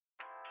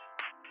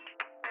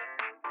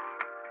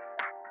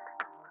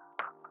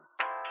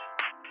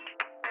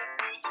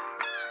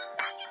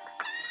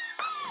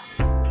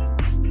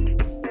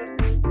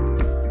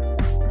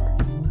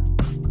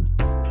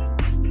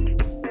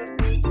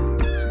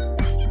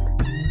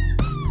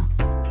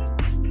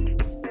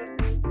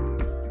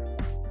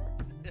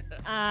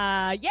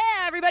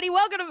Yeah, everybody,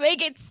 welcome to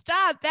Make It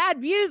Stop Bad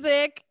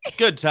Music.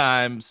 Good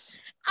times.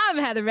 I'm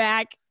Heather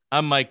Mack.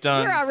 I'm Mike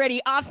Dunn. We're already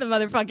off the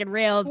motherfucking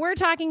rails. We're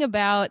talking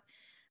about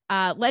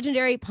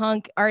legendary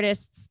punk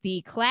artists,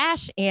 The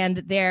Clash, and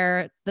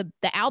the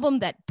album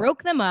that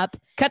broke them up,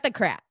 Cut the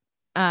Crap.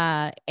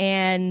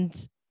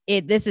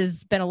 This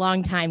has been a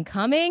long time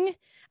coming.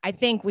 I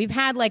think we've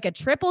had like a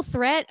triple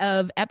threat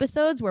of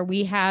episodes where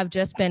we have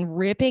just been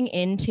ripping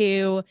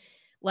into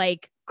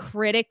like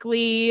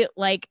critically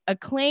like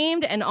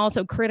acclaimed and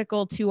also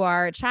critical to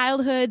our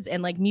childhoods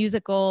and like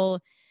musical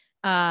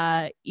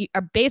are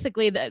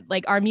basically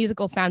our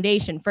musical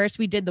foundation. First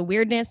we did The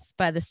Weirdness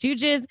by the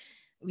Stooges.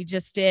 We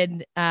just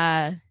did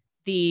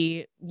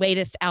the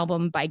latest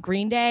album by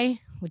Green Day,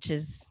 which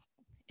is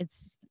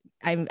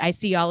I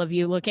see all of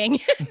you looking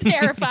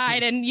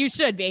terrified, and you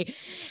should be.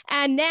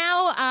 And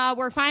now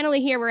we're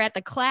finally here. We're at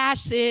The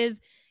Clash's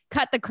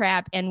Cut the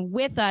Crap, and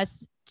with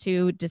us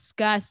to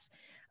discuss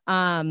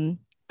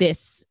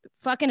this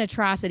fucking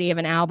atrocity of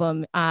an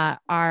album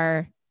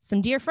are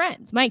some dear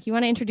friends. Mike, you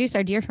want to introduce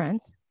our dear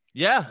friends?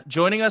 Yeah,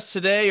 joining us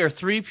today are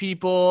three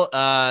people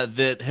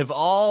that have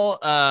all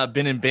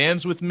been in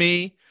bands with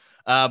me,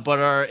 but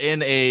are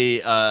in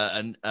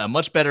a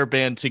much better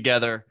band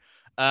together.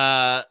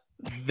 They've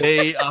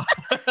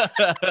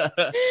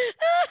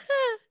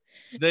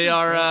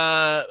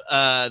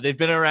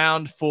been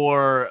around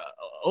for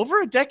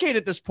over a decade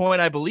at this point,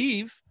 I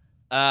believe.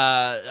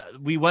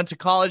 We went to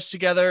college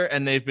together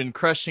and they've been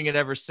crushing it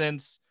ever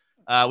since.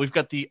 We've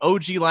got the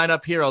OG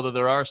lineup here, although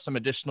there are some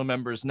additional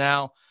members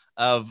now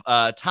of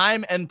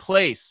Time and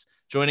Place.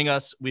 Joining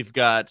us, we've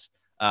got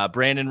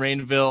Brandon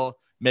Rainville,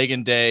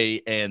 Megan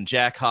Day, and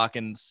Jack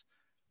Hawkins.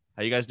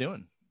 How you guys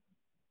doing?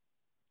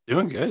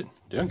 Doing good.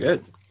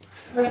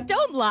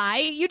 Don't lie.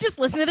 You just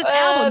listen to this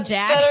album,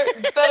 Jack.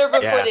 Better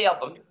before the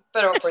album.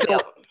 Better before the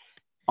album.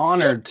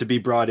 Honored to be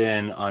brought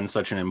in on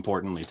such an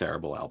importantly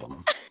terrible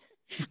album.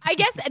 I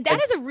guess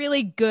that is a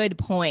really good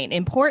point.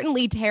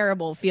 Importantly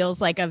terrible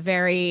feels like a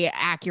very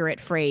accurate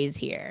phrase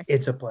here.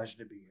 It's a pleasure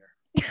to be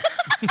here.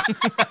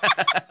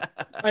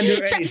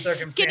 Under any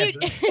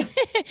circumstances.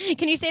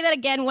 Can you say that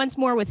again once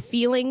more with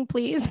feeling,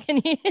 please?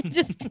 Can you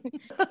just...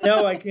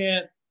 No, I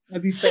can't.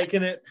 I'd be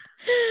faking it.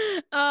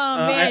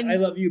 Oh, man. I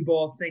love you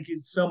both. Thank you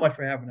so much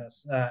for having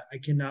us. I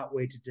cannot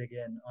wait to dig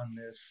in on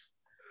this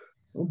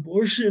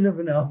abortion of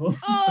an album.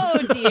 Oh,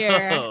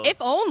 dear. If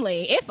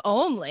only.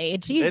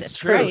 Jesus it's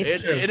true.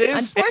 Christ. It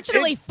is.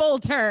 Unfortunately, full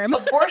term.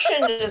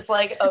 Abortion is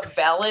like a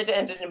valid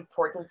and an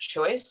important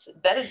choice.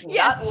 That is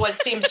not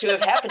what seems to have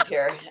happened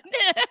here.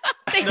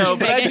 No,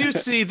 but I do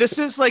see this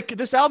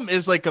album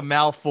is like a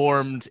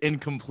malformed,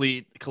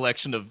 incomplete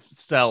collection of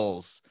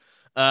cells.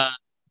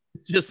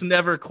 It's just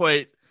never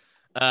quite,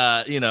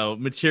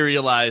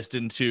 materialized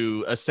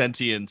into a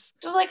sentience.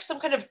 Just like some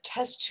kind of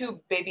test tube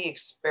baby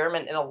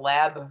experiment in a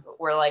lab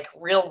where like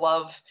real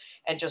love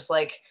and just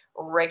like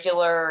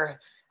regular,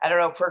 I don't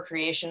know,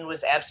 procreation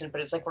was absent, but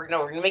it's like we're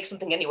gonna make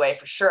something anyway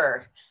for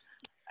sure.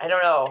 I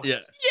don't know. Yeah.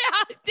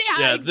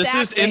 Exactly.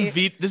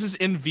 This is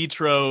in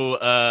vitro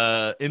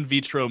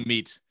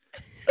meat.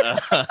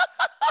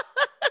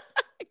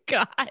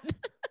 God.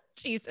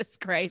 Jesus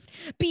Christ.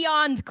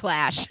 Beyond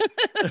Clash.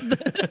 the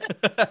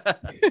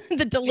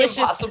delicious.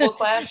 The Impossible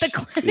Clash?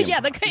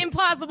 The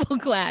Impossible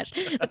Clash.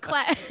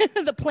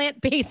 The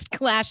plant-based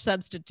Clash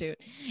substitute.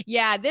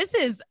 Yeah, this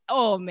is,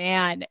 oh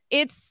man,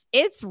 it's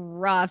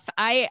rough.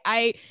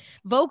 I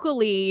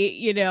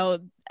vocally,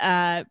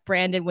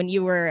 Brandon, when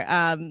you were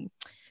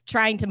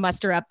trying to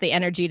muster up the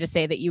energy to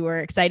say that you were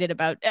excited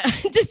about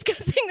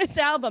discussing this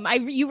album,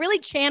 you really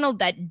channeled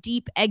that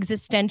deep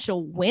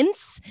existential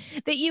wince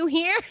that you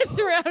hear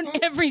throughout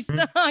every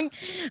song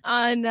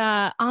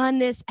on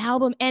this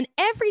album, and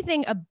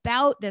everything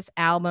about this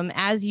album,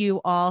 as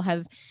you all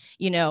have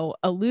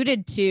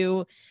alluded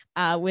to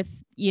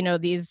with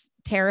these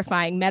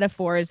terrifying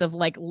metaphors of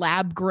like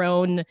lab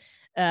grown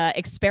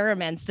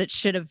experiments that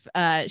should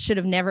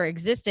have never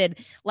existed.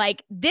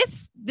 Like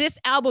this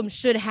album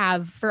should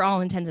have, for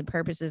all intents and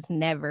purposes,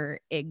 never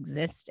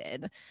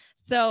existed.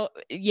 So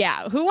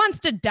yeah, who wants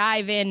to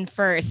dive in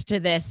first to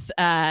this,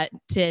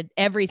 to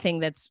everything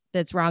that's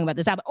wrong about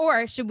this album?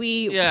 Or should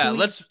we? Yeah,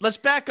 let's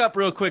back up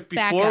real quick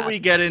before we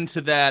get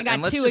into that,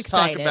 and let's just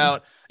talk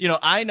about.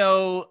 I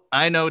know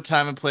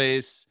Time and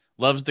Place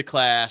loves The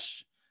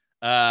Clash.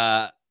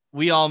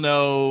 We all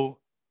know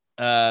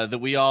that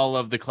we all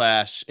love The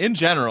Clash in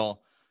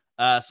general.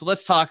 So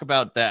let's talk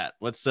about that.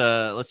 Let's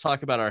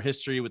talk about our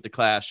history with The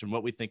Clash and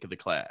what we think of The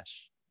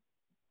Clash.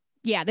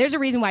 Yeah, there's a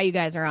reason why you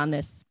guys are on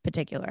this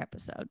particular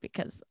episode,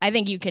 because I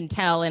think you can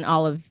tell in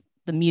all of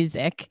the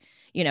music,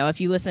 if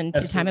you listen to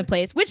Absolutely. Time and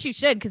Place, which you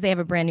should, because they have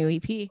a brand new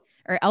EP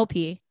or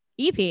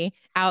EP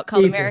out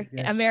called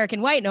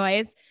American White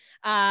Noise.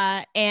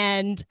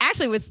 And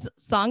actually was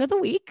Song of the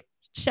Week.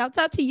 Shouts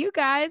out to you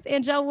guys,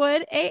 Angel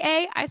Wood,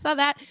 AA. I saw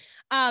that.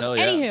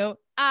 Anywho,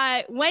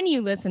 when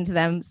you listen to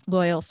them,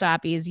 loyal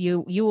stoppies,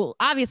 you will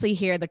obviously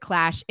hear the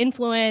Clash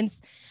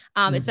influence,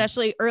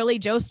 especially early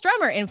Joe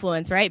Strummer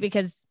influence, right?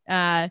 Because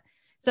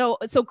so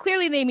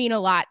clearly they mean a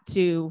lot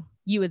to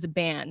you as a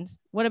band?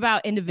 What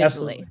about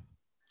individually?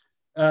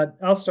 Absolutely.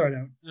 I'll start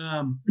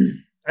out.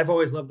 I've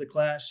always loved The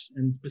Clash,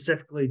 and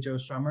specifically Joe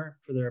Strummer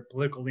for their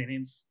political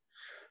leanings.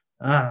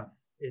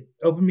 It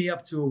opened me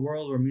up to a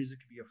world where music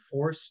could be a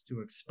force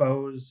to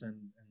expose and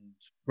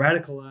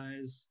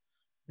radicalize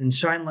and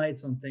shine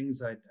lights on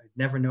things I'd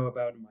never know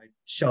about in my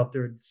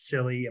sheltered,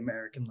 silly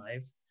American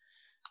life.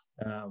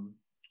 I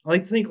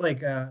like to think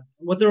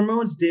what the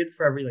Ramones did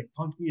for every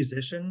punk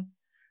musician,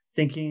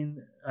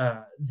 thinking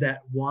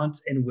that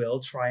want and will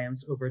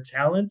triumphs over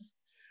talent.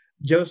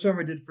 Joe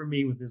Strummer did for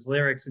me with his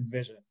lyrics and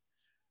vision.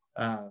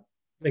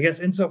 I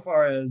guess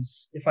insofar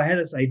as if I had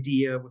this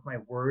idea with my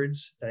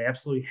words that I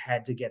absolutely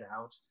had to get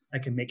out, I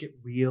can make it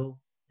real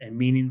and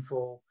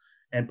meaningful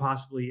and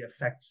possibly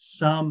affect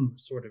some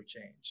sort of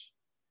change.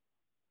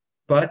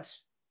 But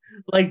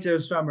like Joe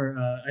Strummer,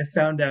 I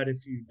found out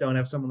if you don't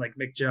have someone like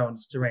Mick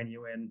Jones to rein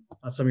you in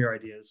on some of your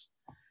ideas,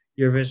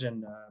 your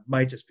vision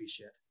might just be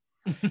shit.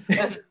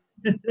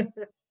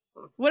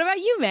 What about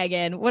you,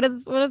 Megan? What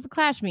does the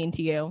Clash mean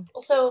to you?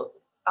 Also,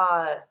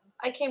 I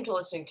came to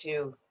listening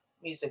to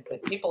music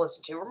that people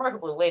listen to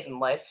remarkably late in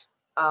life.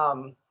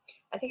 I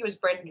think it was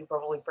Brandon who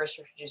probably first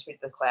introduced me to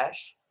The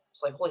Clash.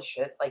 It's like, holy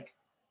shit,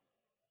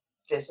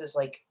 this is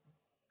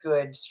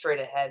good, straight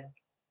ahead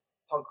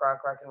punk rock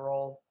and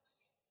roll.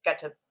 Got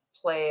to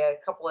play a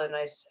couple of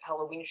nice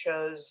Halloween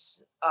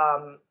shows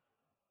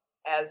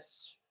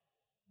as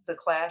The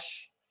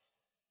Clash.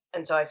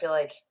 And so I feel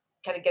like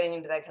kind of getting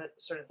into that kind of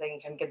sort of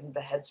thing, kind of getting into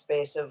the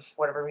headspace of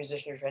whatever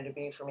musician you're trying to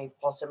be. For me,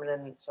 Paul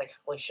Simonon, it's like,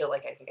 holy shit, I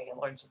think I can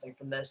learn something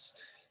from this.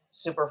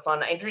 Super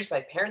fun. I introduced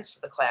my parents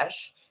to The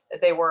Clash.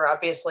 They were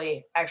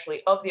obviously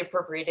actually of the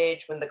appropriate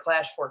age when The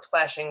Clash were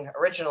clashing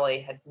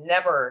originally, had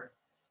never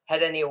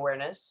had any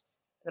awareness.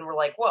 And we're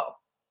like, whoa,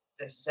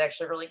 this is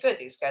actually really good.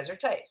 These guys are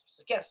tight.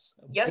 Like, yes,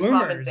 Boomers,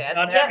 mom and dad.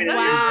 not happy to hear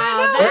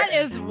Wow, that.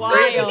 that is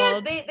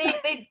wild.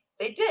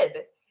 They did.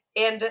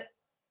 And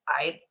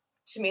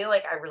to me,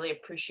 I really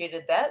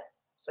appreciated that.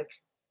 It's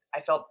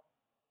I felt,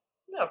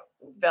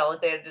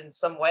 validated in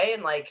some way,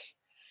 and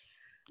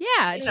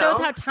yeah, it shows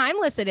how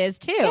timeless it is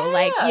too. Yeah.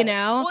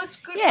 Well, it's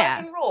good rock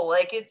and roll.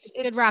 It's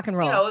good rock and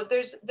roll.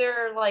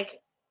 There are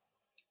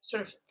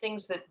sort of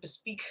things that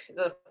bespeak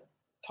the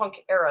punk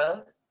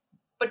era,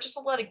 but just a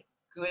lot of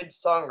good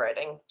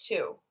songwriting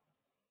too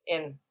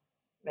in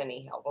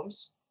many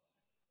albums.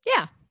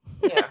 Yeah.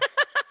 Yeah.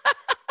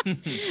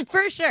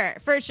 For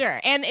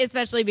sure. And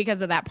especially because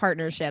of that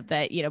partnership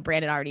that,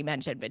 Brandon already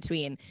mentioned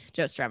between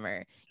Joe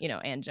Strummer,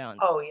 and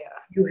Jones. Oh yeah.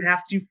 You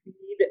have to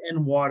feed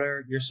and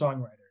water your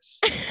songwriters.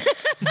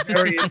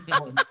 Very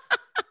important.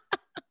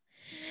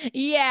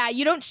 Yeah,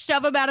 you don't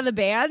shove them out of the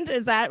band.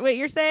 Is that what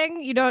you're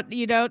saying? You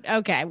don't.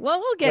 Okay. Well,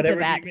 we'll get Whatever to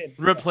that.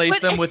 Replace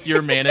them with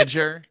your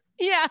manager.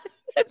 Yeah.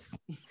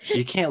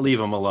 You can't leave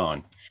them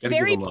alone. Gotta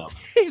Very, give them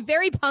love.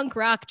 very punk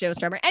rock, Joe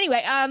Strummer.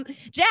 Anyway,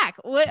 Jack,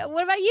 what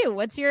about you?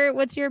 What's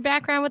your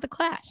background with The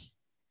Clash?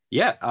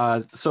 Yeah,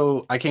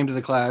 so I came to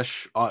The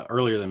Clash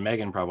earlier than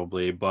Megan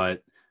probably,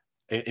 but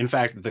in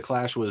fact, The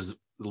Clash was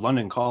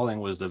London Calling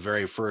was the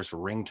very first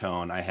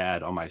ringtone I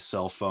had on my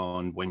cell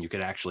phone when you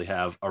could actually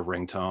have a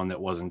ringtone that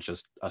wasn't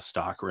just a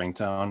stock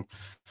ringtone.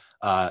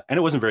 And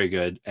it wasn't very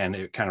good, and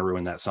it kind of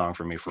ruined that song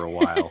for me for a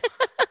while.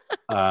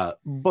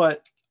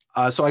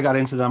 So I got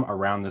into them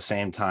around the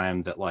same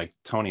time that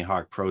Tony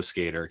Hawk Pro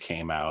Skater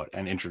came out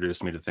and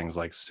introduced me to things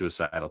like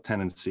Suicidal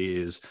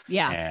Tendencies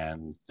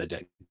and the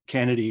Dead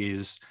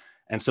Kennedys.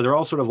 And so they're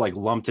all sort of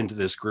lumped into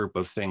this group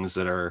of things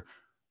that are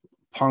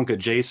punk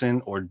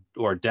adjacent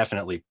or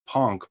definitely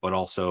punk, but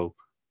also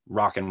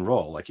rock and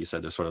roll. Like you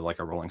said, there's sort of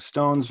a Rolling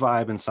Stones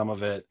vibe in some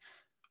of it.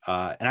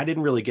 And I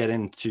didn't really get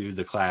into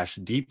The Clash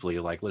deeply,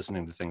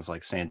 listening to things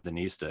like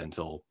Sandinista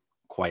until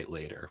quite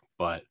later.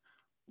 But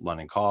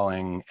London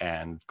Calling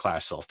and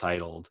Clash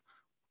Self-Titled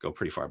go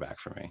pretty far back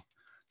for me,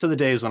 to the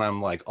days when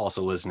I'm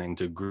also listening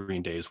to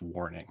Green Day's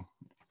Warning.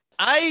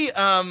 I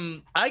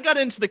got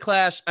into The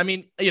Clash. I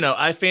mean,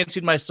 I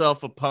fancied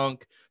myself a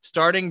punk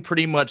starting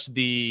pretty much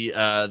the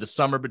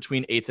summer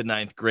between 8th and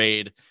 9th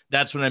grade.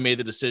 That's when I made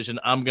the decision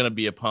I'm going to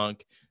be a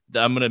punk.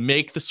 I'm going to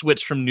make the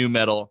switch from nu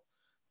metal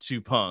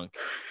to punk.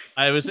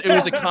 It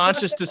was a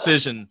conscious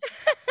decision,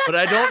 but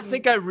I don't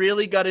think I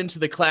really got into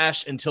The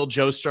Clash until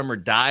Joe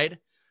Strummer died.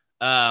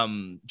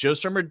 Joe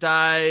Strummer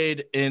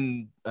died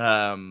in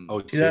end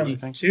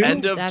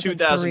of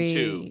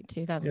 2002.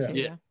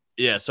 2002.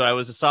 Yeah. So I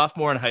was a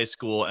sophomore in high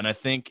school, and I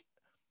think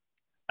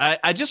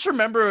I just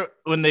remember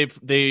when they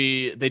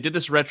did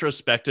this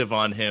retrospective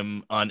on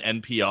him on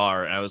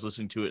NPR, and I was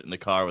listening to it in the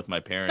car with my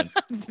parents.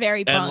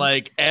 Very punk.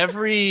 And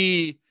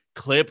every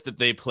clip that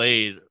they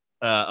played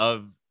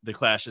of The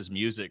Clash's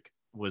music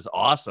was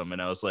awesome,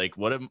 and I was like,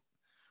 what am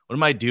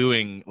I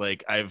doing?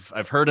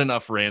 I've heard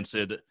enough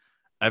Rancid.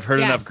 I've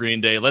heard enough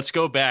Green Day. Let's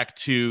go back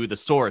to the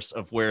source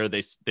of where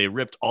they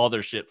ripped all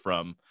their shit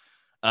from.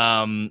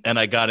 And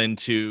I got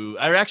into,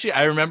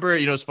 I remember,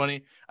 it's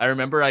funny. I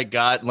remember I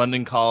got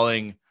London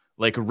Calling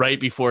right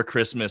before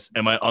Christmas,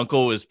 and my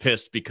uncle was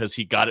pissed because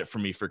he got it for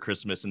me for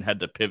Christmas and had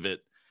to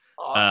pivot.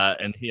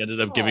 And he ended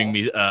up giving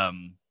me,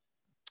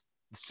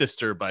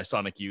 Sister by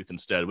Sonic Youth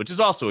instead, which is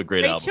also a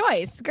great album.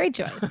 Great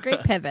choice.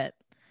 Great pivot.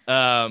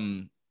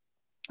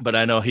 But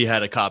I know he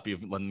had a copy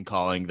of London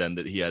Calling then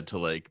that he had to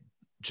like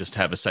just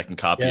have a second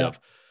copy of.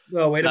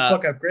 Well, way to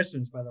fuck up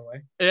Christmas, by the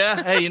way.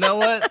 Yeah. Hey, you know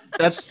what?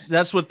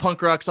 That's what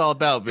punk rock's all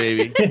about,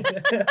 baby. Do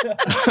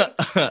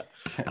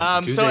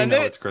they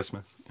know it's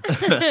Christmas?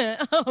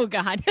 Oh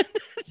God.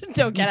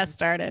 Don't get us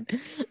started.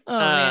 Oh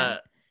man.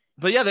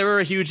 But yeah, they were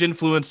a huge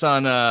influence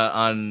on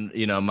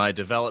my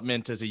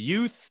development as a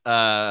youth,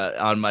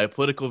 on my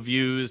political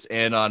views,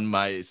 and on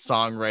my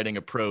songwriting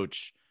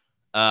approach.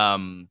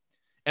 And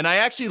I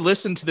actually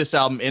listened to this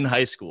album in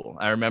high school.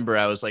 I remember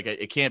I was like,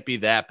 it can't be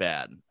that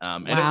bad.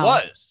 And it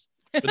was.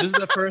 But this is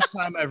the first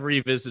time I've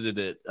revisited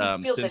it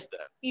since then.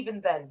 Even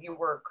then, you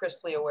were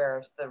crisply aware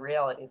of the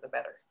reality of the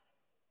better.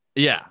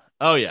 Yeah.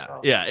 Oh, yeah.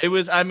 Yeah. It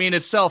was, I mean,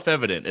 it's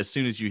self-evident as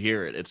soon as you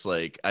hear it. It's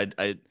like,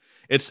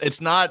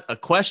 it's not a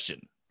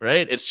question,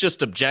 right? It's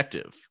just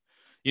objective.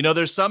 You know,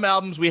 there's some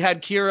albums. We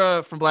had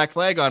Kira from Black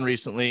Flag on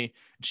recently.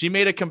 She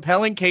made a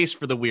compelling case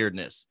for the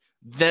weirdness.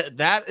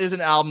 That is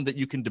an album that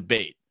you can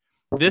debate.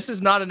 This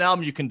is not an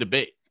album you can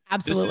debate.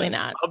 Absolutely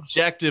not.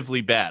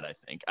 Objectively bad, I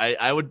think.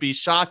 I would be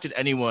shocked at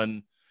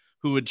anyone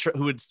who would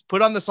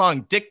put on the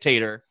song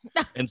Dictator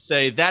and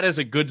say that is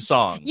a good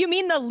song. You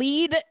mean the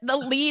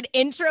lead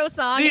intro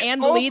song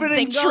and the lead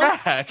single?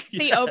 Track.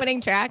 The Yes.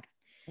 opening track.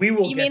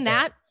 You mean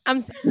that?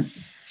 To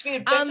be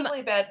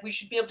objectively bad, we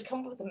should be able to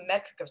come up with a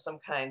metric of some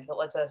kind that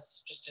lets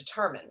us just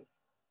determine.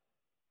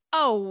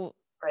 Oh.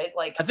 Right?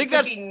 Like, I think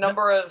that's the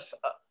number of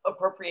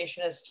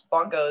appropriationist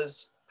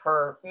bongos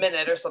per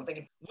minute or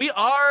something.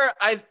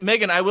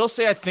 Megan, I will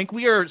say, I think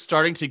we are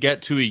starting to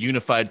get to a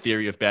unified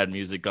theory of bad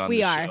music on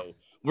the show.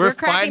 We're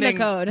cracking the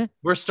code.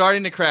 We're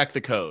starting to crack the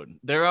code.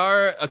 There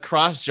are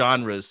across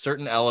genres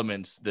certain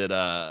elements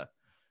that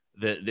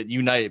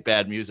unite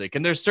bad music,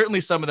 and there's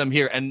certainly some of them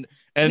here. And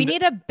we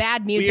need a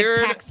bad music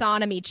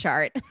taxonomy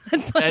chart.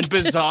 And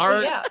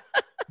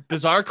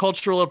bizarre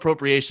cultural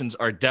appropriations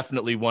are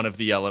definitely one of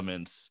the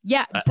elements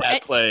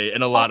at play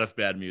in a lot of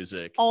bad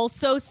music.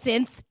 Also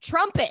synth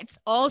trumpets,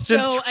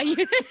 also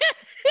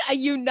a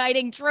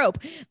uniting trope,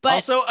 but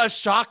also a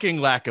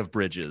shocking lack of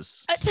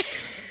bridges.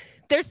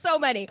 There's so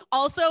many.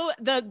 Also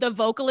the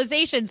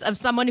vocalizations of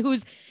someone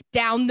who's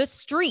down the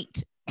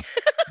street.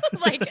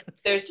 Like,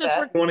 there's just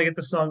you want to get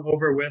the song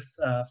over with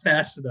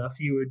fast enough,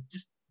 you would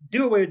just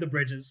do away with the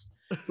bridges.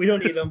 We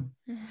don't need them.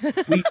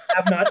 We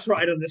have not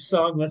tried on this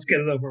song. Let's get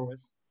it over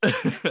with.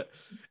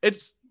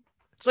 It's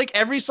like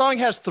every song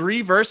has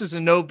 3 verses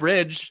and no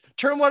bridge.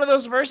 Turn one of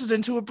those verses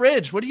into a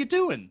bridge. What are you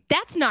doing?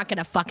 That's not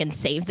gonna fucking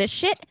save this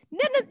shit.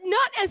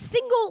 Not a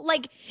single,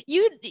 like,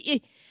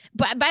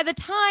 but by the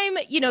time,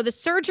 the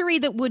surgery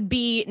that would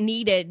be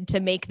needed to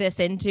make this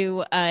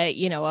into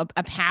a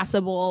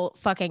passable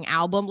fucking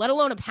album, let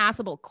alone a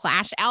passable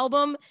Clash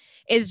album,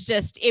 is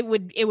just, it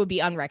would be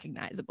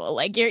unrecognizable.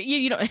 Like,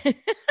 you don't.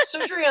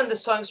 Surgery on the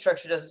song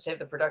structure doesn't save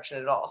the production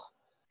at all.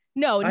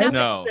 No,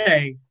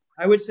 nothing.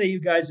 I would say you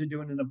guys are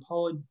doing an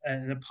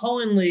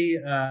appallingly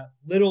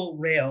little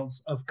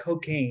rails of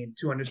cocaine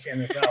to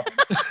understand this album.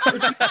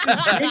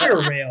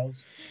 Bigger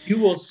rails, you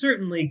will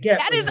certainly get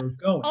where we're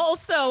going.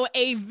 Also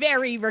a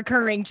very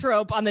recurring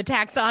trope on the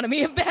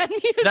taxonomy of bad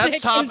music.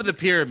 That's top of the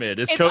pyramid.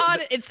 It's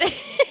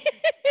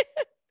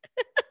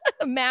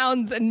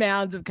mounds and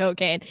mounds of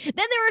cocaine. Then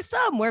there are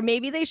some where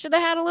maybe they should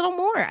have had a little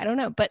more. I don't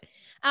know, but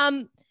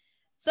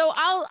so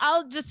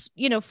I'll just,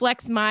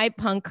 flex my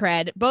punk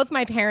cred. Both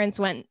my parents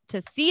went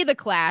to see The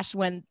Clash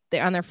when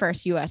they're on their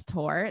first US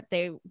tour.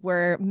 They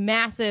were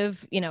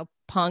massive,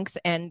 punks,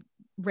 and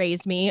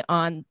raised me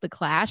on The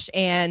Clash.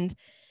 And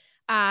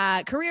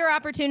Career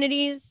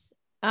Opportunities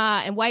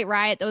and White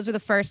Riot, those are the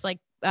first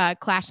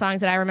Clash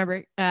songs that I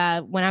remember.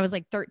 When I was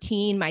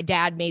 13, my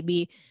dad made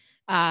me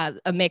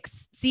a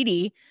mix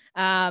CD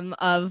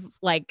of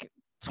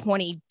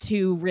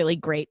 22 really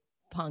great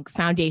punk,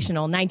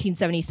 foundational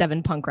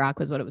 1977 punk rock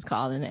was what it was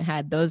called, and it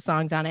had those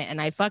songs on it,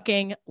 and I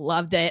fucking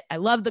loved it. I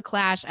love The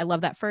Clash. I love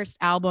that first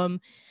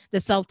album, the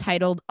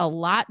self-titled, a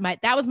lot.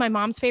 That was my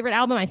mom's favorite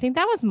album. I think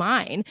that was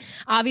mine.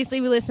 Obviously,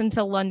 we listened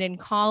to London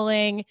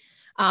Calling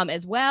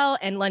as well,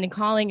 and London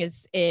Calling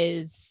is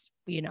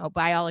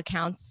by all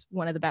accounts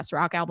one of the best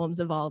rock albums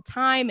of all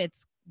time.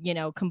 It's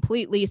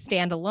completely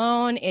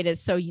standalone. It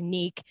is so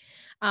unique,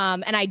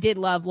 and I did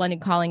love London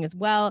Calling as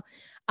well.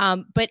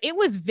 But it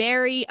was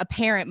very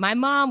apparent. My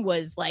mom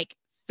was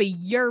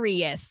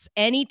furious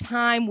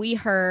anytime we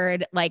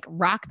heard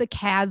Rock the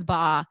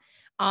Casbah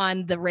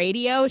on the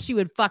radio. She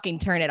would fucking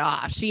turn it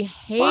off. She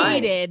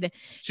hated.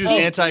 She was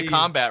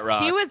anti-combat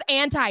rock. She was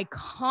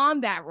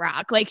anti-combat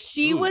rock.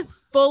 She was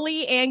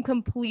fully and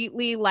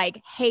completely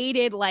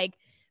hated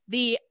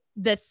the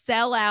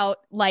sellout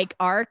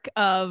arc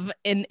of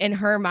in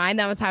her mind.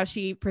 That was how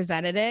she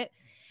presented it.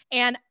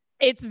 And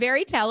it's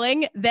very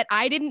telling that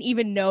I didn't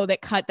even know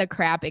that Cut the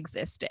Crap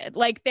existed.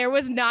 Like there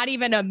was not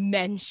even a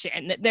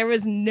mention. There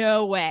was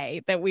no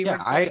way that we were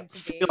going I to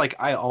feel be. like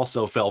I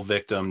also fell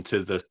victim to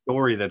the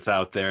story that's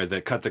out there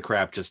that Cut the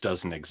Crap just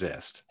doesn't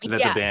exist, that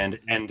Yes. the band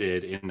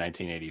ended in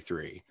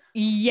 1983.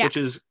 Yeah. Which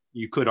is,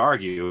 you could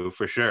argue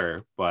for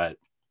sure, but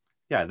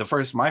yeah,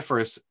 my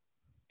first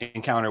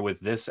encounter with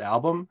this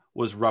album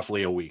was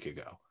roughly a week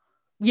ago.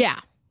 Yeah,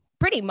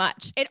 pretty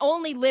much. It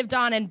only lived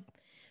on in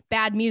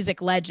Bad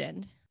Music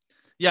Legend.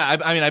 Yeah,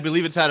 I mean, I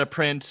believe it's out of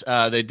print.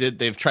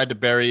 They've tried to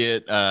bury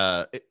it,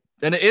 and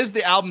it is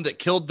the album that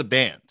killed the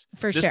band.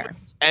 For this sure. Was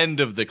the end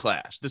of the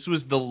Clash. This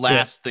was the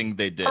last thing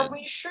they did. Are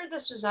we sure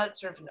this was not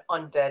sort of an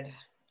undead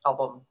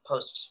album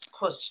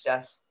post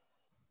death?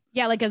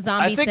 Yeah, like a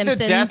zombie. I think Simpsons.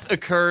 the death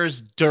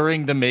occurs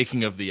during the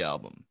making of the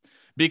album,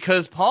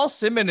 because Paul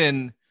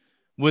Simonon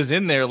was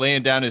in there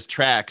laying down his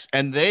tracks,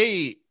 and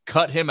they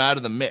cut him out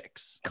of the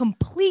mix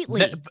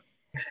completely.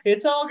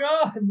 It's all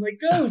gone,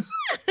 like ghosts.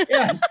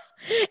 Yes,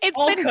 it's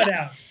all been cut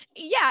out.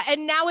 Yeah,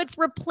 and now it's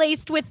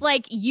replaced with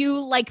like you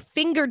like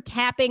finger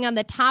tapping on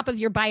the top of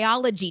your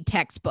biology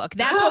textbook.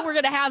 That's what we're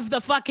gonna have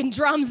the fucking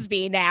drums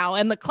be now,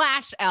 and the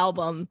Clash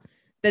album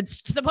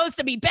that's supposed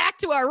to be back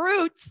to our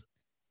roots.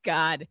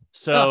 God.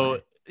 So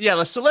Ugh. yeah,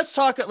 let's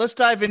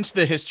dive into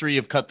the history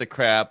of Cut the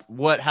Crap,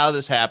 how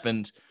this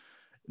happened.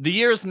 The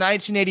year is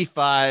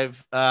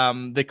 1985.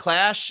 The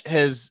Clash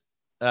has,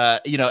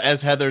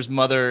 as Heather's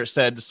mother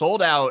said,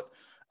 sold out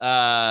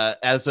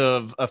as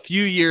of a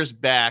few years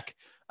back.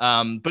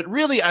 But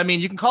really, I mean,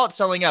 you can call it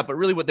selling out, but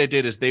really what they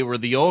did is they were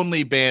the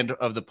only band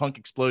of the punk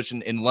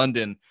explosion in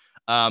London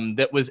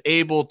that was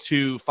able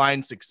to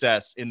find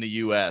success in the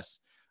US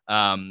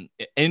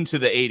into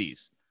the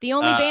 80s. The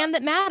only band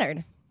that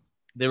mattered.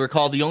 They were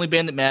called The Only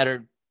Band That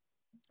Mattered.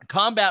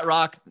 Combat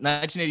Rock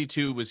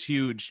 1982 was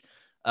huge.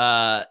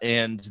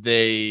 And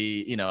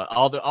they,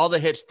 all the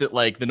hits that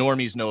like the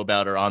normies know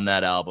about are on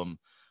that album.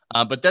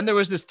 But then there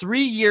was this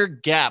 3-year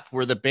gap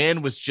where the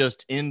band was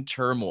just in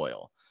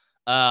turmoil.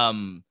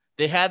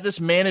 They had this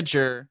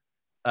manager,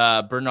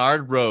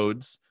 Bernard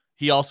Rhodes.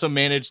 He also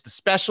managed the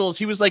Specials.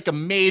 He was like a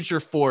major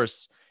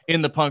force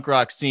in the punk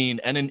rock scene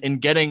and in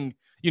getting,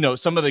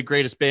 some of the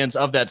greatest bands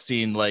of that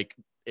scene, like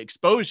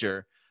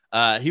exposure.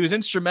 He was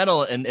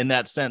instrumental in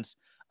that sense.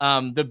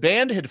 The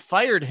band had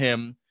fired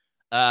him,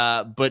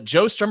 but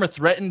Joe Strummer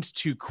threatened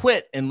to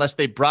quit unless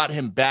they brought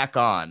him back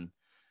on.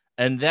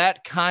 And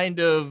that kind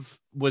of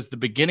was the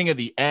beginning of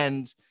the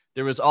end.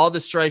 There was all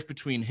this strife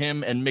between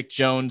him and Mick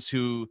Jones,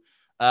 who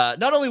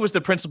not only was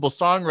the principal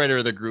songwriter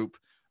of the group,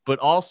 but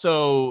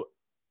also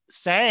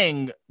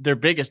sang their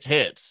biggest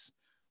hits.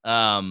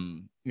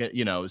 Sang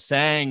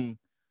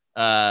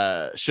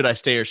Should I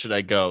Stay or Should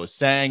I Go?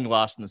 Sang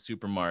Lost in the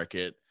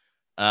Supermarket.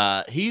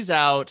 He's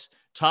out.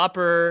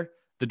 Topper,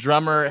 the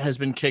drummer, has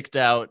been kicked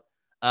out.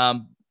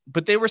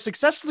 But they were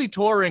successfully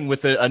touring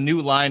with a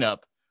new lineup,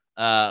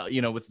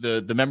 with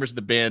the members of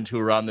the band who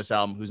were on this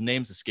album, whose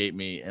names escape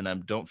me, and I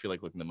don't feel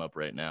like looking them up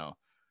right now.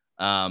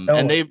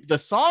 And the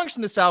songs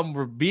from this album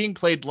were being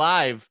played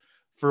live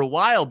for a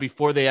while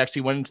before they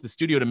actually went into the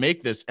studio to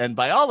make this. And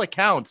by all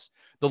accounts,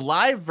 the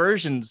live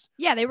versions,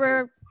 they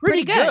were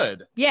pretty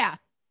good. Yeah,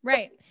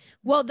 right.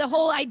 Well, the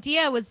whole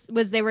idea was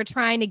they were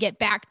trying to get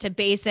back to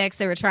basics.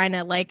 They were trying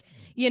to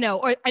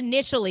or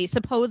initially,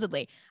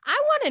 supposedly.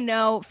 I want to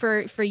know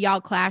for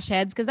y'all Clash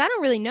heads, because I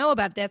don't really know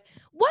about this.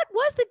 What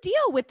was the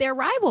deal with their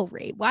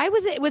rivalry? Why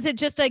was it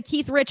just a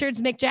Keith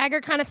Richards, Mick Jagger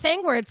kind of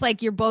thing where it's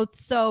like you're both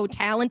so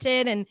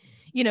talented and,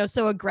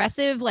 so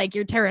aggressive, like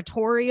you're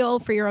territorial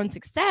for your own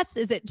success?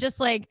 Is it just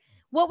like,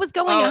 what was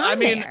going on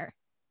there?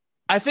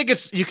 I think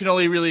you can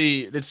only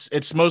really,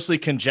 it's mostly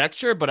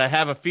conjecture, but I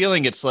have a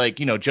feeling it's like,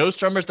 Joe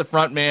Strummer's the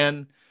front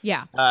man.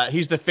 Yeah.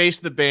 He's the face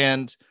of the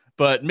band,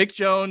 but Mick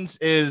Jones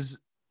is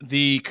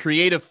the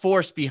creative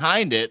force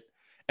behind it.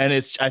 And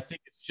I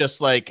think it's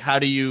just like, how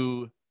do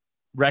you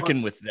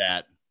reckon with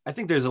that? I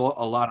think there's a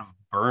lot of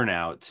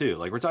burnout too.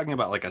 Like we're talking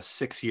about like a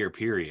 6-year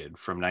period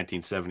from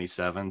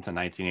 1977 to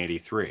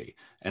 1983.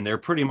 And they're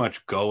pretty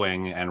much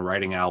going and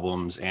writing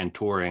albums and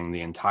touring the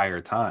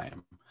entire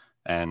time.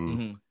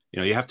 And,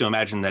 you have to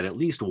imagine that at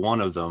least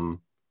one of them,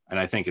 and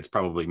I think it's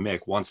probably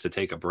Mick, wants to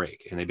take a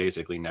break, and they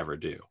basically never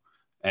do.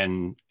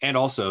 And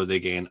also they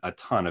gain a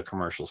ton of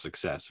commercial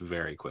success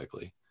very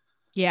quickly.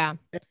 Yeah.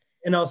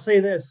 And I'll say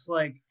this,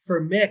 like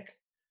for Mick,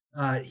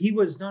 he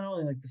was not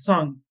only like the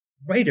song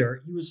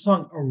writer, he was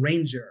song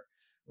arranger,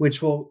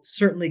 which will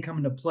certainly come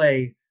into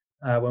play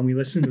when we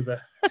listen to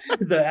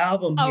the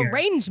album here.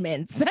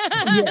 Arrangements.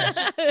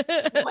 Yes.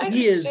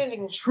 He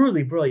is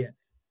truly brilliant.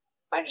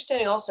 My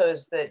understanding also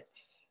is that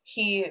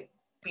he,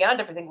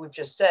 beyond everything we've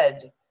just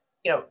said,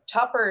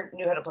 Topper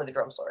knew how to play the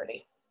drums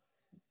already,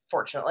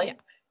 fortunately. Yeah.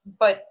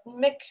 But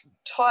Mick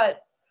taught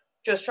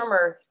Joe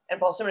Strummer and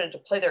Paul Simonon to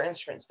play their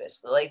instruments,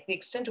 basically. Like the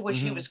extent to which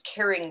he was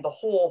carrying the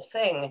whole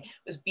thing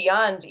was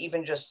beyond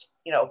even just,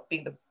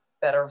 being the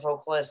better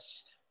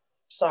vocalist,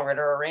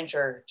 songwriter,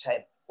 arranger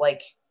type.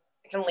 Like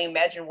I can only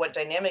imagine what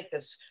dynamic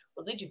this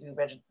would lead you. You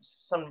read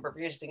some number of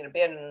years being in a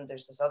band, and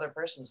there's this other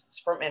person,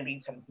 this frontman, but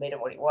you kind of made him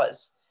what he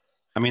was.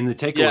 I mean, the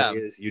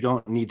takeaway is you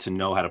don't need to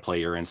know how to play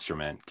your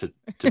instrument to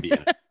be in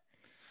it.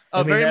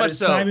 Oh, very much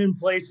so. Time and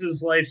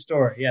place's life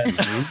story. Yeah.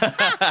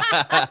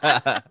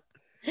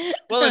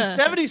 Well, in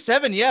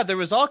 77, yeah, there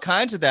was all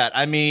kinds of that.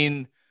 I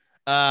mean,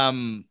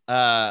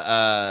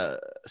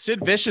 Sid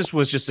Vicious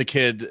was just a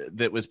kid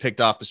that was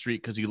picked off the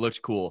street because he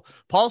looked cool.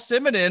 Paul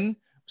Simonon,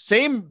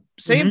 same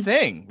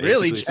thing,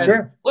 really.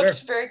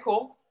 Looked very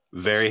cool.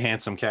 Very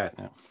handsome cat.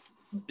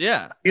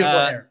 Yeah. Beautiful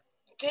hair.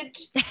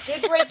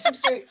 Did write some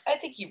serious, I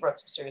think he wrote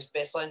some serious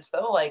bass lines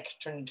though, like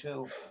turned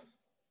into.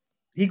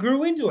 He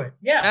grew into it.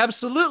 Yeah.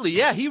 Absolutely.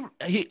 Yeah.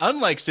 He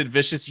unlike Sid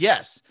Vicious,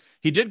 yes.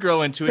 He did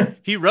grow into it.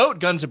 He wrote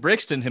Guns of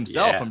Brixton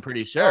himself, I'm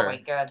pretty sure. Oh my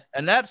God.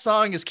 And that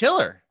song is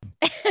killer.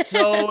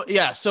 So,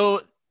 yeah.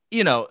 So,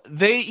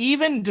 they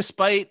even,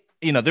 despite,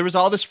 there was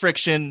all this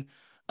friction.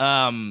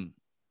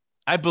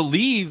 I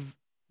believe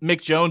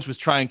Mick Jones was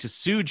trying to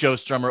sue Joe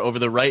Strummer over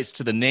the rights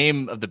to the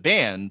name of the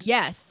band.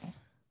 Yes,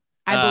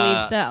 I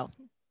believe so.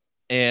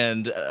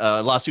 And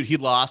lawsuit he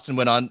lost and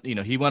went on,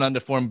 he went on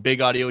to form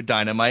Big Audio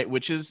Dynamite,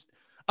 which is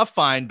a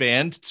fine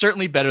band,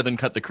 certainly better than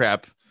Cut the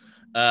Crap,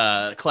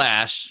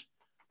 Clash.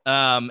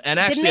 And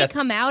actually, didn't they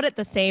come out at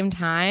the same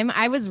time?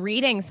 I was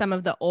reading some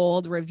of the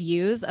old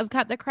reviews of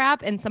Cut the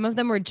Crap, and some of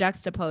them were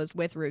juxtaposed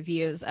with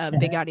reviews of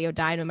Big Audio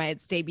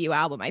Dynamite's debut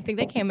album. I think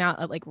they came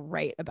out at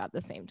right about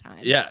the same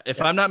time. Yeah,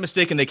 if I'm not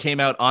mistaken, they came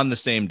out on the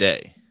same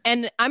day.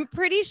 And I'm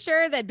pretty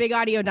sure that Big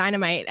Audio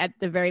Dynamite, at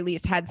the very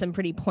least, had some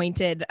pretty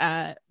pointed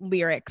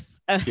lyrics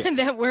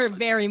that were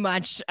very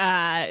much,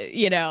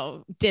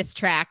 diss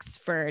tracks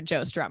for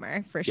Joe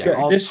Strummer, for sure.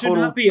 Yeah, this should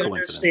not be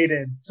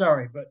understated.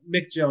 Sorry, but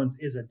Mick Jones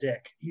is a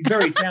dick. He's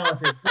very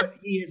talented, but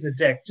he is a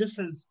dick, just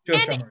as Joe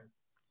Strummer is.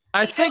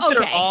 I think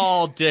they're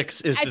all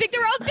dicks. I think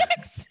they're all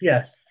dicks.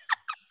 Yes.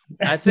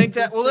 I think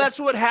that's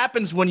what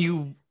happens when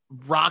you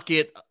rock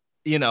it,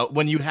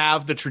 when you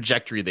have the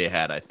trajectory they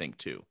had, I think,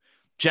 too.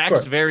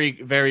 Jack's very,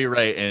 very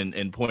right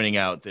in pointing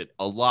out that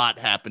a lot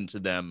happened to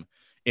them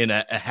in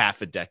a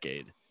half a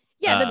decade.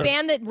 Yeah, the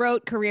band that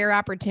wrote Career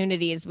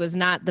Opportunities was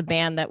not the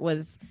band that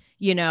was,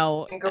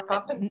 finger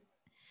popping.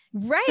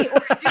 Right.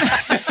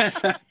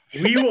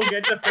 We will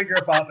get to finger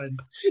popping.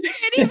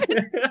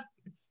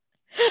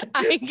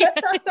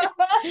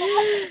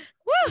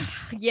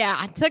 Yeah,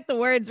 I took the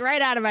words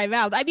right out of my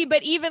mouth. I mean,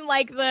 but even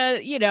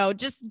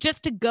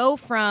just to go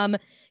from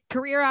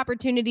Career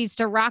Opportunities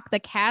to rock the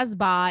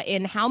Casbah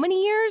in how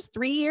many years?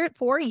 3 years,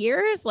 4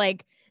 years?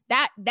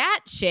 That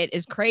shit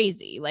is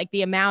crazy.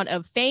 The amount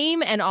of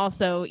fame and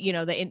also,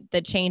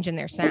 the change in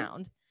their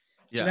sound.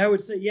 Yeah. And I would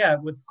say,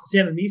 with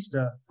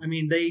Sandinista, I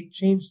mean, they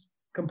changed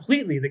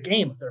completely the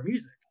game of their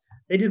music.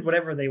 They did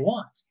whatever they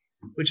want,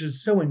 which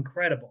is so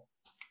incredible.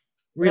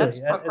 Really, as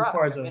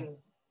far as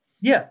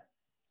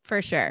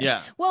for sure.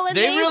 Yeah. Well, and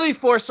they really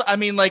forced. I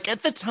mean,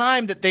 at the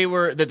time that they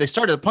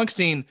started the punk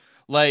scene,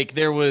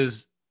 there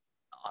was,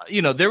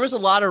 there was a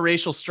lot of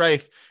racial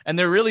strife, and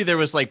there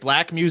was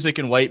black music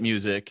and white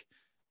music,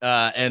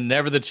 and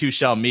never the two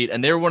shall meet.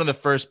 And they were one of the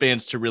first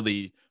bands to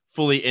really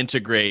fully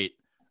integrate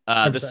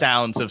the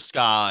sounds of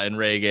ska and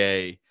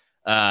reggae,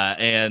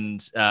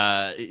 and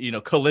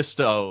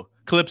calypso.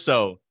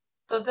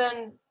 So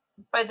then,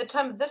 by the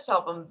time of this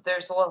album,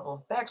 there's a level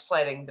of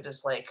backsliding that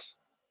is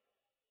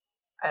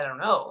I don't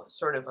know,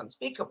 sort of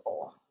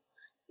unspeakable.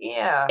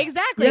 Yeah,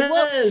 exactly.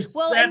 Yes,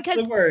 well, and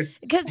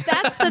because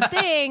that's the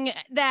thing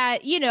that,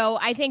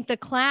 I think the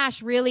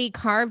Clash really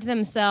carved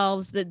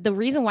themselves. The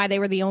reason why they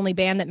were the only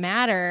band that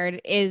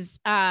mattered is,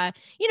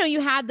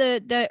 you had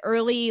the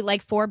early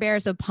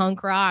forebears of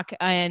punk rock,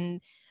 and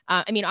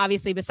I mean,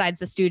 obviously besides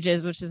the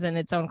Stooges, which is in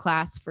its own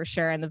class for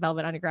sure, and the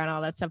Velvet Underground,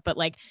 all that stuff.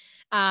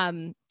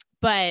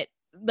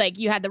 But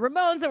you had the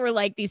Ramones that were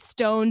these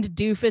stoned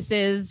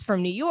doofuses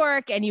from New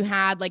York, and you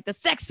had the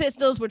Sex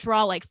Pistols, which were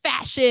all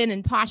fashion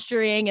and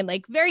posturing and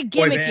very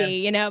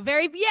gimmicky,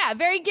 very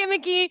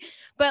gimmicky,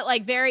 but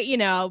very,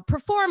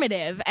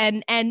 performative.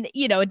 And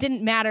it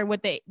didn't matter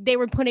what they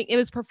were putting, it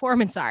was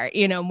performance art,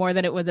 more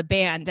than it was a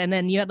band. And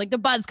then you had the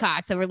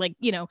Buzzcocks that were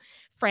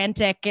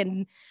frantic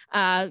and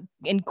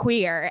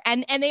queer,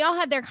 and they all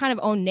had their kind of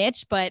own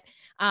niche, but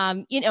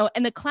and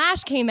the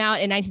Clash came out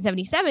in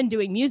 1977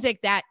 doing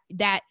music that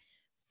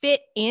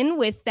fit in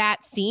with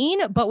that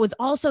scene, but was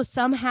also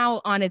somehow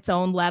on its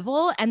own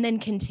level, and then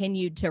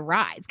continued to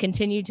rise,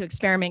 continued to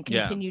experiment,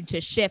 continued to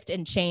shift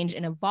and change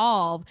and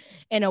evolve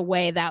in a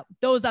way that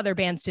those other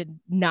bands did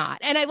not.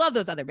 And I love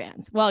those other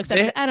bands. Well,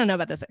 except I don't know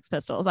about the Sex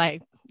Pistols.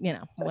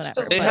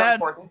 Whatever. They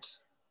had.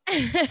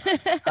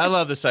 I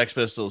love the Sex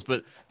Pistols,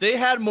 but they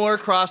had more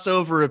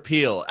crossover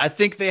appeal. I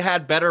think they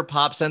had better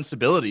pop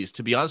sensibilities,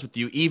 to be honest with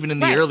you, even in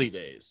the early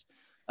days.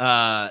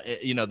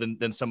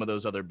 Than some of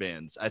those other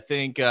bands. I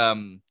think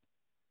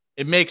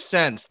it makes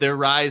sense. Their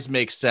rise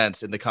makes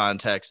sense in the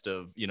context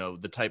of,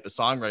 the type of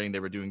songwriting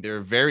they were doing. They were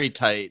very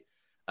tight,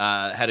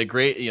 had a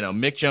great,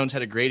 Mick Jones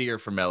had a great ear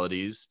for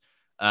melodies,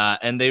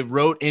 and they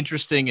wrote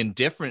interesting and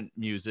different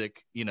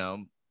music,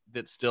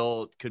 that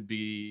still could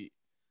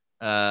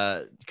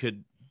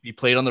be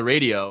played on the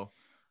radio.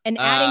 And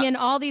adding in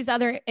all these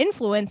other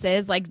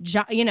influences like,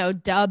 you know,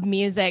 dub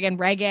music and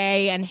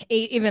reggae and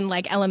even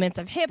like elements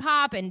of hip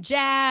hop and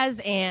jazz.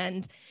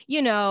 And,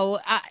 you know,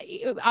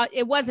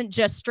 it wasn't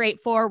just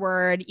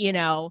straightforward, you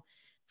know,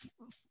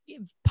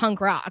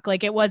 punk rock.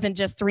 Like it wasn't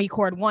just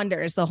 3-chord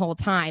wonders the whole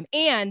time.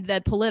 And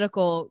the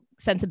political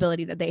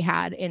sensibility that they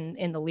had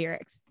in the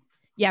lyrics.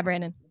 Yeah,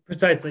 Brandon.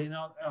 Precisely. You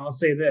know, I'll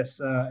say this,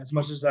 as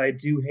much as I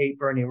do hate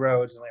Bernie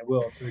Rhodes, and I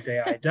will to the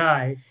day I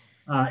die,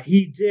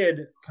 he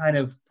did kind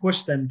of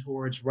push them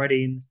towards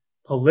writing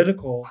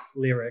political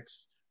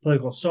lyrics,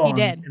 political songs,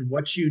 and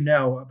what you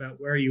know about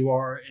where you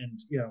are and,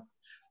 you know,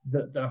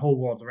 the whole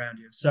world around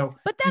you. So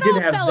but that he did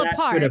all have fell that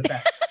apart. good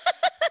effect.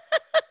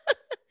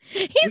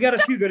 We got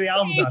a few good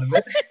albums out of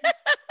it.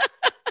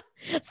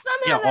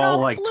 Somehow that all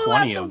like flew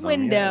 20 out of the them,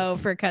 window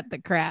for Cut the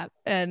Crap.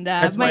 And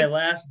that's my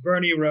last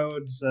Bernie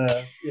Rhodes.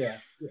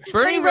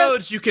 Bernie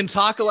Rhodes, you can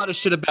talk a lot of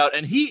shit about,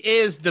 and he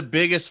is the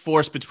biggest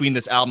force between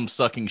this album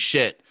sucking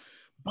shit.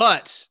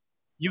 But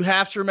you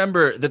have to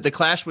remember that the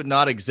Clash would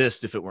not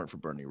exist if it weren't for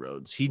Bernie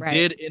Rhodes. He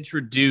did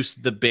introduce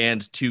the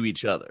band to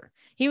each other.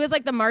 He was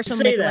like the Marshall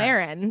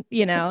McLaren,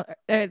 you know,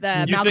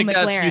 the Malcolm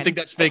McLaren. You think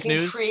that's fake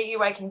news? I can create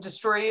you, I can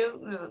destroy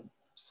you.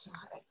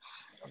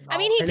 I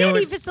mean, he did.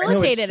 He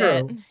facilitated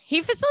it.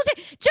 He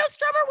facilitated. Joe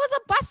Strummer was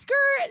a busker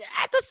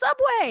at the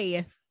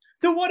subway.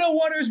 The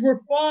 101ers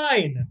were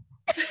fine.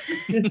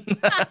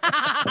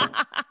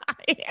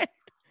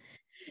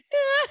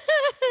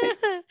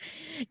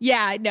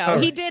 Yeah, no,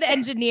 he did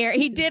engineer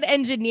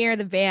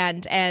the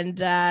band, and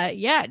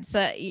it's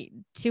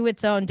to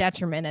its own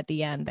detriment at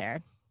the end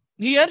there.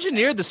 He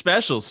engineered the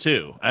specials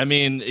too. I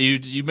mean,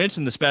 you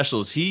mentioned the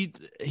specials. He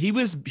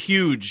was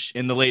huge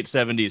in the late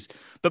 70s,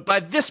 but by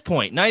this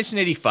point,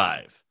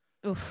 1985,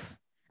 a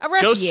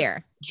rough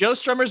year. Joe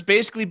Strummer's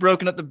basically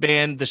broken up the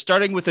band. They're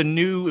starting with it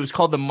was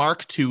called the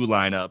Mark II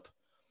lineup.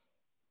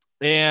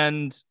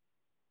 And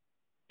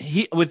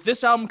with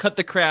this album, Cut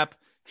the Crap,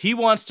 he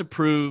wants to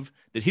prove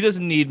that he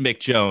doesn't need Mick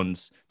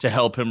Jones to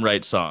help him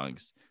write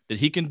songs, that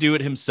he can do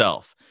it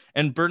himself.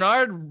 And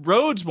Bernard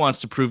Rhodes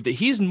wants to prove that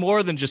he's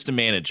more than just a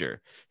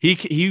manager. He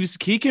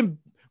can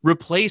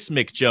replace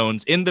Mick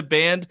Jones in the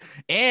band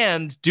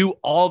and do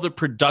all the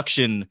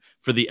production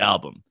for the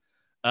album.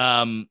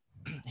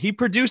 He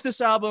produced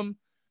this album.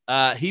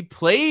 He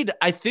played,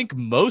 I think,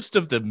 most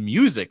of the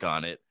music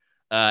on it,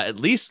 at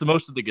least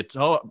most of the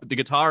guitar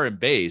and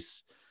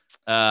bass.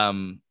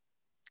 It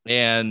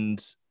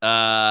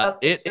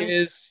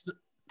is.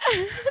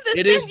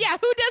 Yeah,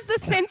 who does the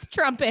synth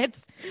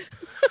trumpets?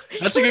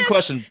 That's a good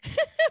question.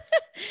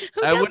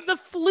 Who does the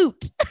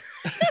flute?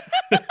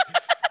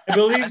 I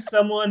believe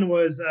someone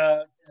was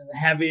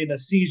having a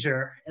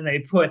seizure and they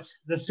put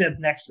the synth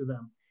next to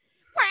them.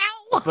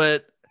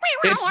 But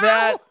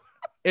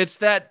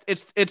it's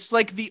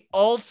like the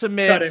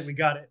ultimate. We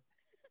got it.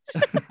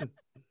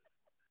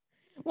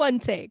 One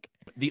take.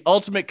 The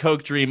ultimate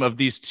coke dream of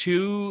these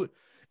two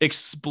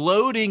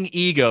exploding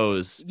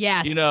egos.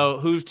 Yes. You know,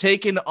 who've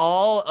taken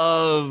all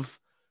of,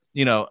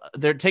 you know,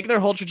 they're taking their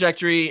whole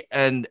trajectory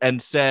and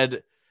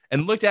said,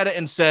 and looked at it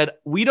and said,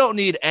 we don't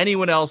need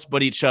anyone else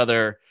but each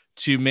other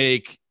to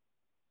make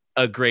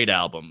a great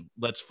album.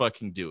 Let's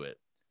fucking do it.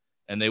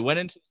 And they went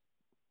into.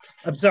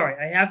 I'm sorry.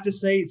 I have to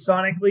say,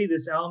 sonically,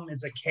 this album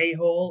is a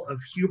K-hole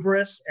of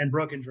hubris and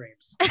broken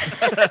dreams.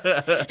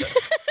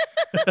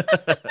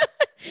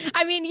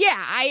 I mean, yeah,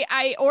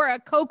 I or a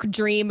coke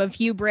dream of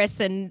hubris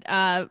and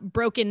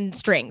broken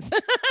strings,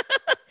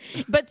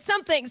 but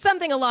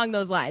something along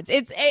those lines.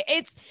 It's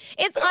unbearable.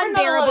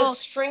 Not a lot of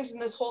strings in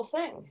this whole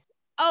thing.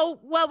 Oh,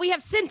 well, we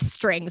have synth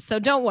strings, so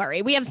don't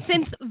worry. We have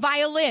synth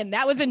violin.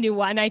 That was a new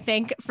one, I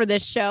think, for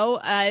this show.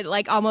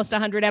 Like almost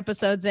 100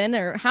 episodes in,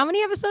 or how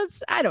many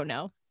episodes? I don't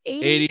know.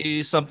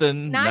 80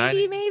 something,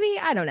 90 maybe,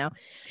 I don't know.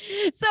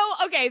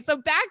 So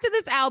back to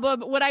this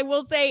album. What I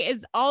will say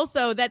is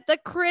also that the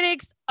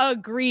critics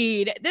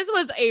agreed this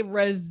was a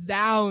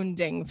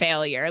resounding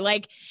failure.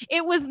 Like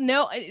there was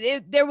no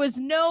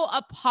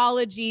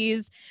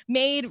apologies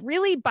made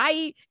really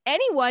by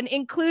anyone,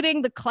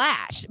 including the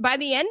Clash. By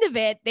the end of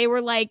it, they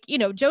were like, you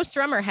know, Joe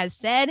Strummer has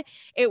said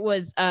it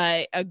was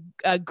a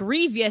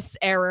grievous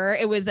error.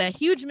 It was a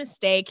huge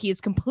mistake.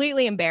 He's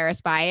completely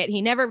embarrassed by it.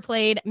 He never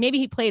played, maybe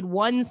he played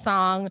one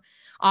song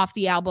off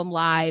the album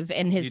live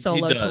in his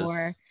solo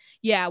tour.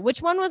 Yeah,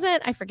 which one was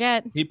it? I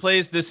forget. He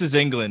plays "This Is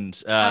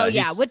England."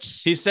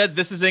 Which he said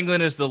 "This Is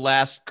England" is the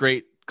last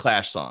great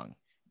Clash song,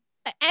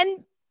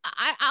 and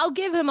I'll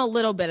give him a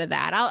little bit of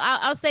that.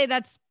 I'll say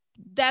that's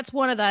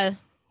one of the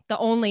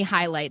only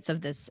highlights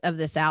of this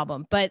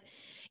album. But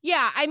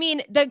yeah, I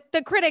mean, the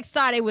critics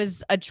thought it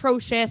was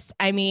atrocious.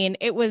 I mean,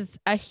 it was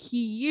a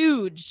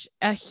huge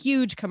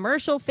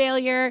commercial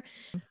failure.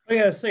 I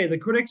gotta say, the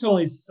critics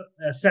only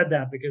said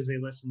that because they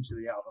listened to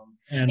the album,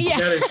 and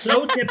that is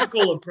so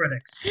typical of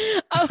critics.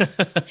 Oh,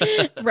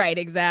 right,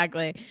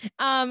 exactly.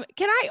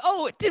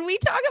 Did we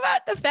talk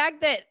about the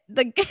fact that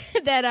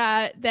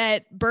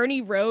that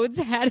Bernie Rhodes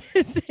had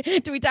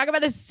did we talk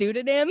about his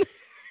pseudonym?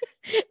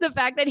 The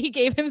fact that he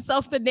gave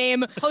himself the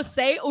name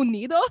Jose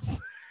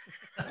Unidos.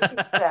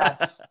 Who's that?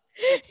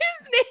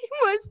 His name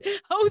was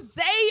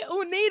Jose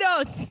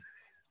Unidos.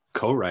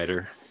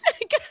 Co-writer.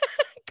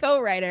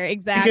 Co-writer,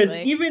 exactly. Because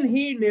even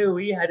he knew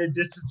he had to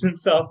distance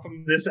himself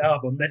from this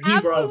album that he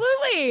wrote.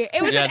 Absolutely.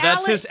 It was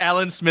that's his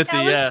Alan Smithy.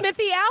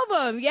 Smithy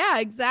album. Yeah,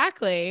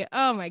 exactly.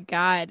 Oh my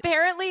God.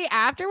 Apparently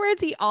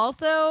afterwards, he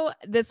also,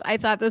 I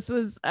thought this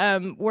was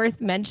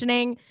worth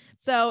mentioning.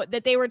 So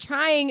that they were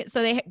trying,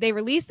 so they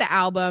released the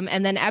album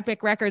and then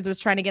Epic Records was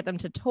trying to get them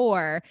to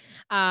tour.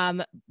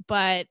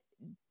 But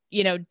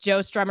you know, Joe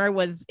Strummer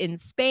was in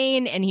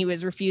Spain and he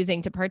was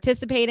refusing to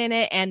participate in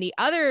it. And the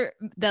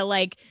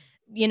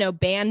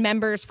band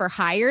members for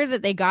hire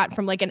that they got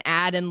from like an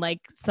ad in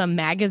like some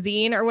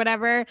magazine or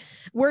whatever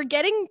were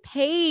getting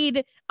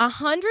paid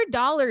 $100,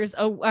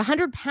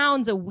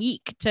 £100 a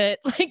week to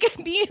like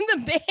be in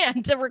the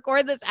band to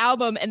record this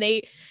album. And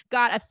they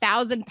got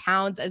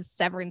 £1,000 as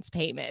severance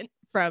payment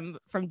from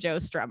Joe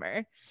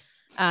Strummer.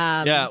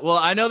 Well,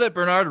 I know that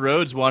Bernard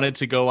Rhodes wanted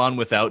to go on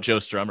without Joe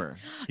Strummer.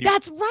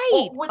 That's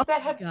right. What would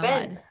that have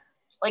been?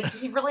 Like, did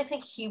he really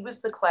think he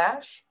was the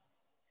Clash?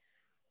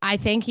 I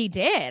think he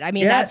did. I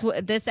mean, that's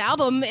what this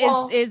album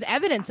is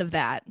evidence of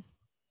that.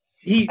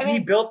 He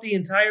built the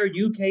entire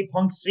UK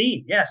punk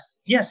scene. Yes,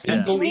 he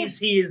believes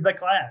he is the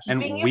Clash. And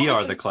we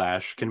are the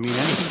Clash can mean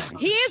anything.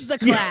 He is the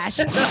Clash.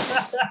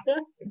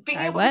 Being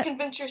able to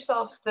convince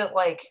yourself that,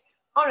 like,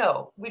 oh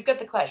no, we've got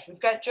the Clash, we've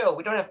got Joe,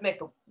 we don't have Mick,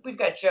 but we've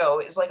got Joe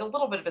is like a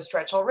little bit of a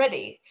stretch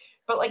already.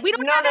 But like, we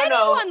don't have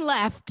anyone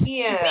left.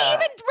 Yeah. We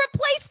even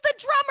replaced the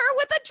drummer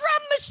with a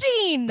drum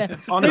machine.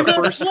 On the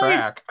first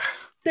track.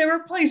 They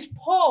replaced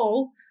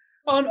Paul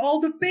on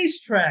all the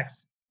bass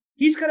tracks.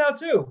 He's cut out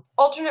too.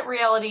 Alternate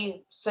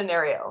reality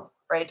scenario,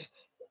 right?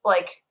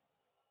 Like,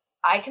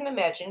 I can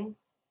imagine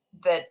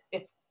that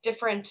if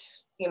different,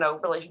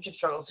 relationship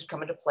struggles had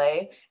come into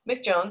play,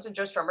 Mick Jones and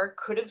Joe Strummer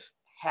could have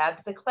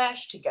had the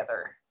Clash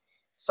together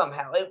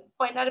somehow. It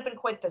might not have been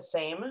quite the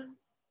same.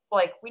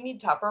 Like, we need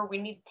Topper, we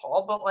need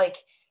Paul, but like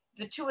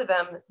the two of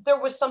them,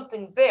 there was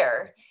something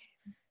there.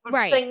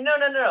 But saying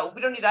no,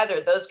 we don't need either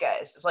of those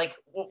guys. It's like,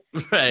 well,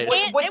 right.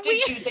 What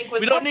did you think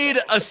was? We don't need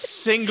a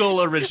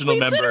single original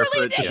member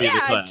for it to be the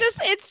Clash.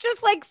 It's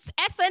just like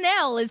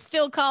SNL is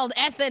still called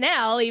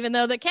SNL, even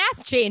though the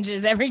cast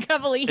changes every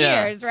couple of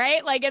years,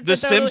 right? Like it's the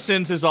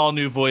Simpsons is all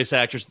new voice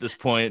actors at this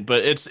point,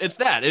 but it's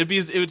that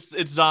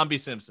it's zombie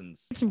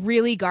Simpsons. It's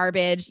really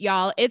garbage,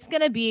 y'all. It's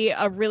gonna be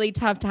a really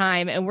tough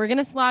time, and we're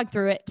gonna slog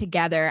through it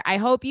together. I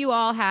hope you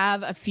all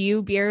have a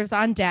few beers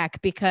on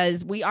deck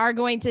because we are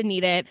going to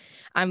need it.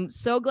 I'm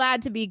so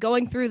glad to be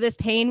going through this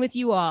pain with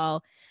you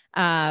all.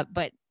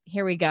 But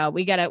here we go.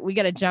 We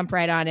gotta jump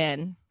right on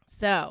in.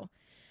 So,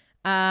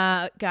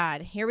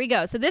 God, here we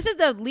go. So this is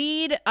the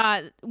lead.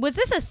 Was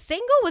this a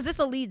single? Was this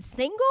a lead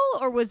single,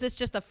 or was this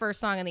just the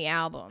first song on the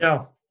album?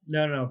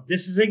 No.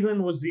 This Is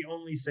England was the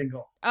only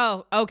single.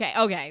 Oh, okay.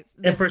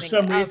 And for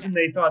some reason,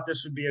 they thought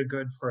this would be a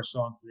good first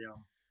song for the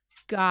album.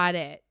 Got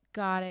it.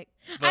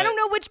 But I don't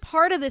know which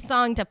part of the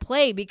song to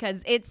play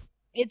because it's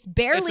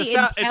barely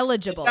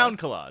intelligible. It's a sound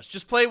collage.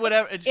 Just play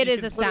whatever. It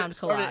is a sound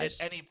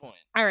collage. At any point.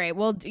 All right.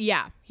 Well,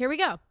 yeah. Here we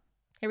go.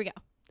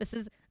 This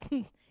is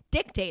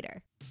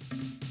Dictator.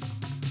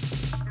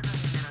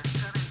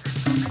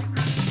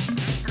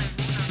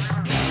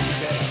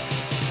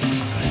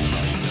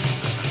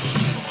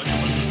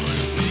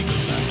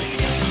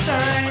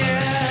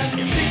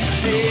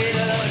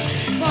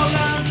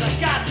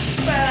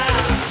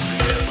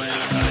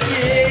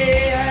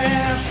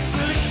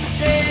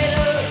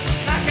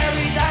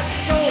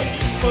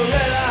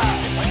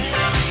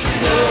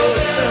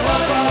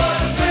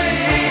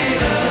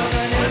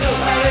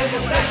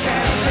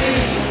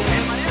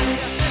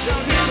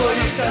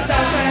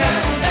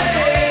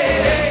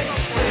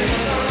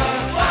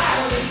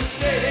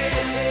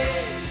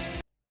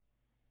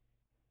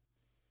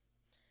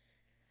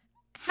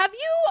 Have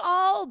you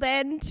all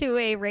been to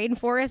a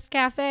rainforest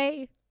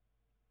cafe?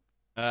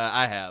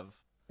 I have.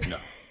 No.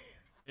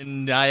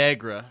 In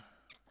Niagara.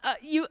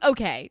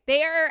 Okay.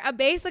 They are a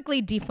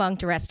basically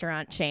defunct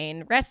restaurant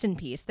chain. Rest in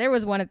peace. There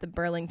was one at the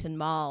Burlington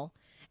Mall.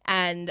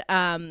 And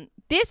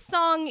this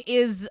song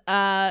is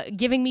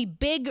giving me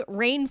big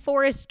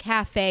rainforest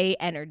cafe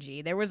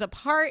energy. There was a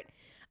part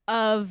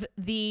of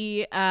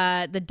the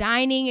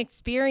dining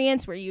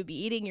experience where you'd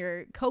be eating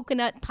your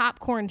coconut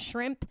popcorn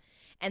shrimp.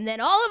 And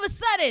then all of a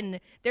sudden,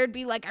 there'd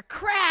be like a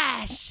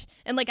crash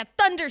and like a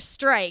thunder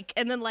strike.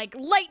 And then like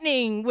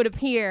lightning would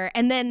appear.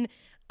 And then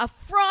a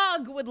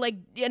frog would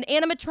an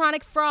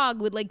animatronic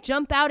frog would like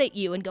jump out at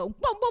you and go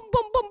boom, boom,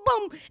 boom, boom,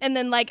 boom. And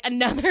then like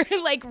another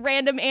like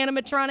random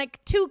animatronic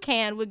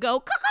toucan would go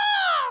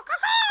caw,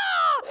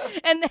 caw.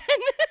 And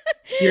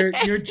then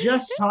you're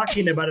just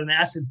talking about an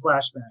acid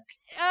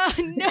flashback.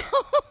 No,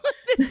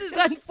 this is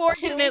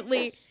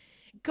unfortunately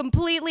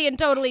completely and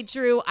totally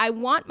true. I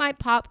want my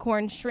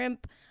popcorn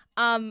shrimp,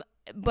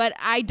 but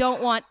I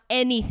don't want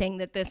anything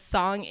that this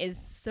song is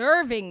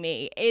serving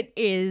me. It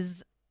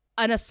is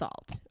an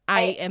assault.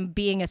 I am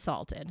being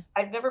assaulted.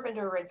 I've never been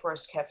to a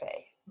rainforest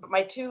cafe, but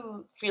my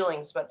two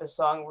feelings about this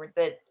song were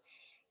that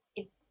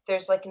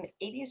there's like an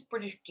 80s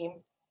British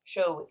game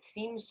show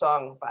theme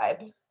song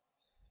vibe.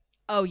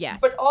 Oh yes.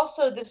 But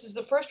also, this is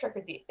the first track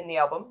in the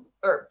album,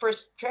 or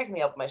first track in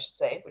the album, I should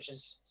say, which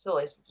is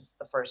silly since it's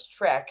the first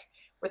track,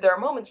 where there are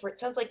moments where it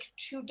sounds like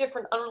two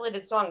different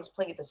unrelated songs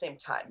playing at the same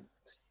time.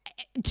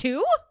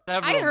 Two?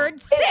 Several I heard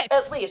moments. 6.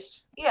 At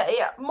least.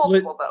 Yeah.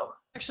 Multiple, though.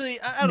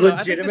 Actually, I don't know.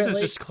 I think this is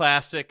Legitimately? just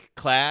classic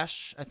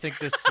Clash. I think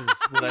this is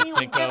what I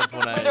think of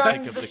when Later I on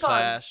think of the the song,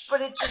 Clash.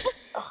 But it just,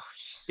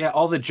 Yeah,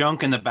 all the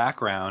junk in the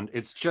background,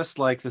 it's just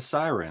like the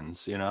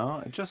sirens, you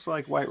know, just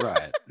like White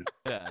Riot.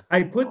 Yeah.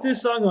 I put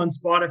this song on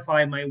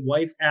Spotify. My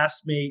wife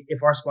asked me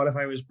if our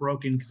Spotify was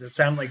broken because it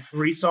sounded like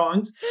 3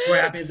 songs were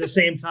happening at the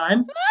same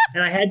time,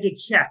 and I had to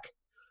check.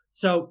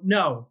 So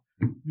no,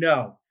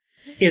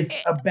 it's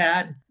a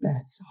bad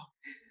song.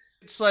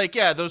 It's like,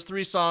 yeah, those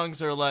 3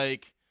 songs are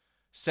like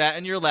Sat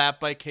in Your Lap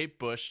by Kate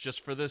Bush,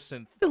 just for the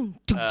synth,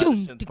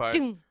 synth parts,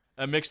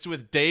 mixed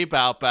with Day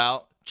Bow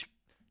Bow,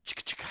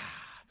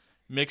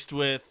 mixed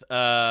with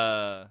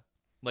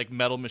like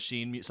Metal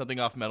Machine, something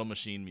off Metal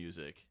Machine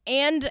music,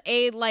 and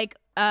a like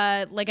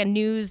a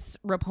news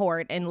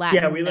report in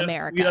Latin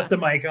America. We left the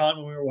mic on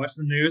when we were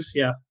watching the news.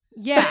 Yeah.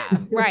 Yeah,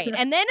 right.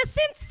 And then a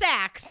synth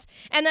sax,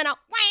 and then a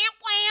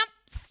wham,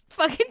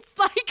 fucking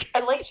like. I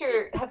liked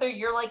Heather,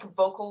 your like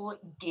vocal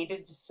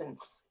gated synth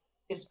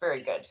is very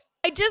good.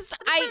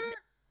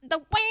 The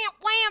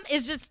wham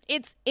is just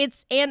it's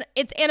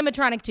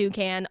animatronic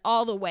toucan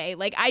all the way.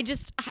 Like it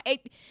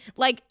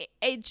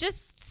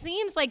just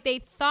seems like they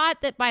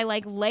thought that by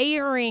like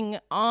layering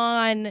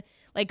on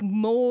like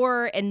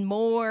more and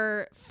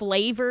more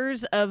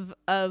flavors of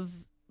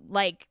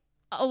like,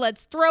 oh,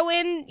 let's throw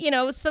in,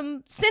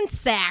 some synth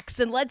sax,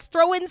 and let's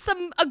throw in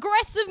some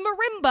aggressive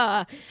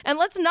marimba, and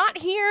let's not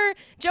hear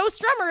Joe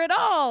Strummer at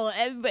all,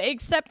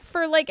 except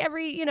for like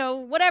every,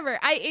 whatever.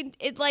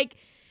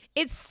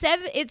 It's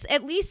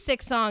at least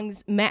 6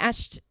 songs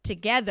mashed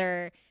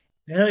together.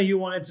 I know you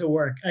want it to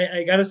work.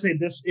 I gotta say,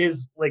 this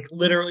is like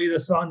literally the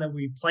song that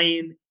we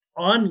playing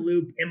on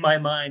loop in my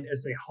mind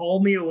as they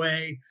haul me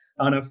away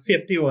on a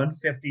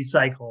 5150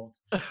 cycle.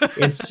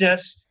 It's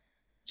just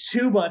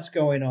too much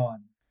going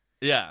on.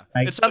 Yeah,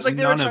 Like, it sounds like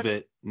none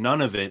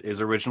of it is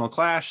original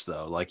Clash,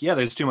 though. Like, yeah,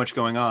 there's too much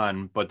going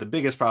on, but the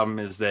biggest problem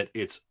is that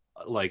it's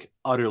like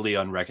utterly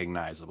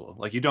unrecognizable.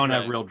 Like, you don't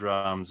have real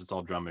drums; it's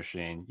all drum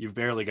machine. You've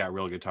barely got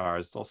real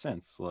guitars; it's all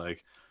synths.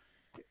 Like,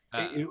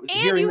 and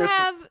you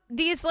have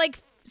these like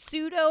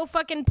pseudo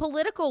fucking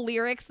political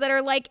lyrics that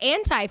are like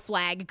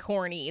anti-flag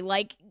corny.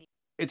 Like,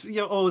 it's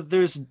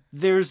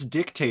there's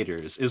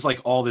dictators is like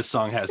all this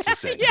song has to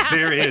say. Yeah.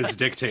 There is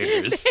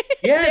dictators.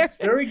 Yeah, it's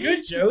very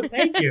good, Joe.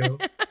 Thank you.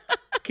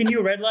 Can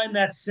you redline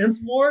that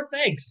synth more?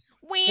 Thanks.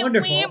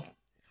 Wonderful.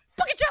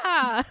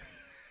 Booga-cha!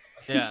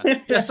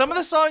 Yeah. Some of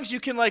the songs you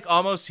can like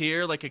almost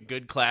hear like a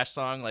good Clash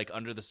song, like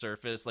under the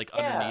surface, like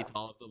underneath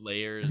all of the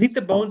layers. I think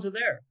the bones are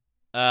there.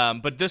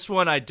 But this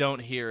one I don't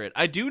hear it.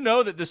 I do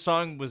know that this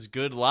song was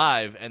good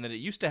live, and that it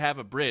used to have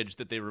a bridge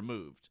that they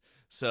removed.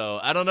 So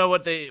I don't know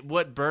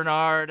what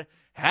Bernard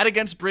had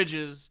against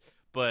bridges,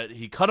 but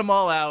he cut them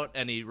all out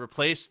and he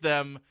replaced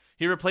them.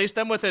 He replaced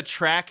them with a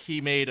track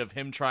he made of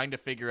him trying to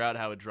figure out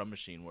how a drum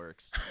machine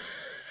works.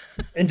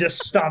 And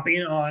just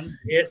stopping on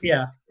it.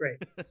 Yeah, great.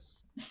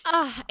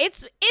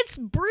 It's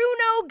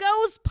Bruno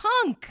Goes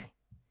Punk.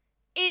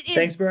 It is.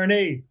 Thanks,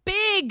 Bernie.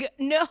 Big.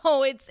 No,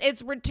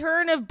 it's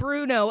Return of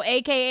Bruno,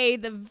 aka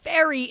the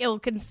very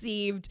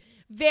ill-conceived,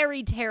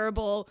 very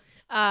terrible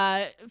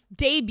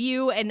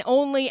debut and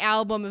only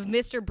album of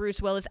Mr. Bruce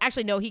Willis.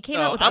 Actually, no, he came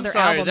out with other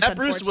albums. That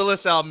Bruce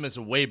Willis album is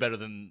way better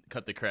than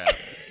Cut the Crap.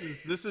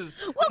 This is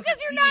well, because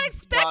you're not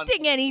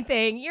expecting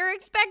anything. You're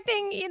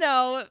expecting,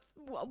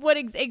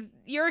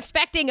 you're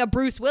expecting a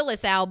Bruce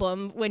Willis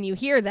album when you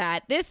hear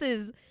that.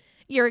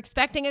 You're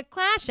expecting a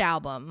Clash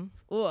album.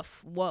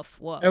 Oof, woof,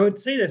 woof. I would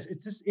say this.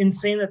 It's just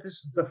insane that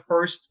this is the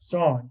first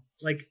song.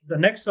 Like, the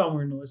next song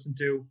we're going to listen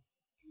to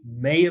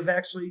may have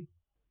actually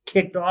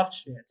kicked off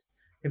shit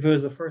if it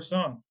was the first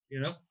song,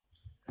 Can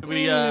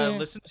we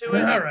listen to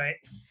it? All right.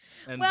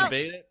 And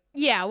debate it?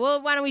 Yeah, well,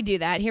 why don't we do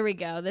that? Here we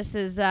go. This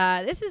is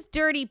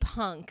Dirty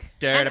Punk.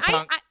 Dirty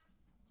Punk.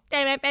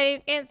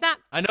 It's not.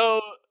 I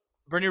know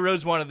Bernie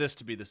Rhodes wanted this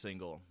to be the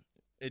single.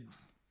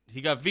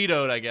 He got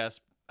vetoed, I guess.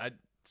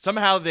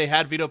 Somehow they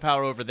had veto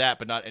power over that,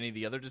 but not any of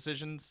the other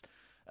decisions.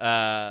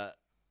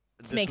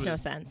 This makes no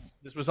sense.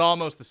 This was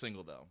almost the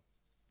single, though.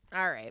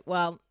 All right.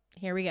 Well,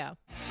 here we go.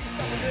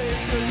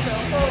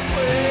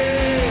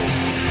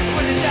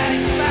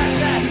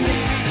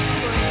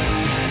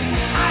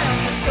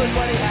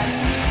 What he had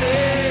to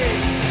say.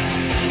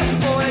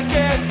 Boy,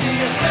 get me a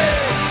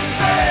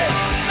big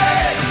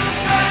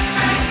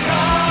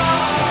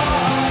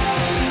car.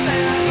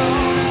 And I'm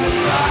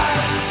gonna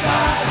drive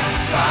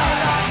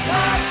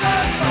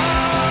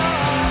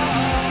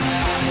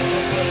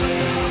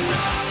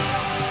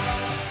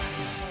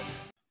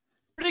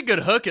Pretty good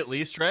hook, at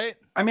least, right?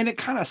 I mean, it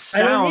kind of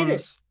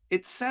sounds.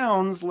 It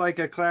sounds like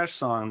a Clash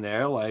song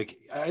there. Like,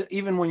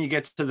 even when you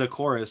get to the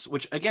chorus,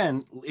 which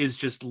again is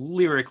just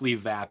lyrically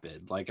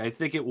vapid. Like, I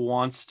think it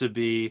wants to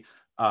be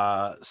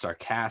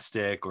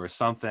sarcastic or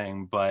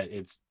something, but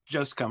it's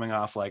just coming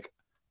off like,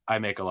 I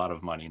make a lot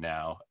of money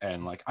now,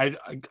 and like I'm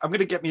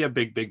gonna get me a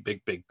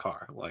big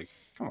car. Like,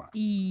 come on.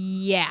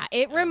 Yeah,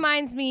 it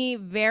reminds me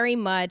very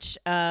much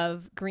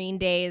of Green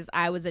Day's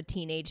 "I Was a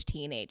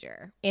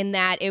Teenager," in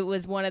that it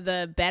was one of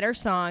the better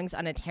songs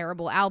on a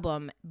terrible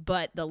album,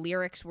 but the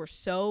lyrics were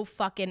so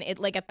fucking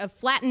like a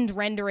flattened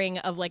rendering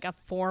of like a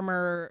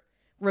former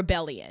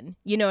rebellion.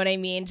 You know what I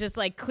mean? Just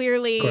like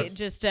clearly,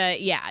 just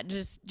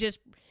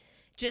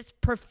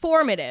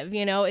performative.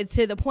 You know, it's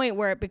to the point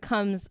where it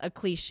becomes a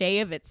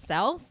cliche of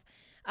itself.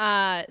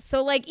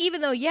 So like,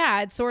 even though,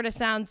 yeah, it sort of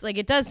sounds like,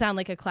 it does sound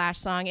like a Clash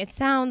song, it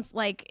sounds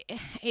like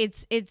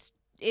it's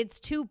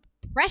too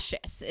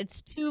precious.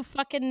 It's too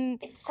fucking.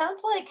 It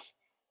sounds like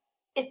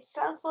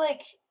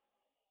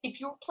if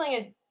you were playing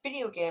a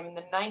video game in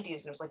the 90s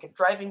and it was like a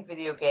driving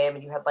video game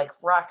and you had like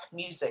rock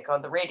music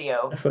on the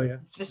radio,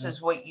 this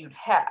is what you'd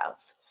have.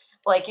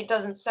 Like, it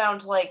doesn't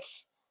sound like,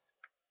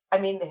 I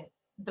mean,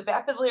 the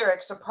vapid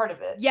lyrics are part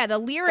of it. Yeah, the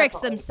lyrics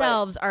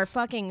themselves are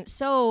fucking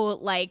so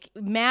like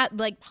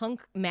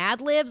punk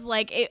Mad Libs.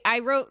 Like, I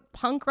wrote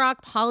punk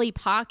rock Polly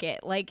Pocket.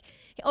 Like,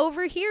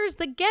 over here's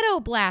the ghetto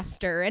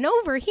blaster, and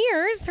over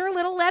here's her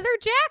little leather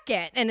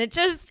jacket, and it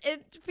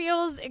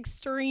feels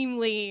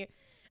extremely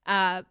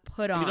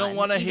put on. You don't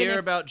want to hear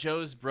about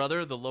Joe's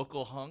brother, the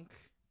local hunk?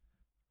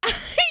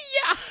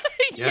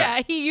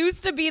 Yeah, he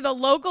used to be the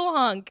local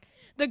hunk.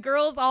 The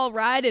girls all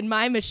ride in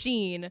my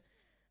machine.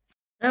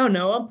 I don't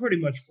know. I'm pretty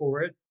much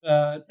for it.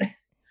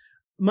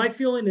 My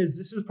feeling is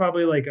this is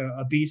probably like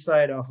a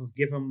B-side off of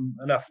 "Give 'Em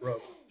Enough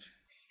Rope."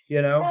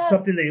 You know,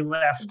 something they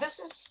left. This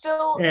is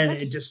still, and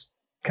it just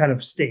kind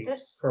of stayed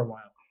for a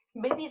while.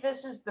 Maybe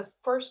this is the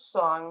first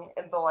song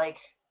in the like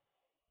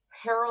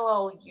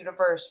parallel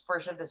universe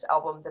version of this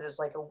album that is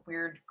like a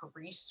weird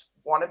Grease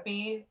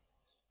wannabe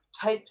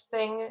type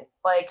thing.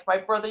 Like, my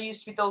brother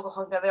used to be the local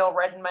hunk, now they all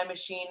ride in my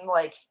machine.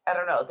 Like, I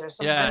don't know. There's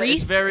some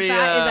Grease. It's very, is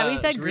that what you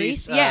said?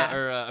 Grease? Yeah.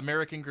 Or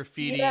American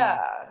Graffiti.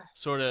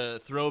 Sort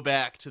of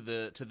throwback to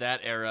that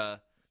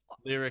era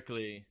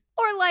lyrically.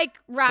 Or like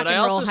rock but and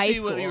roll roll high school. But I also see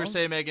what you were school.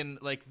 saying, Megan.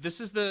 Like, this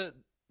is the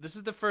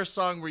first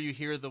song where you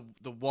hear the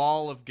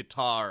wall of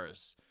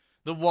guitars,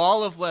 the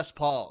wall of Les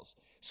Pauls.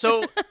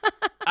 So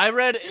I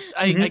read,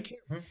 I can't.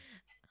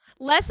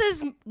 Less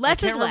is less.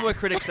 I can't remember what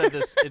critic said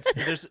this.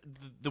 There's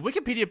the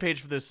Wikipedia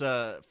page for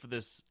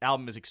this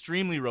album is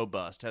extremely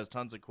robust, has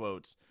tons of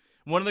quotes.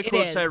 One of the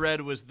quotes I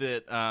read was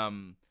that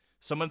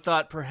someone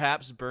thought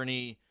perhaps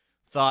Bernie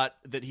thought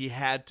that he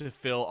had to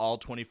fill all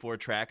 24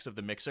 tracks of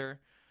the mixer,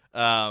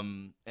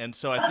 and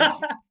so I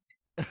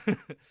think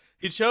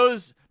he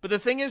chose. But the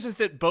thing is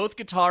that both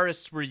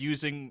guitarists were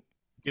using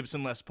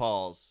Gibson Les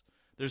Pauls.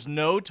 There's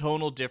no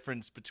tonal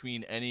difference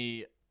between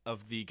any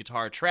of the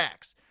guitar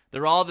tracks.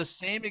 They're all the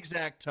same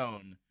exact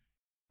tone.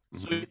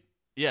 So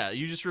yeah,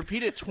 you just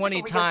repeat it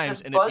 20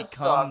 times and it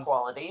becomes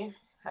quality.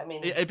 I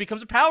mean, it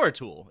becomes a power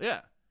tool. Yeah,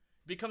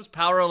 it becomes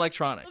power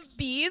electronics.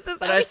 Bees, is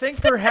but that I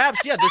think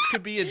perhaps this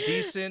could be a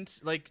decent,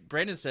 like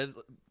Brandon said,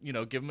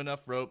 give them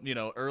enough rope.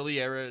 Early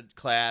era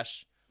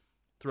Clash,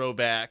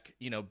 throwback.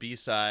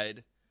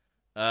 B-side.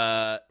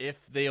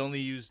 If they only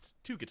used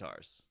two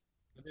guitars,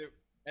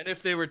 and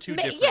if they were two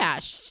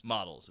different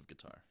models of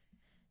guitar,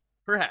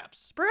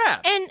 perhaps.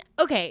 And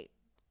okay.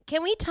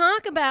 Can we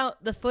talk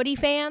about the footy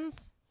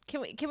fans?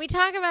 Can we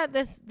talk about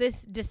this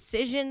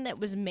decision that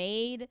was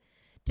made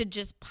to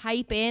just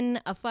pipe in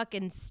a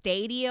fucking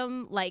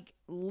stadium, like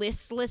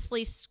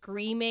listlessly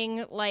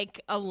screaming like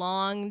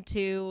along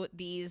to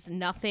these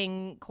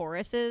nothing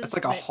choruses? That's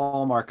like a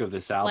hallmark of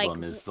this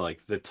album, is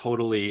like the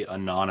totally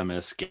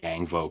anonymous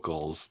gang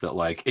vocals that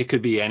like it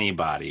could be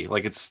anybody.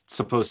 Like, it's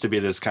supposed to be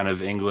this kind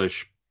of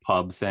English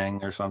pub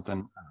thing or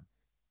something.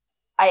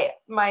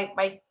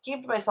 My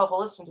game to myself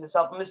while listening to this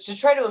album is to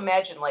try to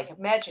imagine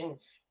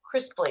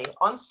crisply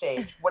on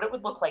stage what it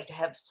would look like to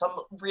have some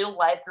real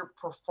live group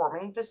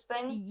performing this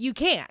thing. You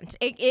can't.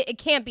 It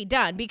can't be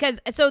done because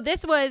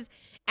this was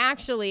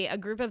actually a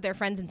group of their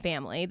friends and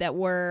family that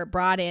were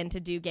brought in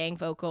to do gang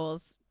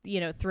vocals,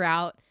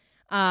 throughout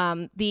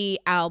the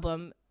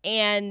album.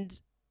 And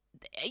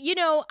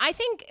I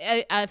think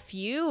a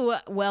few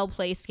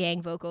well-placed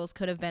gang vocals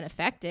could have been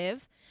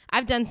effective.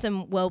 I've done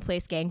some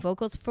well-placed gang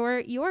vocals for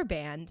your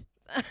band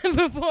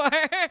before,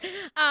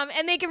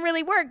 and they can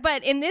really work.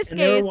 But in this case,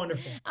 they were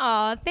wonderful.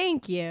 Oh,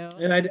 thank you.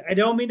 And I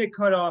don't mean to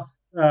cut off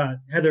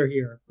Heather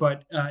here,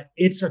 but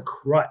it's a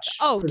crutch.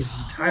 Oh, for this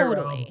entire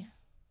totally.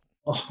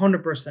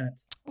 album.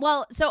 100%.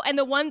 Well, and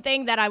the one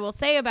thing that I will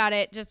say about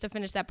it, just to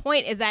finish that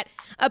point, is that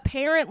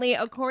apparently,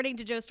 according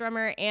to Joe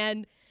Strummer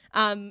and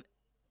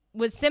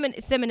was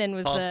Simonon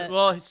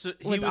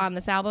was on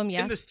this album,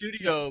 yes, in the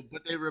studio,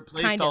 but they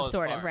replaced all his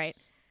parts. Right.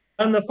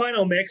 On the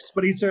final mix,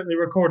 but he certainly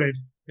recorded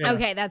Yeah.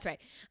 Okay, that's right.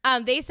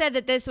 They said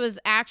that this was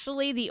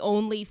actually the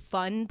only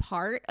fun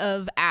part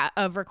of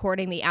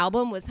recording the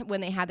album was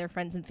when they had their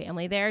friends and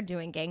family there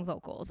doing gang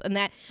vocals, and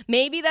that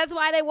maybe that's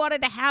why they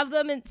wanted to have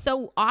them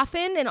so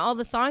often in all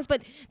the songs.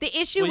 But the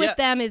issue with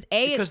them is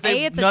because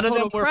it's a none total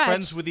of them were crutch.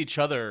 friends with each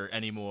other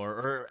anymore,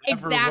 or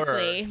ever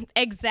were.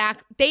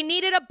 Exactly. They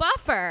needed a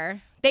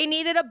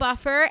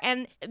buffer.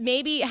 And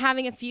maybe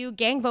having a few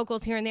gang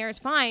vocals here and there is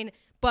fine,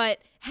 but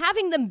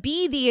having them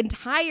be the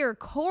entire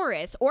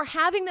chorus or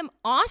having them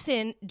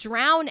often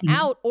drown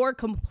out or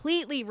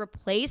completely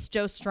replace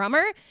Joe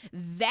Strummer,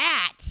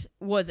 that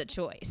was a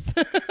choice.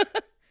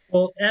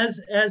 Well,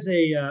 as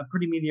a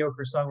pretty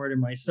mediocre songwriter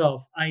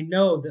myself, I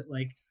know that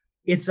like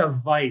it's a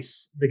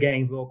vice, the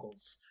gang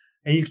vocals,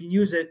 and you can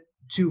use it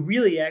to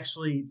really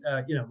actually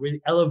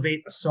really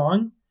elevate a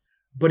song.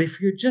 But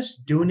if you're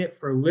just doing it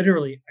for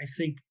literally, I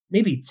think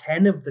maybe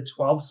 10 of the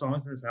 12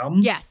 songs in this album,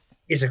 yes,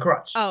 is a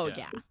crutch. Oh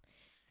yeah.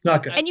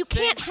 Not good. And you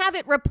can't have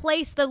it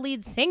replace the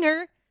lead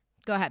singer.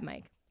 Go ahead,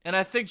 Mike. And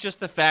I think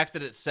just the fact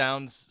that it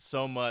sounds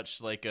so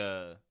much like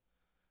a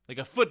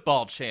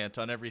football chant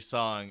on every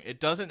song, it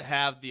doesn't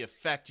have the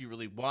effect you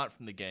really want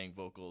from the gang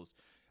vocals.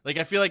 Like,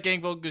 I feel like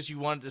gang vocals, you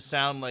want it to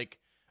sound like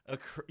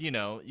you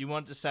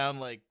want it to sound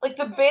like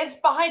the band's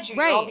behind you,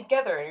 right. You're all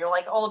together, and you're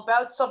like all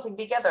about something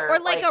together, or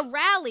like a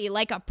rally,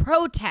 like a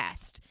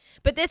protest.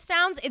 But this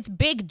sounds, it's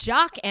big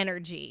jock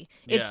energy.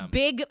 It's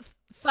big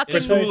fucking.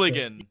 It's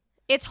hooligan.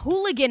 It's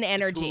hooligan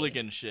energy. It's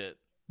hooligan shit.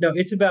 No,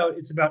 it's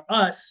about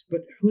us,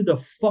 but who the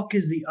fuck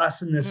is the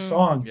us in this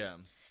song? Yeah.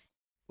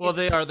 Well,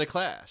 they are the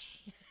Clash.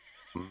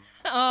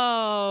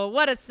 Oh,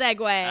 what a segue.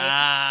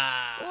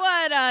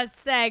 What a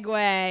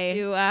segue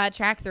to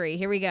track 3.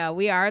 Here we go.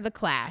 We are the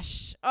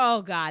Clash.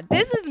 Oh, God.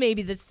 This is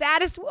maybe the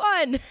saddest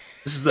one.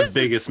 This is the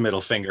biggest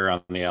middle finger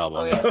on the album.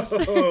 Oh, yes.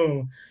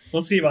 Oh,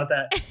 we'll see about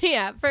that.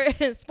 Yeah, for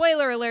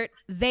spoiler alert,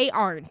 they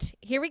aren't.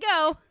 Here we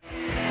go.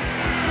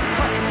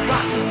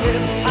 Rockers,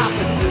 hip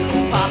hoppers,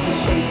 blue poppers,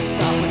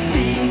 showstoppers,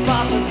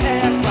 beboppers,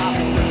 half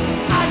rockers.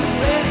 Are you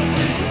ready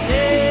to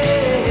say?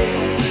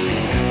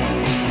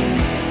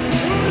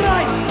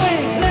 Right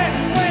wing, left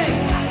wing,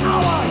 I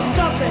want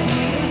something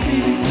to see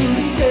me through.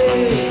 Say,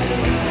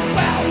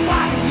 well,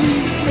 what do you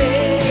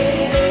think?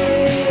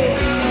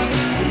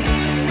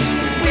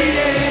 We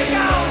ain't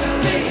gonna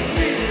be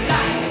treated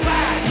like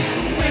trash.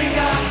 We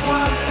got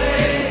one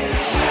thing.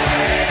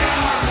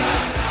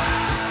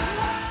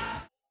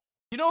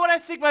 You know what I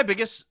think my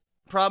biggest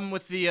problem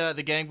with the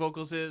gang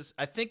vocals is?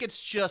 I think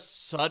it's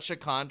just such a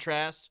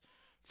contrast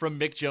from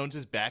Mick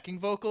Jones's backing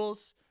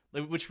vocals,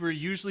 which were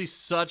usually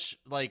such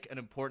like an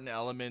important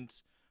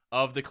element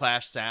of the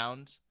Clash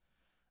sound.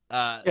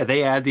 Yeah,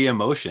 they add the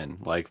emotion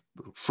like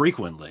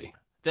frequently.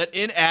 That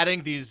in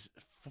adding these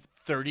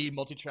 30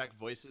 multi-track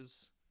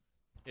voices,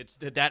 it's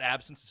that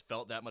absence is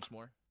felt that much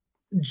more.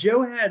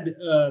 Joe had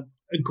a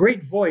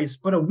great voice,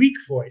 but a weak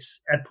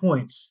voice at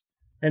points.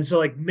 And so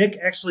like Mick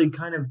actually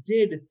kind of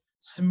did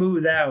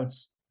smooth out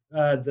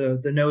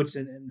the notes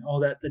and all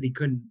that he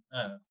couldn't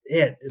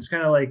hit. It's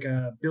kind of like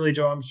Billy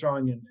Joe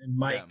Armstrong and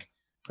Mike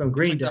from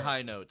Green Day. The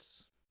high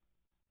notes.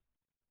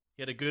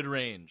 He had a good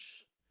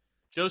range.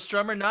 Joe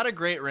Strummer, not a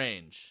great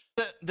range.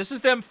 This is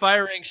them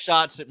firing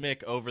shots at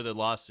Mick over the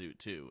lawsuit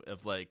too.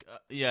 Of like,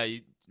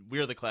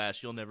 we're the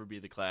Clash. You'll never be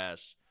the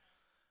Clash.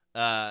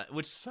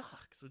 Which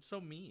sucks. It's so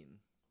mean.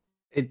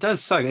 It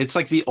does suck. It's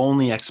like the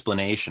only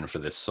explanation for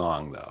this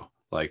song, though.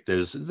 Like,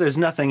 there's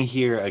nothing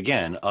here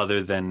again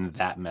other than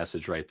that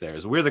message right there.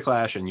 Is we're the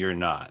Clash and you're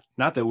not.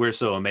 Not that we're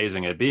so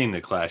amazing at being the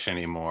Clash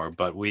anymore,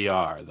 but we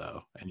are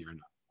though, and you're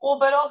not. Well,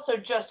 but also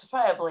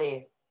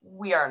justifiably,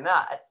 we are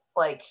not.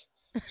 Like,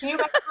 can you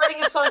imagine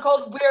writing a song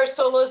called "We Are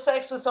Solo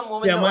Sex" with some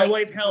woman? Yeah, that, my like,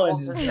 wife Helen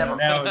is never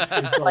now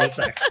in solo like,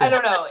 sex. I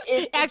don't know.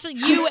 Actually,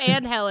 you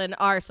and Helen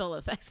are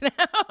solo sex now.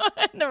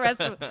 And the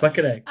rest of Buck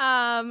an egg.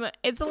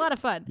 it's a lot of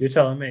fun. You're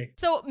telling me.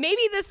 So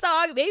maybe this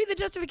song, maybe the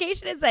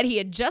justification is that he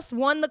had just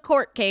won the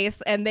court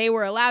case and they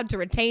were allowed to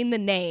retain the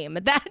name.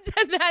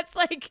 That's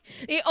like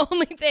the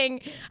only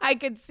thing I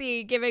could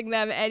see giving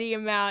them any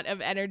amount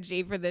of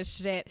energy for this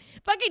shit.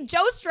 Fucking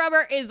Joe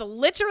Strummer is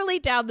literally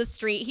down the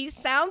street. He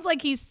sounds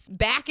like he's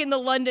back in the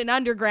London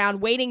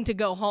Underground waiting to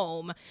go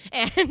home.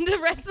 And the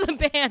rest of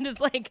the band is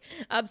like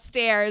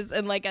upstairs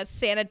in like a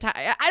sanitized.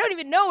 I don't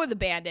even know where the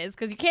band is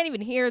because you can't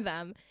even hear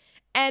them.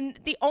 And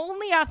the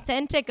only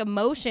authentic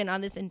emotion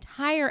on this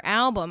entire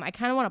album, I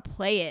kind of want to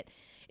play it,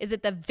 is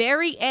at the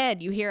very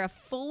end, you hear a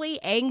fully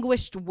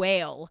anguished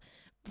wail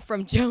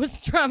from Joe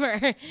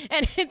Strummer.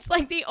 And it's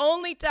like the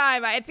only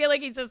time I feel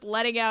like he's just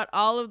letting out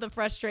all of the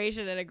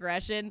frustration and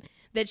aggression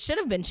that should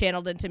have been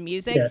channeled into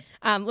music. Yes.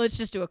 Let's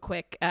just do a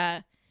quick.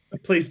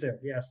 Please do.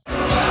 Yes.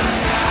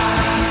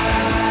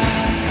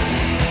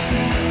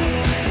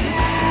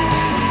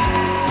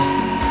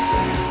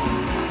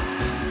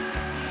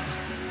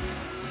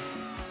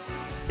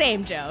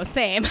 Same, Joe.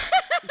 Same.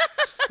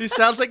 He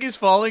sounds like he's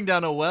falling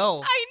down a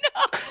well. I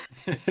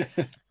know.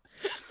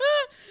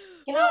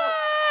 You know,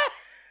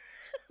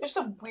 there's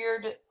some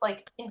weird,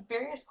 like, in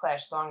various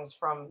Clash songs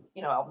from,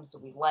 albums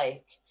that we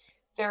like,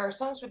 there are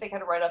songs where they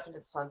kind of ride off into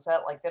the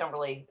sunset. Like they don't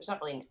really, there's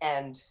not really an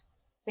end.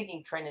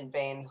 Thinking Train in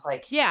Vain,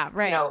 like, Yeah,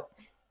 right. you know,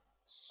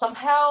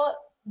 somehow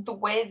the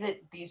way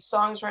that these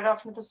songs ride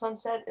off into the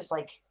sunset is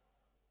like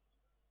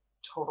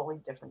totally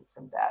different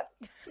from that.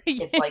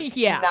 It's like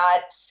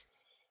not,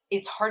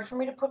 it's hard for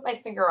me to put my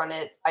finger on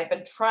it. I've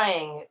been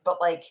trying, but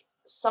like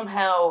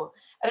somehow,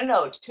 I don't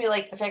know, to me,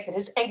 like the fact that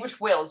his anguished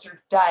wails are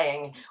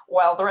dying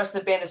while the rest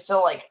of the band is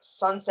still like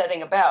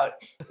sunsetting about,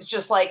 it's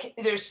just like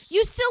there's.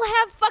 You still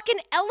have fucking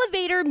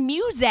elevator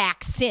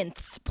Muzak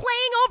synths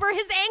playing over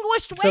his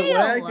anguished wail. So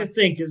what I like to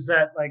think is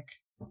that like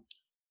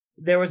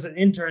there was an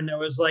intern that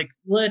was like,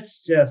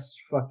 let's just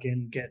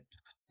fucking get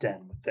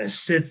done with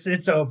this.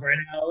 It's over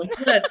now.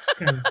 Like, let's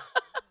kind of.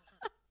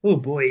 Oh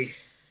boy.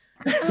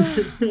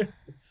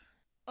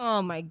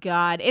 Oh my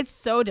God. It's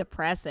so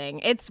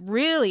depressing. It's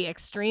really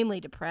extremely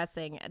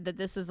depressing that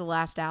this is the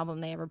last album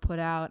they ever put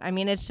out. I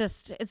mean, it's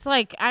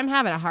like I'm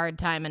having a hard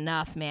time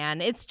enough, man.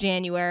 It's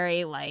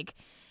January, like,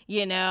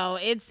 you know,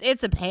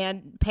 it's a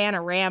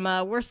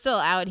panorama. We're still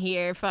out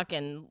here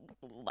fucking,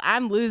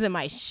 I'm losing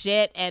my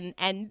shit.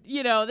 And,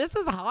 you know, this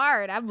was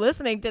hard. I'm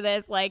listening to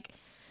this, like,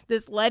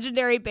 this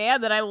legendary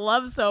band that I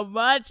love so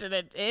much, and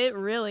it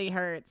really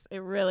hurts. It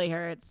really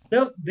hurts.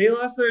 No, they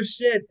lost their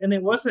shit, and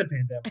it wasn't a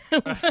pandemic.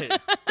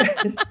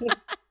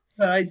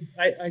 Right.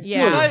 I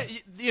feel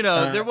you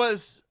know, there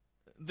was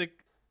the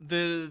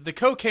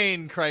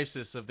cocaine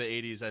crisis of the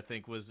 80s, I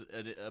think, was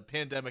a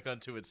pandemic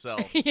unto itself.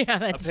 Yeah,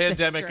 that's a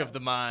pandemic true. of the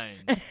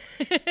mind.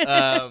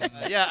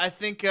 Yeah, I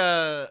think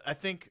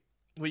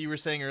what you were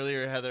saying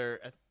earlier,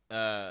 Heather,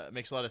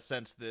 makes a lot of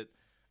sense. That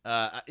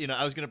you know,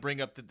 I was going to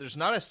bring up that there's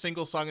not a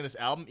single song in this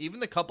album, even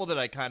the couple that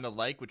I kind of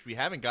like, which we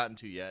haven't gotten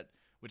to yet,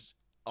 which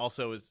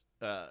also is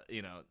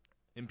you know,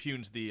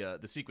 impugns the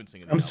sequencing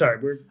of the album. Sorry,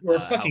 we're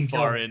fucking how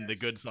far in the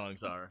good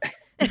songs are.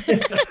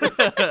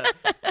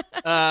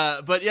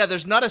 But yeah,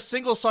 there's not a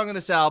single song on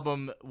this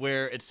album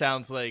where it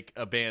sounds like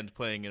a band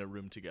playing in a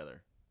room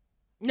together.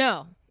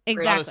 No,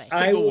 exactly.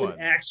 I would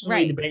one.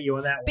 actually debate you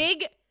on that one.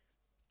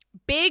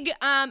 Big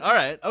all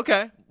right,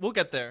 okay, we'll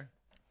get there.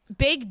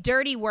 Big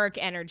dirty work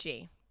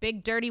energy.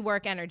 Big dirty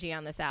work energy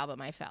on this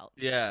album, I felt.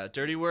 Yeah,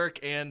 Dirty Work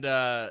and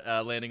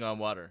Landing on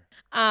Water.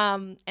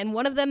 And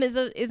one of them is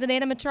an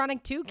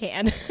animatronic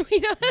toucan.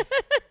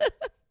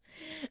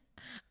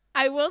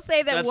 I will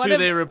say that that's who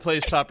they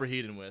replaced Topper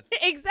Headon with.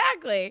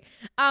 Exactly.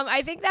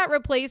 I think that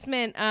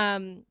replacement,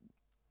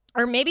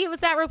 or maybe it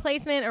was that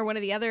replacement or one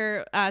of the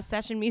other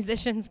session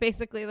musicians,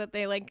 basically, that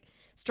they like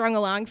strung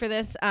along for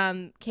this,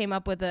 came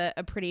up with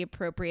a pretty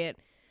appropriate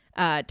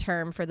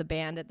term for the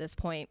band at this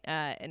point,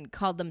 and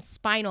called them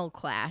Spinal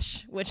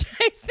Clash, which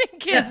I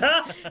think is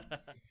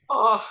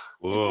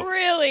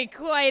really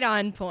quite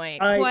on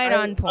point.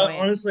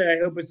 Honestly, I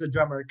hope it's the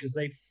drummer because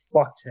they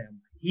fucked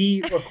him.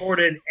 He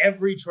recorded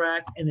every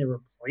track and they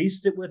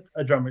replaced it with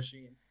a drum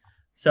machine.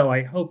 So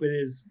I hope it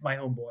is my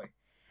homeboy.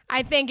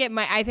 I think it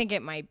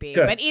might be.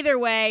 Good. But either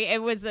way,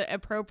 it was an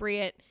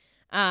appropriate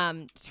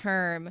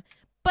term.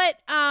 But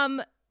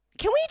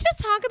can we just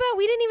talk about,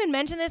 we didn't even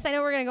mention this, I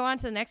know we're going to go on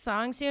to the next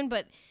song soon,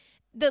 but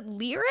the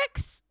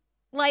lyrics,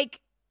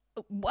 like,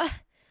 what?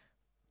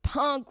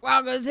 Punk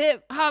rockers,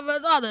 hip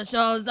hoppers, all the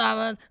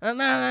showstoppers,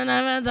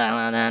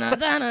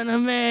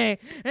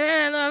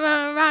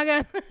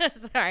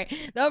 sorry,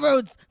 the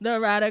Roots,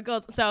 the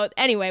Radicals. So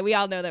anyway, we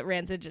all know that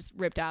Rancid just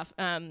ripped off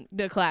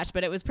the Clash,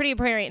 but it was pretty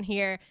apparent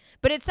here.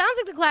 But it sounds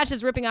like the Clash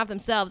is ripping off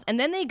themselves, and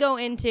then they go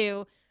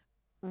into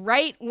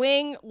right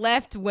wing,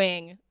 left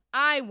wing.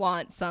 I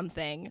want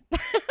something.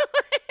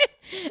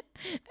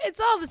 It's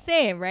all the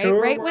same, right?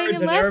 Right wing and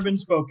left. Never been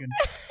spoken.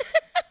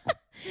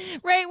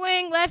 Right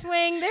wing, left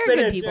wing. They're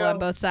good people on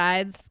both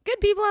sides. Good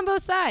people on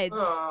both sides.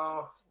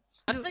 Oh.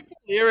 I think the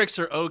lyrics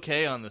are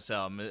okay on this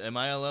album. Am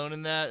I alone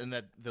in that? And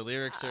that the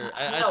lyrics are.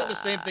 I said the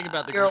same thing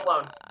about the. You're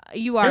alone.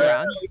 You are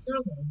wrong. It's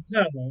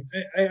not alone.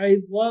 I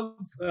love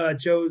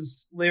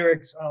Joe's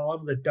lyrics on a lot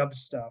of the dub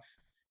stuff.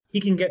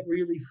 He can get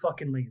really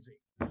fucking lazy,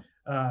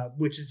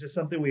 which is just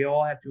something we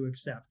all have to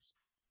accept.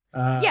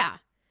 Yeah,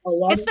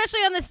 especially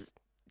on this.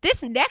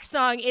 This next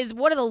song is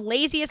one of the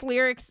laziest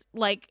lyrics,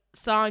 like,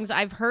 songs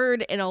I've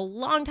heard in a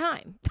long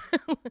time.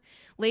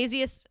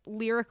 Laziest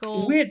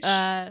lyrical. Which?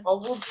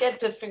 Well, we'll get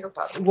to Finger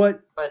Popping.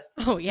 What? But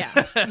Oh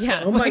yeah,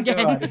 yeah. Oh my Again.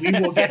 God, we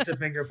will get to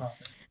Finger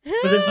Popping.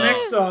 But this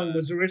next song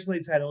was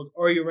originally titled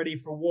 "Are You Ready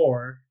for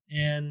War?"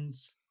 and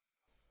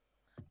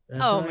that's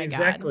not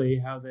exactly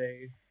how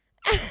they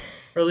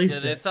released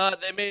it. They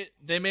thought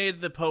they made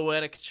the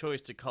poetic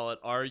choice to call it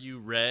 "Are You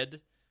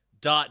Red?" ...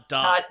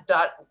 Why?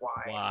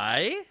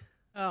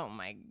 Oh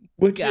my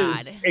Which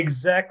God. is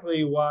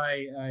exactly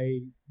why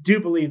I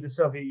do believe the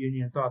Soviet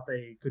Union thought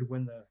they could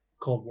win the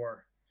Cold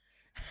War.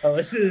 I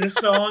listened to this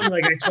song,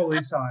 like I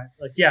totally saw it.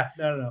 Like, yeah,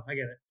 no, I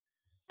get it.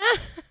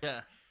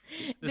 Yeah,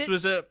 this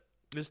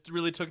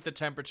really took the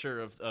temperature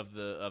of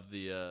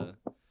the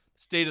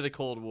state of the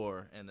Cold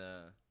War, and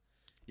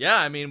yeah,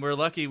 I mean we're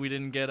lucky we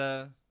didn't get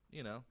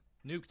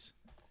nuked.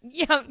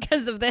 Yeah,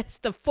 because of this,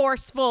 the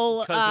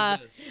forceful,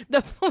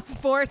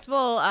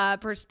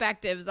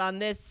 perspectives on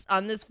this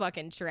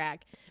fucking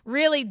track.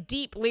 Really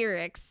deep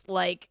lyrics,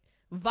 like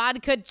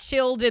vodka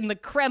chilled in the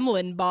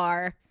Kremlin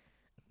bar.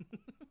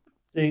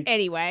 See,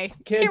 Anyway,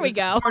 kids, here we it's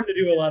go. important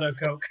to do a lot of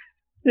coke.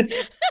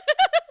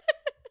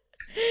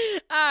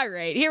 All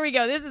right, here we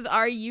go. This is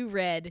Are You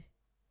Red? ...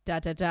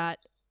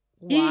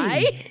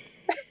 Why?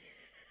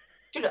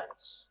 2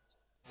 dots.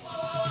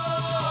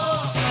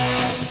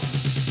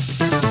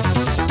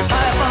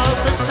 High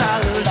above the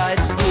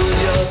satellites,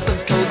 woolly up and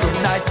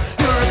cocoa nights,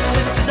 Europe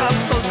lifts up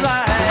those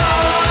lights.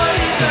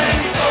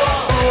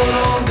 Oh,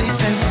 don't be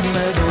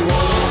sentimental,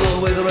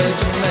 all with a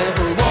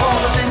regimental,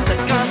 all of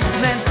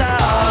intercontinental.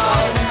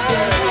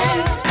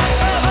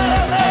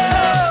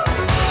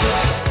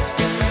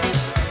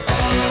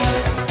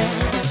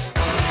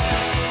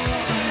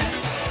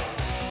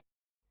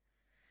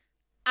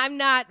 I'm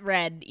not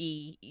red.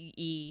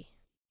 E.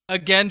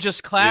 Again,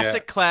 just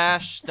classic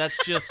Clash. That's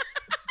just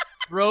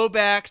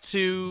throwback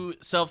to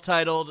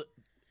self-titled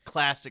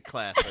classic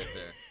Clash right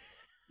there.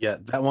 Yeah,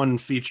 that one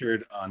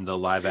featured on the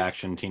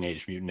live-action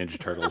Teenage Mutant Ninja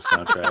Turtles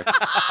soundtrack.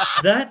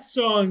 That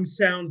song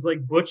sounds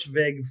like Butch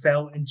Vig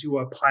fell into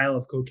a pile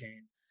of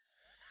cocaine.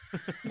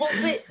 Well,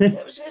 I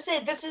was gonna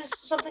say this is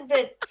something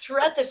that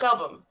throughout this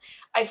album,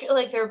 I feel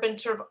like there have been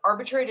sort of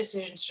arbitrary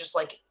decisions, just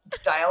like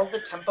dial the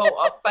tempo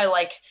up by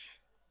like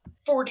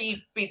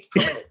 40 beats per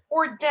minute,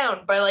 or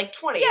down by like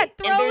 20. Yeah, and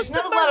throw there's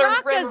some not a lot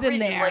of maracas in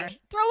reason, there. like,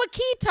 Throw a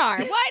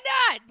keytar. Why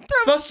not?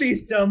 Throw Fuck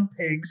these dumb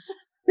pigs.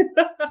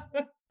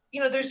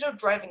 there's no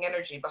driving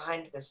energy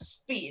behind this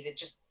speed. It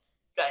just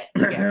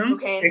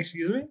cocaine.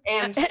 Excuse me?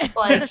 And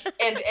like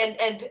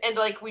and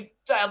like we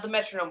dialed the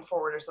metronome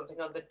forward or something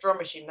on the drum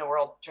machine that we're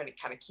all trying to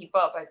kind of keep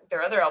up. I think there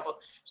are other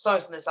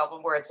songs in this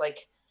album where it's like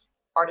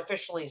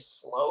artificially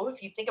slow.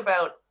 If you think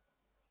about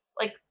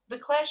like the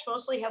Clash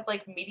mostly had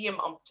like medium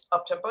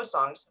up tempo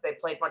songs that they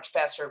played much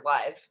faster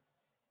live.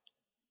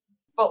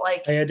 But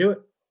like I do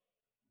it.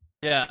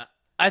 Yeah.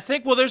 I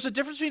think, well, there's a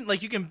difference between,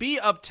 like, you can be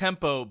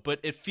up-tempo, but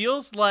it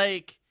feels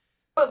like...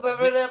 No,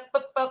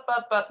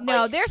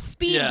 they're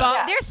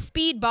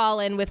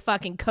speedballing with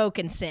fucking coke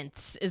and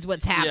synths is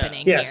what's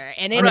happening here,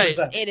 and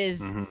it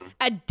is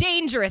a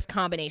dangerous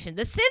combination.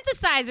 The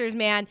synthesizers,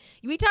 man,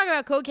 we talk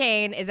about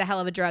cocaine is a hell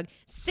of a drug.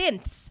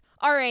 Synths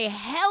are a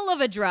hell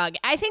of a drug.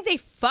 I think they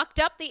fucked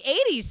up the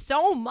 80s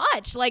so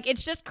much. Like,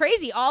 it's just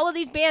crazy. All of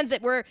these bands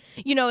that were,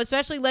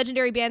 especially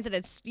legendary bands that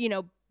had,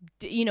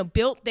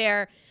 built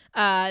their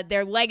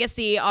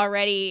legacy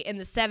already in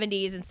the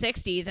 70s and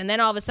 60s, and then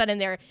all of a sudden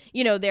they're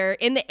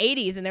in the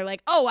 80s and they're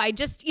like, oh, I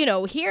just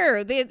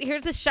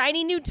here's this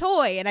shiny new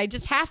toy and I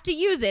just have to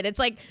use it. It's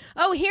like,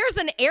 oh, here's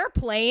an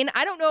airplane.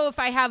 I don't know if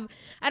I don't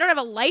have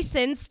a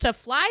license to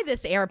fly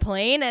this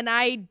airplane, and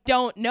I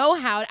don't know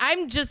how.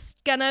 I'm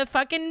just gonna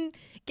fucking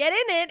get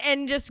in it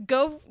and just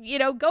go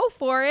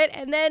for it,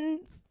 and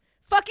then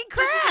fucking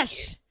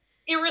crash.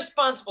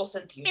 Irresponsible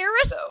synth use.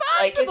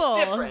 Irresponsible. Like, it's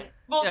different.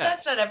 Well,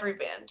 that's not every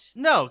band.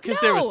 No, because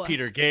there was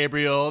Peter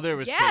Gabriel, there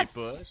was Kate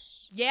Bush.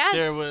 Yes.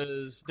 There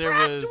was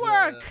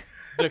Kraftwerk.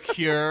 The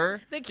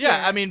Cure.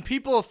 Yeah, I mean,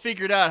 people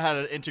figured out how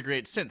to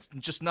integrate synths,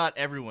 just not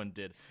everyone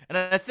did. And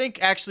I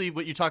think actually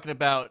what you're talking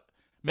about,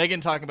 Megan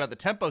talking about the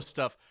tempo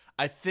stuff,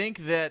 I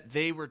think that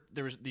there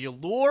was the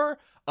allure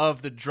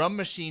of the drum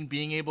machine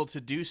being able to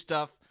do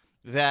stuff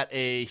that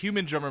a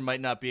human drummer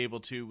might not be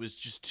able to was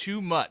just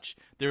too much.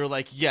 They were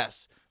like,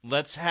 yes,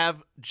 let's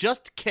have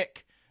just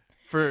kick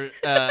for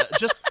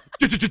just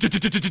let's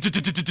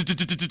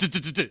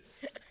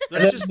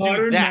just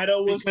modern do that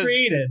metal was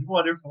created.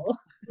 Wonderful.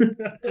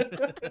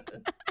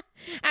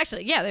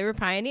 Actually, yeah, they were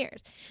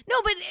pioneers.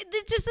 No, but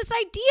just this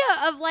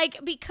idea of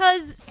like,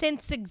 because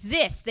synths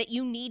exist, that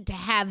you need to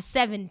have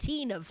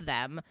 17 of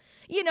them,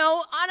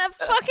 on a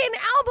fucking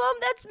album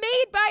that's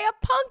made by a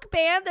punk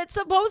band that's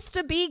supposed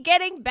to be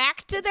getting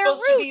back to their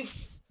roots. To be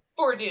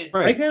 4 dudes.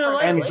 Right. I kind of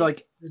and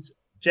like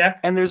Jack.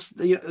 And there's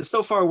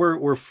so far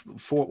we're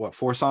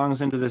 4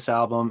 songs into this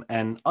album,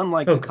 and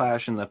unlike the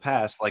Clash in the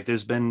past, like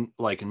there's been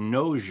like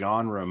no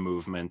genre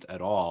movement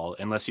at all,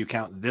 unless you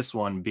count this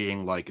one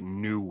being like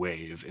new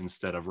wave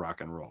instead of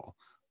rock and roll,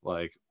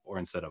 like, or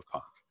instead of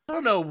punk. I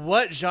don't know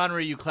what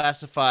genre you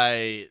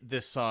classify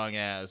this song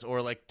as,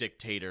 or like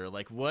Dictator.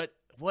 Like what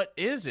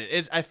is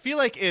it? I feel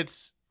like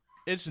it's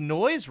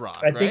noise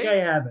rock. I think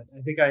I have it.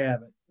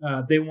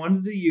 They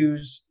wanted to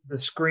use the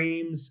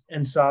screams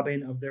and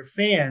sobbing of their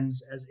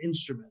fans as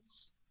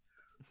instruments.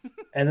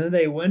 And then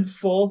they went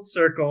full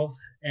circle,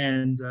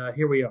 and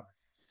here we are.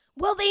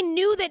 Well, they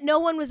knew that no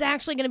one was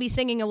actually going to be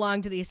singing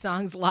along to these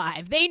songs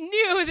live. They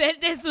knew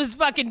that this was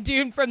fucking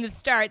doomed from the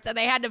start, so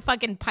they had to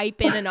fucking pipe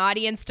in an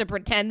audience to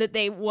pretend that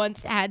they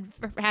once had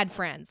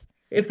friends.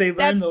 If they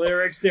learned the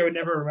lyrics, they would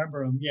never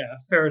remember them. Yeah,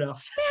 fair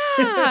enough.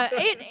 Yeah,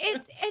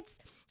 it's...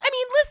 I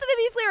mean, listen to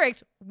these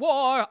lyrics.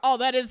 War, all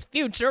that is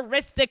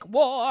futuristic.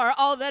 War,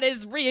 all that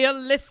is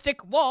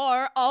realistic.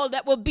 War, all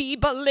that will be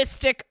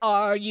ballistic.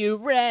 Are you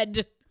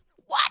red?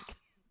 What?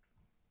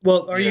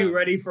 Well, are you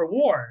ready for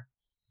war?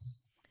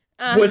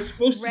 was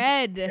supposed to.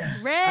 Red.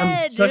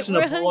 I'm such an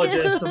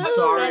apologist. I'm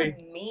sorry.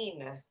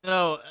 Mean.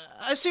 No,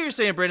 I see what you're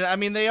saying, Brandon. I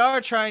mean, they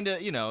are trying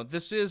to,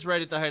 this is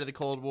right at the height of the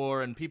Cold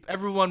War, and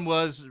everyone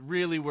was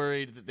really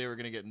worried that they were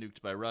going to get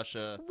nuked by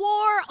Russia.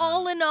 War,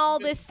 all in all,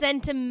 this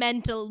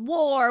sentimental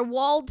war,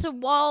 wall to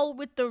wall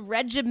with the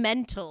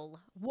regimental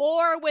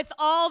war with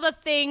all the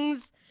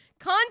things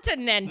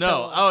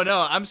continental.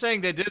 No, I'm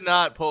saying they did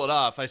not pull it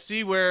off. I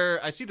see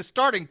the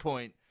starting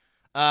point.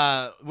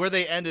 Where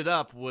they ended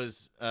up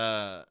was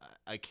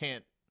I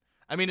can't.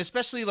 I mean,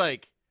 especially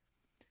like,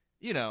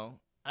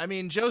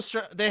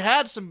 they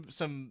had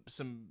some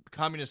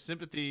communist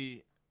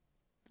sympathy.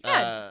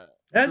 Yeah.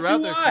 That's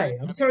why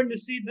I'm starting to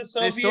see the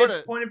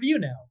Soviet point of view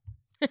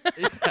now.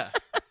 Yeah.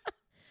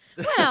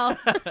 Well,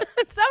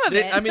 some of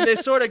it. I mean, they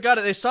sort of got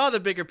it. They saw the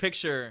bigger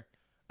picture,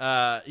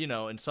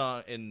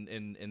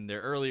 in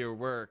their earlier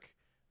work,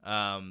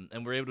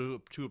 and were able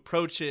to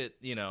approach it,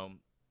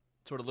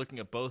 sort of looking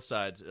at both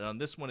sides. And on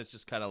this one, it's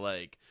just kind of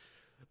like,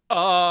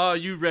 are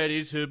you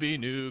ready to be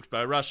nuked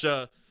by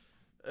Russia?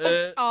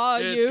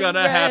 It's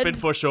gonna happen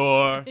for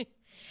sure.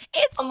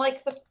 It's on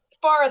like the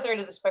far other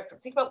end of the spectrum.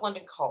 Think about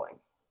London Calling.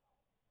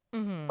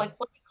 Mm-hmm. Like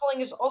London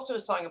Calling is also a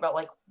song about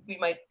like we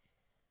might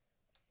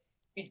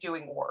be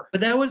doing war.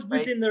 But that was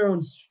within their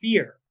own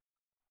sphere.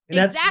 And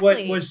that's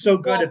Exactly. what was so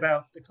good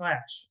about the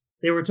Clash.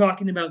 They were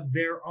talking about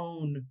their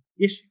own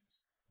issues.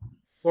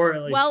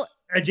 Or like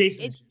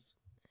adjacent issues.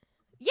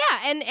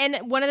 Yeah,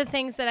 and one of the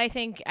things that I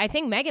think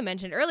Megan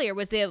mentioned earlier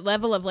was the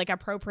level of like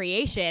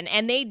appropriation,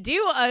 and they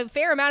do a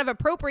fair amount of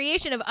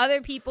appropriation of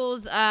other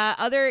people's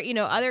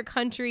other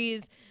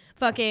countries'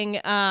 fucking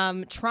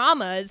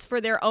traumas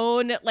for their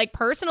own like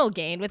personal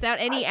gain without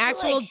any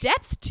actual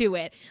depth to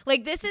it.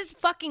 Like this is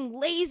fucking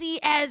lazy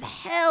as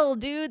hell,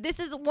 dude. This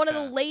is one of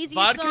the laziest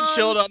Vodka songs.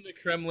 chilled on the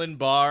Kremlin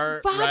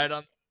bar, right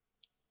on.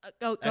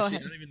 Go Actually, ahead. I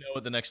don't even know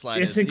what the next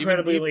line is. It's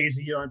incredibly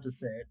lazy. You don't have to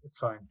say it. It's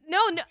fine.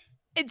 No.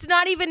 It's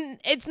not even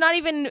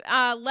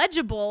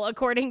legible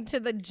according to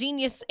the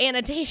Genius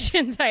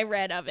annotations I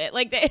read of it.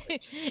 Like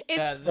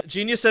the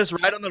Genius says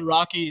right on the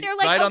Rocky. They're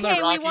like, right on the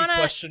okay, Rocky we wanna...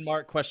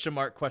 question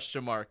mark,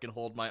 and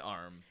hold my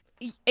arm.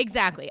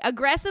 Exactly.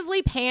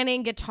 Aggressively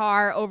panning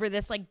guitar over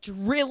this like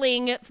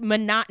drilling,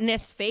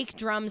 monotonous fake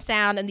drum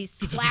sound and these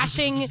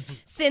splashing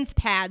synth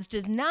pads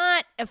does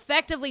not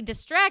effectively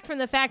distract from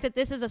the fact that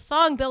this is a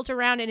song built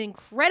around an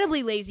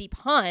incredibly lazy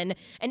pun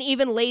and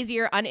even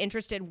lazier,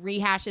 uninterested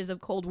rehashes of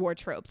Cold War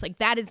tropes. Like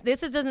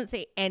this doesn't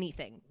say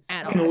anything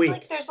at all.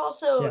 Like there's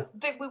also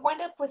we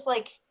wind up with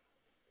like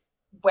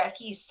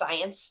wacky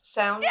science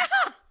sounds. Yeah.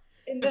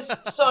 In this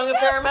song a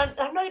fair amount.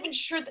 I'm not even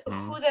sure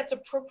who that's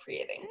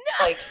appropriating.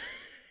 No. Like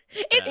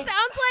it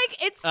sounds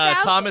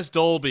Thomas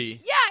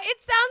Dolby. Yeah,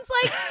 it sounds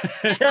like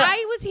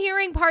I was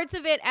hearing parts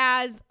of it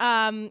as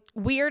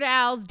Weird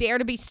Al's Dare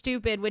to Be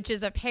Stupid, which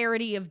is a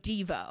parody of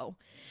Devo.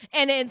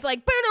 And it's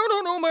like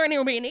I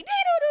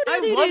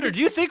wonder,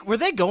 do you think were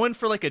they going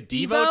for like a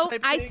Devo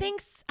type thing?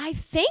 I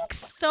think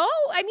so.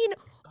 I mean,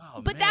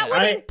 but that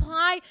would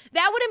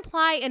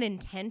imply an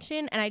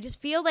intention, and I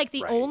just feel like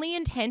the only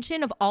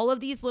intention of all of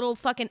these little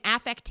fucking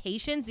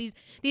affectations, these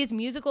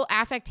musical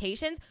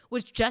affectations,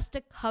 was just to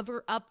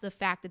cover up the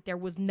fact that there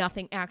was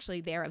nothing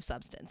actually there of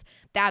substance.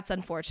 That's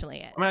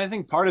unfortunately it. I mean, I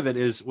think part of it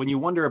is when you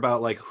wonder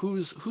about like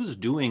who's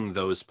doing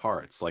those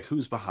parts, like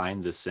who's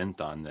behind the synth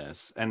on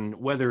this,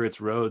 and whether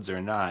it's Rhodes or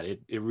not,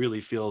 it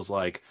really feels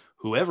like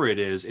whoever it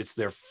is, it's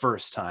their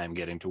first time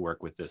getting to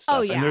work with this stuff.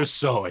 Oh, yeah. And they're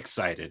so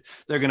excited.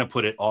 They're going to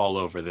put it all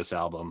over this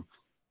album.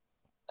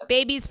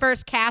 Baby's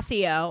first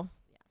Casio.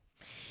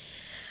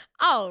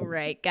 All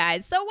right,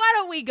 guys. So why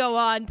don't we go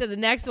on to the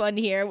next one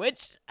here,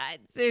 which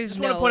there's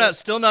just want to point out,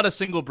 still not a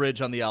single bridge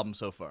on the album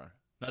so far.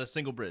 Not a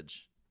single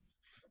bridge.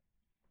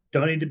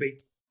 Don't need to be.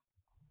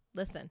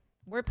 Listen,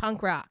 we're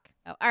punk rock.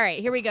 Oh, all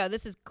right, here we go.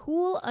 This is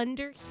Cool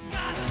Under Heat.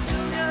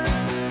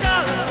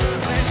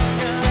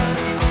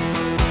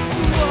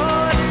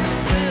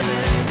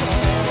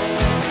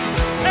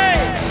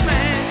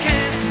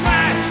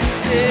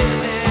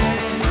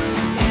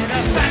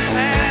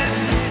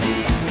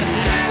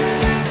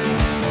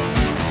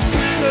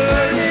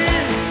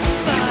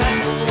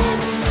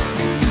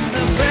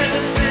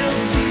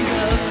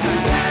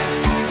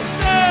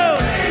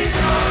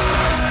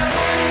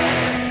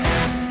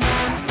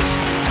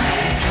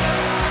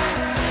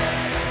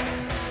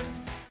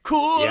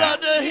 Cool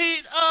under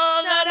heat.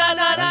 Oh,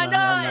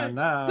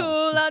 Nah.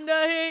 Cool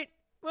under heat.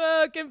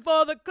 Working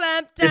for the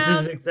clamp down. This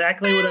is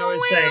exactly what I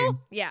was saying.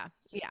 Yeah.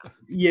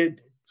 You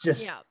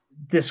just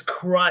this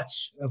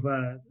crutch of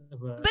a.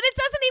 But it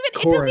doesn't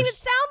even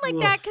sound like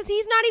that because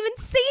he's not even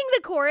singing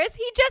the chorus.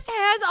 He just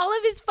has all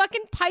of his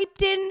fucking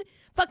piped in,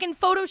 fucking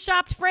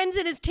photoshopped friends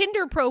in his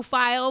Tinder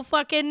profile,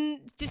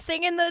 fucking just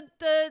singing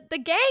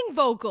the gang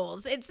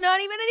vocals. It's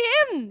not even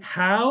him.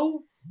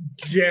 How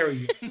dare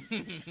you?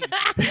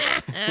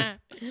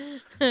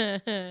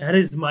 That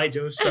is my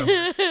Joe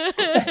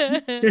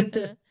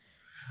Strummer.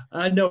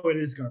 No, it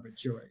is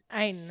garbage. You're right.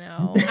 I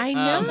know.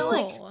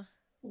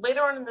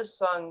 later on in this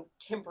song,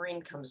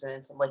 tambourine comes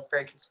in some like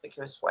very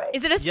conspicuous way.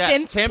 Is it a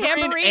Yes, synth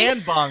tambourine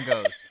and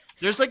bongos.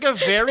 There's like a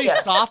very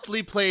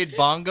softly played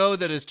bongo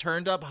that is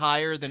turned up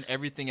higher than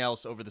everything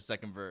else over the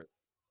second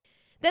verse.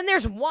 Then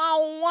there's wah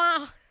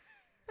wah.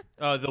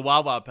 Oh, the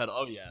wah wah pedal.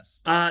 Oh,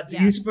 yes. The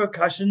use of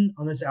percussion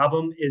on this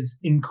album is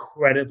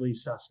incredibly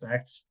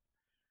suspect.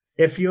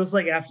 It feels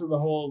like after the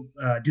whole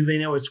 "Do They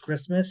Know It's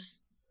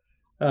Christmas"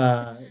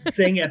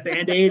 thing at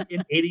Band Aid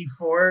in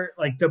 '84,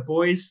 like the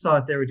boys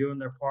thought they were doing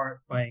their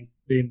part by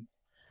being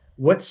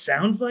what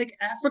sounds like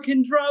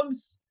African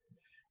drums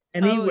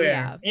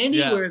anywhere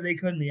they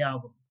could in the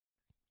album,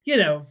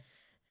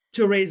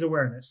 to raise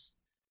awareness.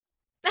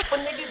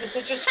 When they do this,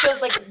 it just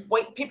feels like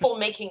white people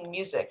making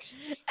music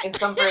in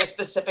some very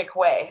specific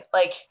way.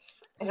 Like,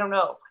 I don't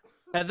know.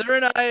 Heather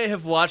and I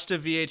have watched a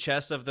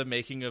VHS of the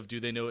making of Do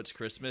They Know It's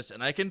Christmas,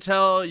 and I can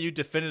tell you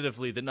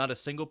definitively that not a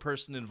single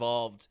person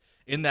involved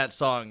in that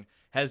song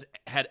has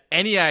had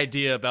any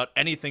idea about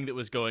anything that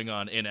was going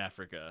on in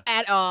Africa.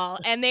 At all.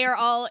 And they are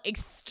all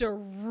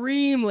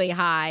extremely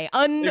high.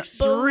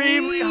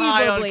 Extremely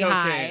high on cocaine.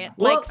 High.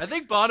 Well, I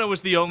think Bono was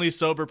the only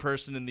sober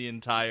person in the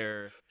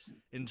entire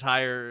thing.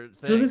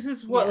 So this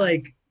is what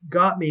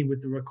got me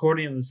with the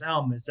recording of this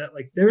album is that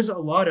there's a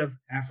lot of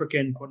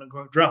African quote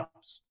unquote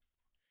drums.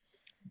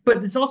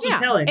 But it's also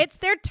telling. It's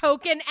their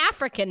token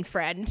African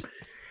friend.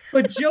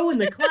 But Joe and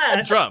the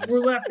Clash were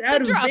left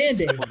out of Band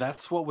Aid. Well,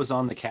 that's what was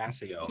on the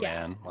Casio,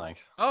 man.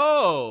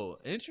 Oh,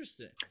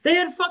 interesting. They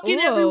had fucking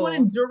everyone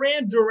in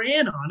Duran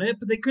Duran on it,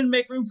 but they couldn't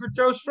make room for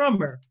Joe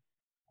Strummer,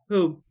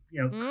 who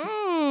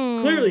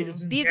clearly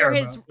doesn't care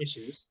about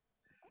issues.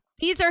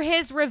 These are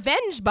his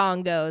revenge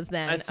bongos.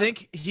 Then I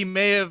think he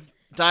may have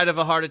died of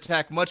a heart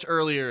attack much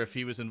earlier if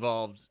he was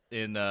involved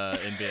in Band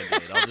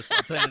Aid. I'll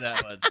tell you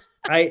that much.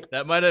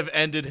 That might have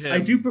ended him. I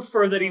do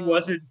prefer that he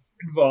wasn't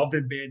involved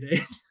in Band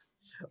Aid.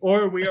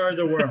 Or We Are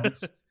the World.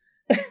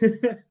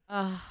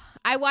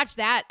 I watched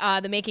that,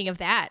 the making of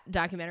that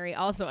documentary,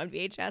 also on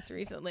VHS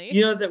recently.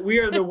 You know that We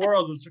Are the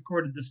World was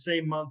recorded the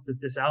same month that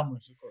this album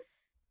was recorded.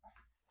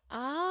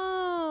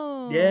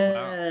 Oh.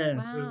 Yeah.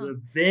 Wow. So it was a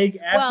big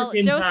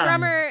African Joe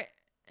time. Strummer,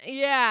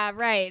 yeah,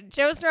 right.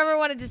 Joe Strummer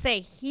wanted to say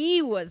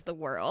he was the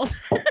world.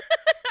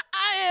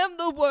 I am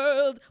the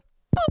world.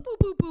 Boop, boop,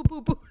 boop, boop,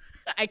 boop, boop.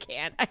 I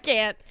can't.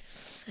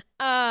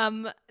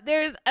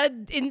 There's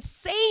an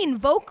insane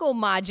vocal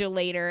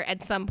modulator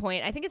at some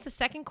point. I think it's the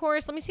second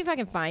chorus. Let me see if I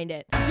can find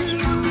it.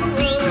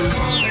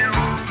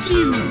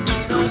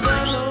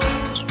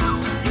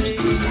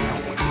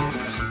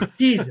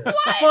 Jesus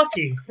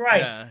fucking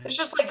Christ. Yeah. It's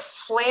just like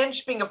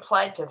flange being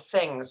applied to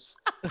things.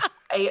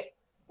 Is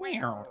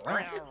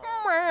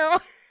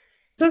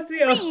that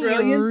the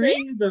Australian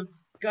thing the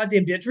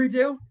goddamn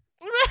didgeridoo?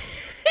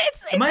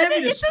 Am I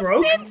having a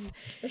stroke?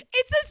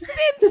 It's a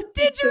synth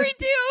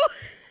didgeridoo.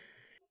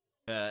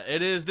 Yeah,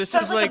 it is. This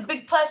Sounds is like a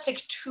big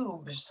plastic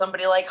tube,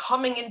 somebody like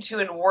humming into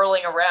and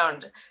whirling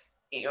around.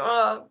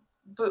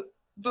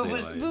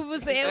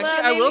 Vuvuzela,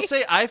 Actually, I will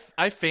say I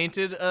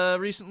fainted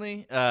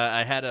recently.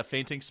 I had a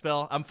fainting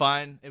spell. I'm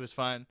fine. It was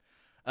fine.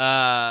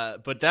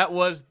 But that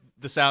was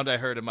the sound I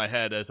heard in my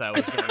head as I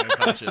was going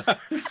unconscious.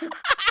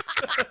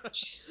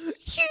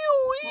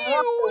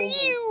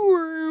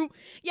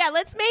 Yeah,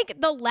 let's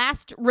make the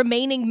last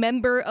remaining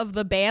member of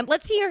the band.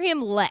 Let's hear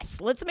him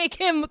less. Let's make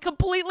him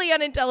completely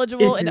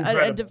unintelligible and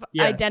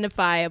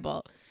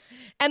identifiable.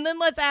 And then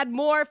let's add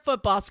more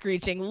football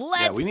screeching.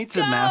 We need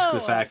to mask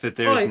the fact that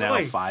there's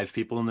now 5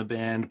 people in the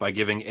band by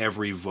giving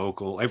every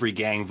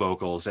gang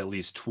vocals at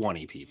least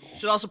 20 people.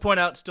 Should also point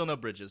out, still no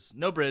bridges.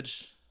 No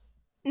bridge.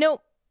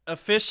 Nope.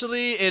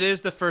 Officially, it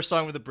is the first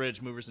song with a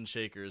bridge, Movers and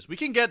Shakers. We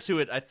can get to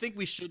it. I think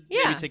we should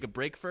maybe take a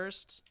break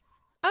first.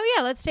 Oh,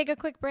 yeah, let's take a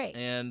quick break.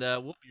 And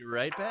we'll be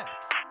right back.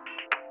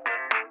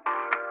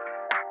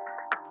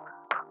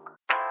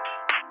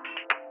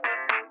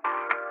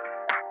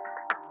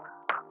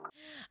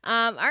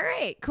 All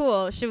right,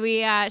 cool. Should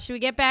we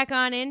get back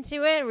on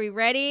into it? Are we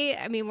ready?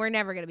 I mean, we're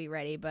never gonna be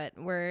ready, but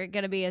we're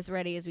gonna be as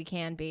ready as we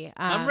can be.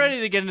 I'm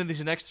ready to get into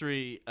these next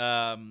 3,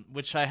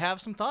 which I have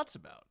some thoughts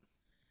about.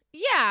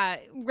 Yeah,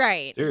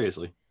 right.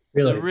 Seriously.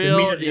 Really? The real,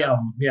 meat of the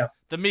album. Yeah.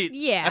 The meat.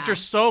 Yeah. After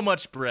so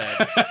much bread.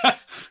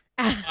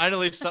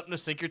 Finally, something to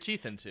sink your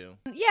teeth into.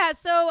 Yeah,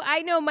 so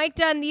I know, Mike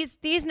Dunn, these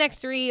next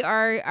 3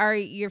 are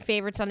your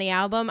favorites on the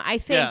album. I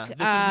think. Yeah,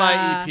 this is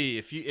my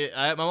EP.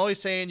 I'm always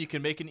saying you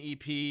can make an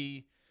EP.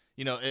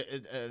 You know,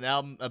 an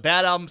album, a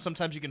bad album.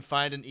 Sometimes you can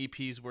find an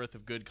EP's worth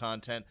of good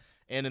content.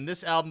 And in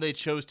this album, they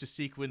chose to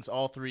sequence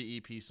all 3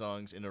 EP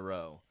songs in a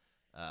row.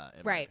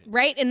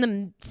 Right in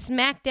the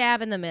smack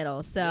dab in the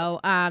middle. So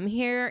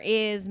here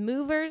is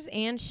Movers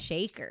and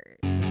Shakers.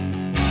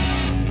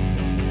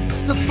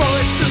 The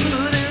boys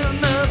stood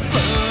in the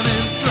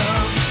burning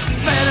sun.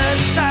 Better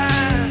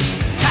times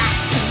had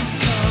to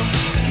come.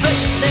 They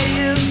lay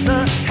in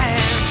the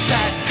hands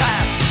that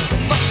clap, the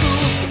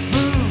muscles that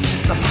move,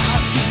 the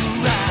heart to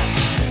rap.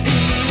 He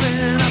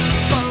went up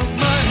on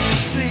money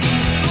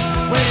streets,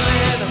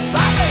 waving a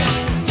body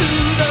to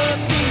the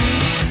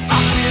beat.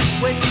 On his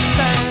way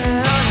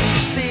down on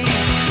his feet,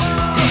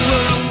 he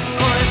was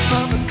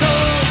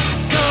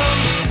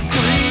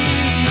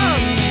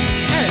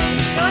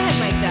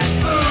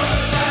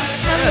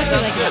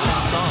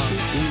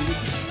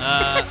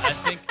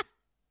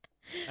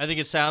I think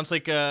it sounds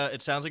like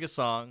a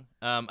song.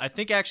 I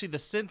think actually the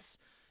synths,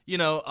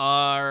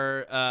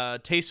 are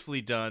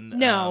tastefully done.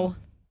 No.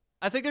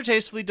 I think they're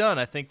tastefully done.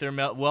 I think they're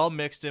well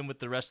mixed in with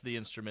the rest of the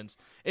instruments.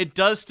 It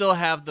does still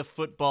have the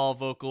football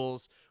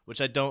vocals, which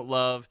I don't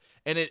love,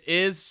 and it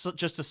is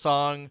just a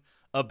song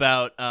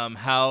about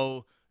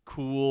how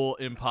cool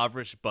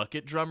impoverished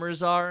bucket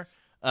drummers are.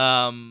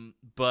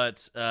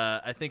 But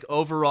I think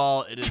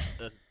overall it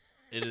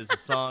is a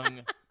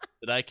song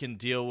that I can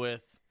deal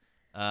with,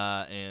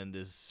 and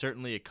is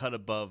certainly a cut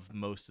above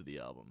most of the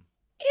album.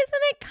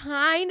 Isn't it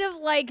kind of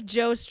like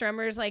Joe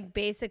Strummer's like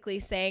basically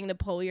saying to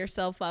pull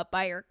yourself up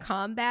by your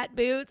combat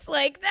boots?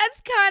 Like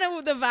that's kind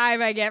of the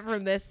vibe I get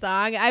from this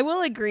song. I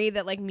will agree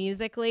that like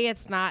musically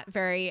it's not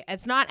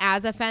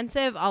as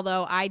offensive,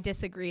 although I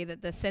disagree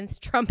that the synth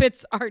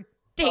trumpets are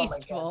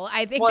tasteful.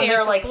 I think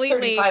they're like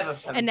completely 35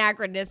 of them.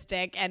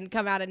 anachronistic and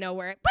come out of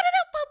nowhere.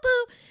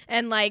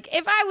 And like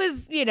if I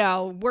was,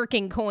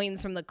 working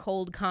coins from the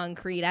cold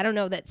concrete, I don't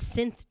know that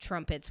synth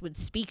trumpets would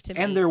speak to me.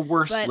 And they're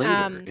worse but,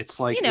 later. It's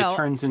like it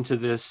turns into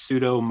this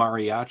pseudo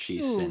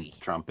mariachi synth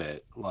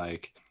trumpet.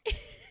 Like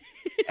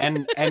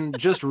and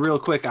just real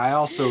quick, I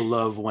also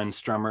love when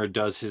Strummer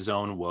does his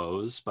own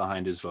woes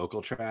behind his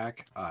vocal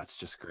track. It's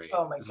just great.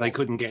 Oh my God. They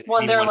couldn't get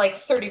there are like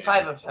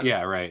 35 of them.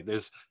 Yeah, right.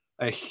 There's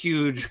a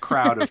huge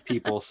crowd of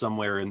people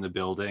somewhere in the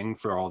building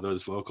for all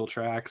those vocal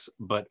tracks,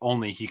 but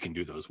only he can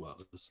do those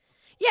woes.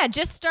 Yeah,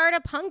 just start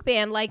a punk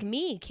band like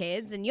me,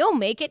 kids, and you'll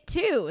make it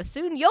too.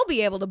 Soon you'll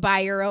be able to buy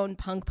your own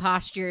punk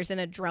postures in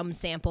a drum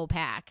sample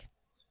pack.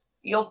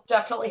 You'll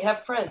definitely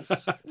have friends.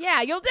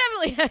 Yeah, you'll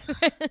definitely have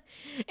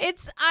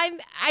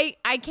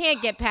I can't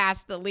get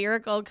past the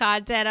lyrical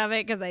content of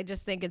it because I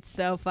just think it's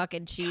so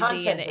fucking cheesy.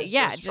 Content is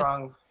so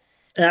strong.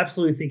 I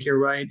absolutely think you're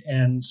right.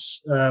 And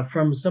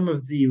from some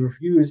of the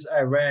reviews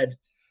I read,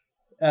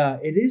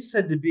 it is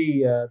said to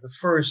be the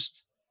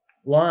first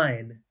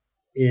line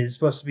is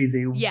supposed to be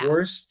the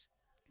worst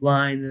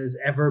line that has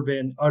ever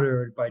been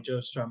uttered by Joe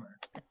Strummer.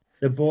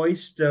 The boy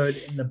stood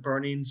in the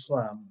burning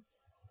slum.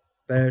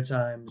 Better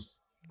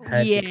times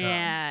had to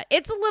come.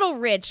 It's a little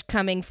rich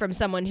coming from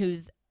someone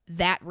who's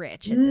that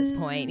rich at this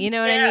point. You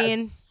know what I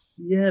mean?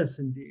 Yes,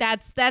 indeed.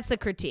 That's a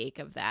critique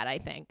of that, I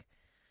think.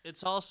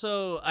 It's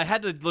also, I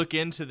had to look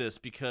into this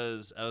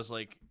because I was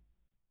like,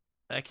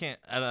 I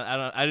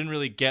didn't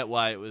really get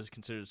why it was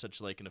considered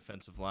such like an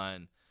offensive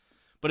line.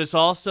 But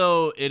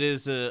it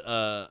is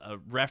a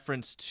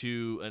reference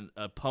to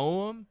a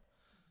poem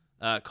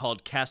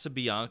called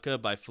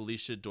Casabianca by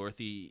Felicia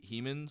Dorothy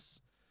Hemans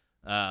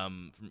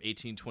from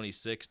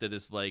 1826 that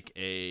is like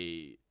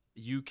a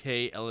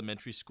UK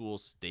elementary school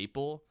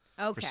staple.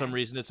 Okay. For some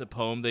reason, it's a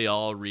poem they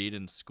all read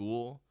in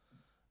school.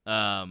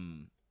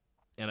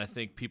 And I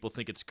think people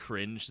think it's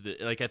cringe.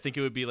 I think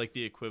it would be like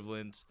the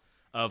equivalent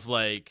of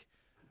like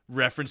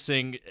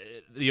referencing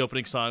the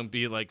opening song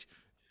being like,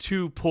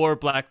 two poor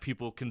black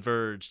people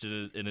converged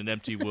in an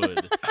empty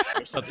wood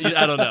or something.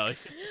 I don't know.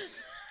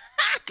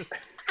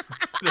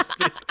 That's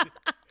basically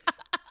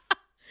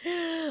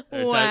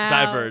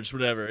diverged,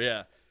 whatever.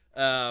 Yeah.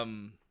 I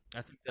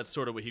think that's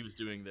sort of what he was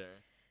doing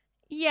there.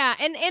 Yeah,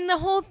 and the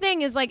whole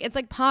thing is like, it's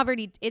like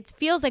poverty. It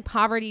feels like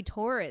poverty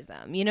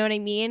tourism. You know what I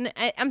mean?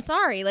 I'm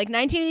sorry, like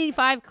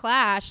 1985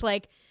 Clash,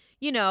 like,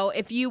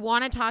 if you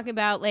want to talk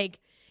about like,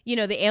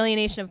 the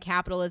alienation of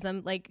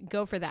capitalism, like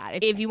go for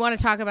that. If you want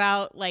to talk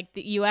about like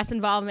the U.S.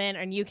 involvement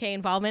and UK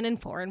involvement in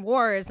foreign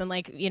wars and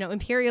like,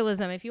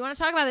 imperialism, if you want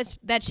to talk about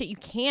that shit, you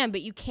can,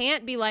 but you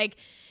can't be like,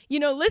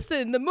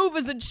 listen, the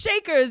movers and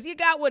shakers, you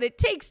got what it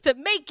takes to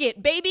make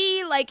it,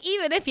 baby. Like,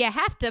 even if you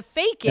have to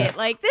fake it,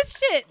 like this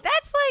shit,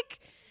 that's like,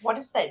 what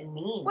does that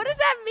mean? What does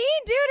that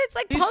mean, dude? It's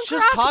like He's punk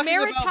just rock talking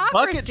about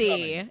bucket meritocracy.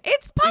 drumming.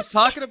 It's punk. He's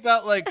talking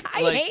about like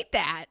I hate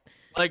that.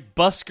 Like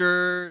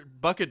busker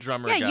bucket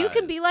drummer guys. You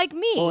can be like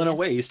me. Well, in a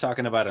way, he's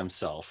talking about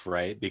himself,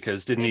 right?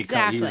 Because didn't he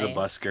come, he was a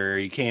busker.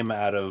 He came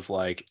out of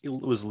like, he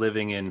was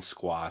living in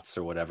squats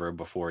or whatever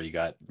before he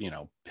got,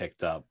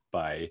 picked up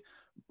by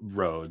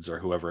Rhodes or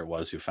whoever it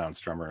was who found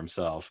Strummer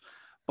himself.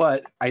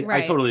 But I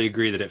totally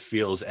agree that it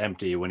feels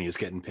empty when he's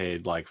getting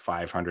paid like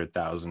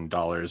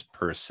 $500,000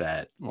 per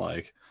set.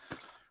 Like,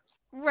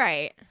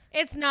 right.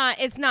 It's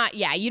not.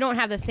 Yeah. You don't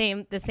have the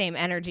same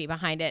energy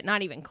behind it.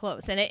 Not even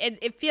close. And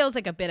it feels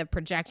like a bit of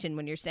projection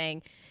when you're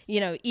saying,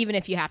 even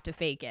if you have to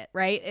fake it,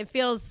 right? It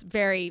feels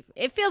very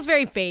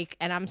fake.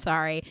 And I'm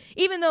sorry,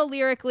 even though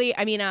lyrically,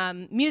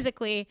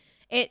 musically,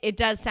 it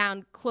does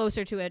sound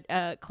closer to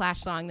a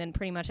Clash song than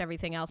pretty much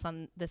everything else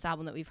on this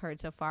album that we've heard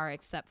so far,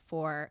 except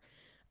for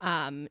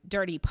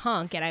Dirty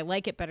Punk. And I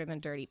like it better than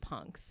Dirty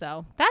Punk.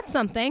 So that's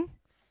something.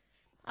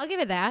 I'll give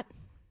it that.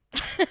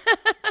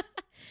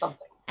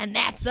 Something. And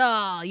that's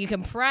all. You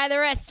can pry the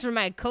rest from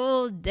my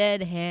cold,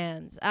 dead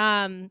hands.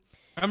 I'm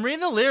reading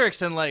the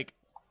lyrics and like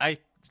I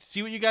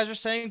see what you guys are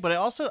saying, but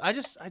I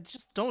just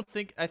don't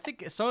think. I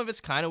think some of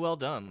it's kind of well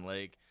done.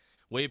 Like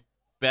way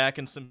back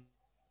in some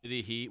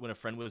city heat, when a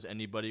friend was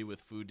anybody with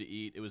food to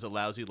eat, it was a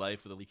lousy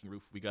life with a leaking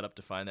roof. We got up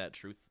to find that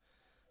truth.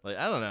 Like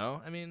I don't know.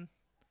 I mean,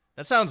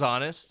 that sounds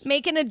honest.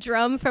 Making a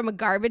drum from a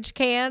garbage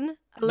can.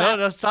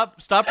 No, stop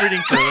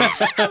reading further.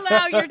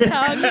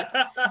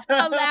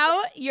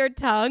 Allow your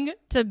tongue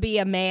to be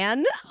a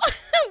man.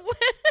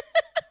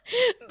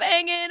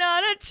 Banging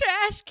on a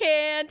trash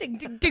can. Ding,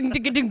 ding, ding,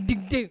 ding, ding,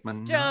 ding,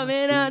 ding.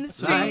 Drumming on a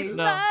street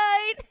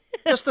light.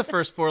 Just the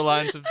first 4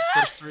 lines of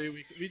first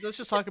 3. Let's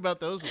just talk about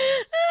those ones.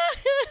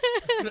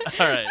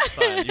 All right,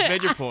 fine. You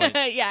made your point.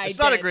 Yeah, it's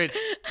not a great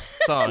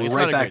song. It's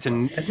right not a back great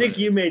song. I think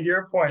you made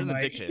your point,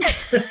 Mike.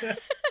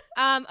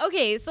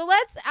 Okay, so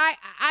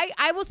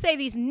I will say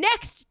these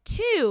next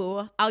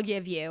 2 I'll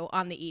give you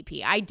on the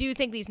EP. I do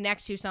think these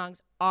next 2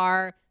 songs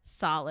are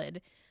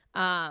solid.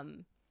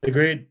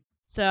 Agreed.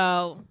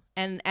 So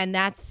and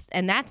that's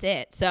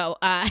it. So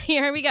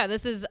here we go.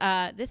 This is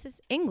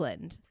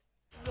England.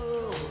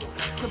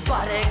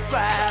 Somebody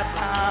grab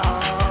my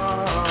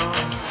arm.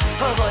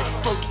 Her voice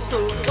spoke so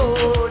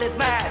cold it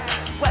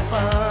matched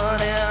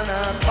weapon in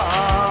a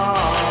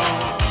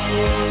palm.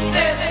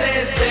 This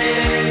is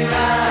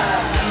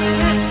England.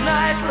 This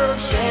knife will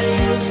shed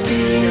your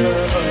steel.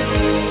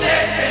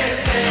 This is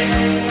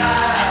England.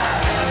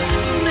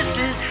 This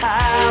is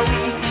how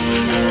we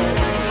feel.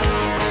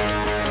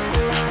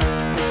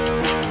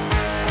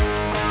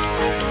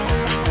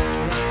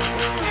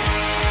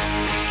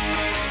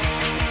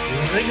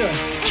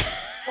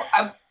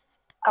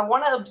 I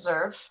want to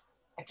observe.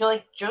 I feel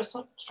like Joe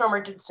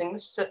Strummer did sing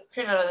this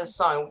straight out of this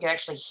song. We can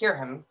actually hear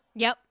him.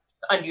 Yep.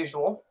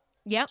 Unusual.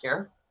 Yep.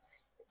 Here.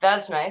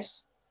 That's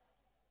nice.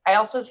 I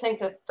also think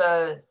that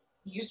the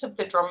use of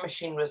the drum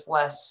machine was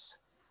less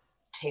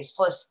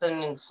tasteless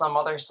than in some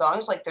other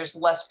songs. Like there's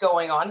less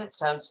going on. It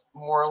sounds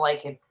more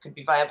like it could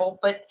be viable.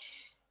 But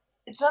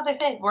it's another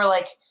thing where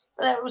like,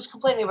 when I was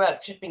complaining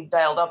about shit being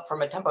dialed up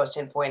from a tempo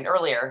standpoint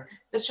earlier,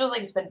 this feels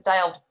like it's been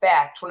dialed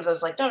back to one of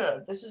those like,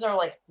 no, this is our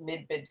like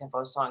mid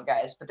tempo song,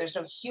 guys, but there's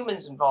no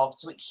humans involved,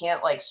 so it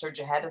can't like surge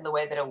ahead in the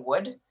way that it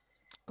would.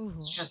 Ooh.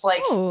 It's just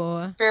like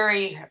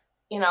very,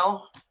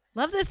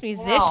 Love this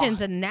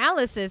musician's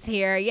analysis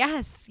here.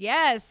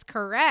 Yes,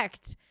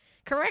 correct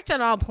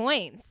on all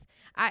points.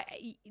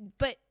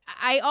 But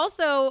I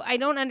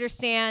don't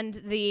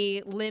understand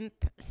the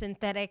limp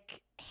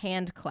synthetic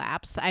hand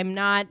claps.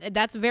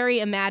 That's very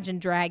Imagine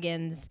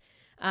Dragons,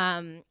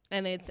 and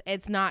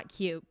it's not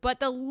cute. But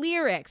the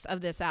lyrics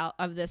of this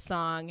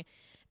song,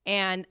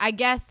 and I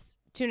guess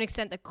to an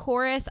extent the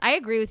chorus, I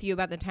agree with you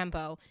about the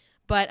tempo,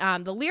 but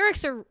the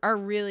lyrics are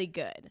really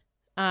good,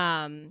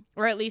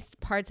 or at least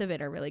parts of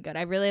it are really good.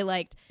 I really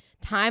liked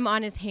time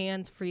on his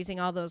hands, freezing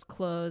all those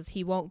clothes.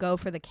 He won't go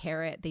for the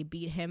carrot. They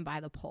beat him by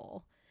the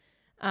pole.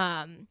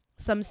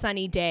 Some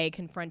sunny day,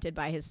 confronted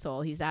by his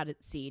soul, he's out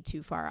at sea,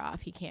 too far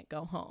off. He can't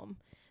go home.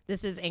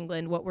 This is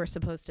England, what we're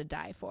supposed to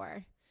die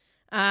for.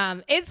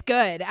 It's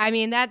good. I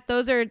mean,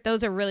 those are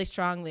really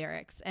strong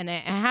lyrics, and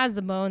it has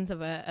the bones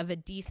of a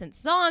decent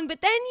song.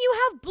 But then you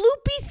have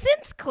bloopy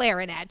synth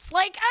clarinets,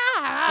 like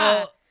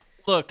Well,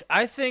 look,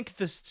 I think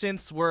the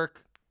synths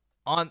work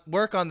on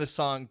this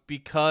song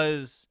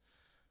because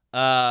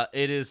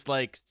it is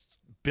like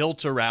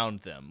built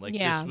around them. Like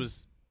this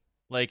was.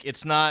 Like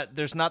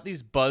there's not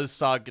these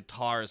buzzsaw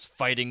guitars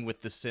fighting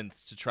with the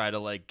synths to try to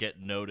like get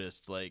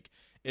noticed. Like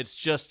it's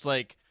just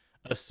like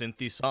a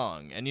synthy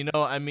song. And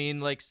I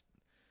mean like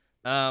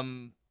what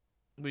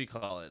do you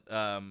call it?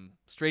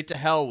 Straight to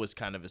Hell was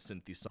kind of a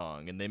synthy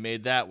song, and they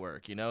made that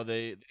work.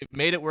 They've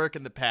made it work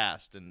in the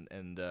past,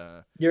 and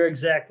you're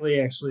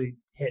exactly actually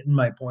hitting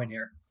my point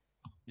here.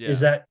 Yeah. Is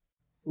that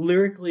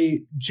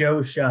lyrically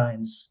Joe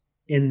shines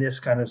in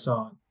this kind of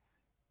song.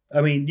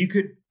 I mean, you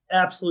could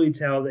absolutely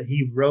tell that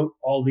he wrote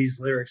all these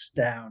lyrics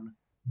down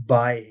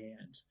by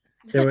hand.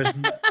 There was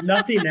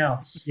nothing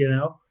else,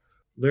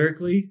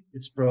 Lyrically,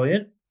 it's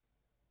brilliant.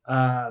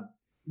 The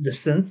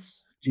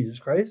synths, Jesus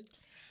Christ.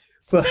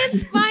 But,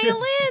 synth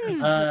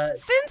violins,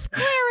 synth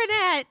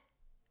clarinet.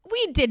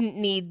 We didn't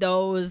need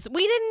those.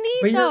 We didn't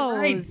need those.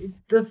 Right.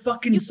 The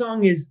fucking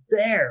song is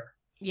there.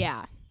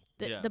 Yeah.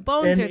 The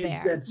bones are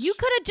there. You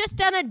could have just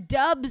done a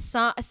dub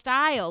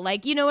style.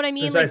 Like, you know what I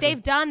mean? Precisely. Like,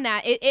 they've done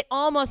that. It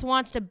almost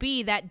wants to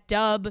be that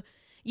dub,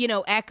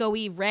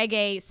 echoey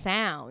reggae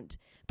sound.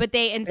 But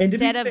they,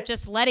 instead of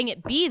just letting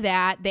it be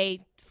that,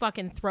 they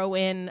fucking throw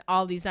in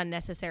all these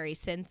unnecessary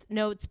synth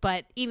notes.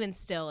 But even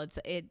still, it's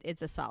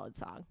a solid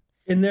song.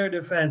 In their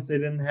defense, they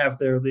didn't have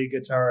their lead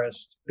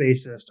guitarist,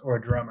 bassist, or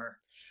drummer.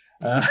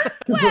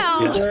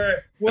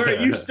 Where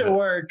it used to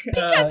work,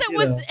 because it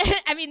was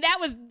I mean, that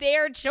was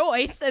their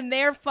choice and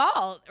their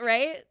fault,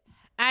 right?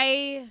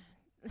 I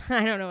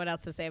don't know what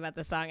else to say about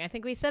the song. I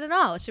think we said it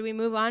all. Should we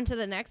move on to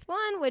the next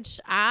one, which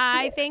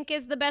I think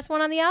is the best one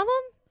on the album?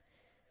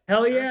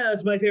 Hell yeah,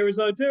 that's my favorite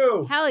song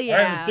too. Hell yeah.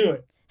 All right, let's do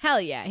it. Hell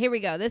yeah. Here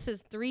we go. This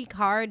is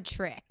 3-Card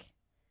Trick.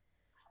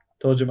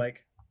 Told you,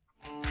 Mike.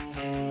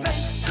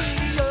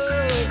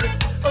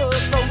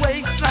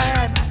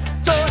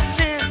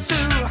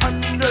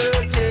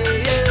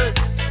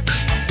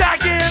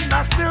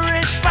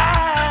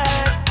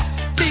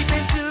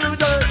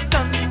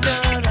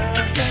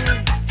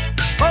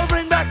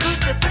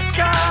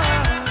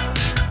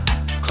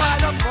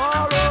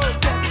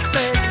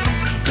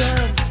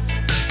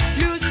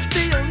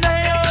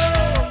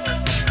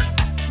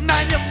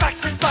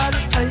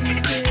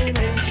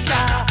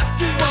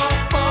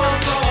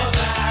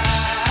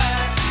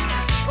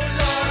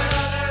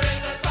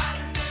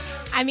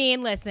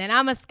 mean, listen,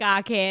 I'm a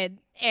ska kid.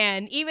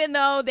 And even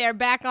though they're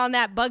back on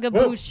that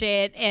bugaboo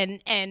shit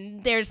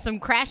and there's some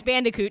Crash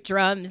Bandicoot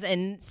drums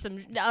and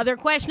some other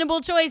questionable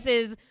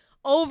choices,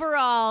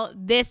 overall,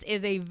 this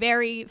is a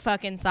very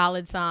fucking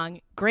solid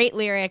song. Great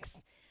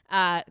lyrics,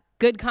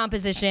 good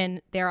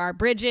composition. There are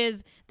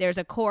bridges. There's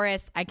a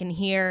chorus I can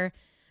hear.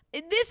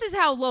 This is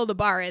how low the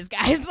bar is,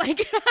 guys.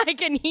 Like, I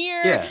can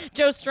hear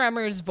Joe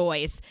Strummer's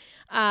voice.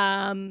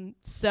 So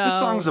this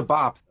song's a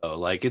bop though.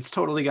 Like, it's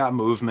totally got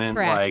movement.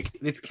 Correct.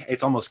 Like,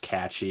 it's almost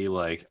catchy.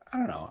 Like, I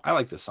don't know. I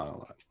like this song a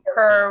lot. There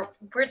are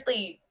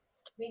weirdly,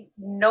 to me,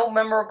 no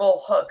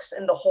memorable hooks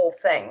in the whole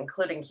thing,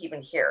 including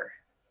even here.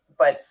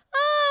 But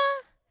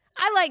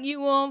I like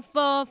You Won't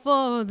Fall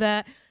for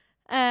That.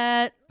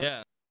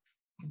 Yeah.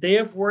 They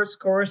have worse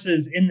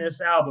choruses in this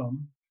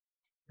album,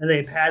 and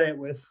they've had it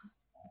with,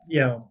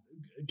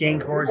 gang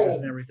choruses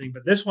and everything.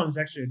 But this one's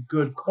actually a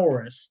good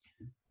chorus.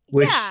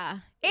 Which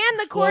and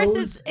the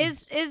chorus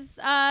is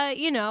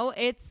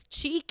it's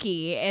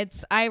cheeky,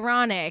 it's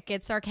ironic,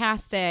 it's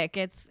sarcastic,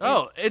 it's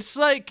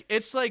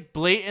like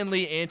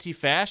blatantly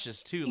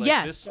anti-fascist too.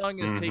 Like, this song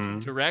is taking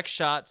direct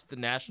shots at the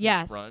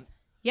National Front.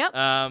 Yep.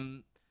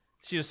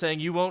 She was saying,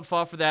 "You won't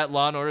fall for that.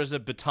 Law and Order is a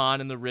baton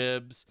in the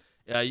ribs,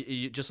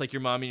 just like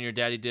your mommy and your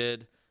daddy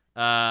did."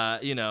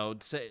 Saying,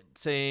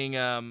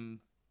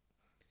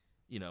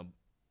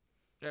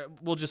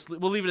 we'll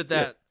leave it at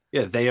that.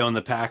 Yeah, they own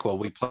the pack while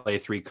we play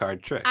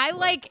 3-card tricks. I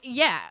like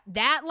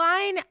that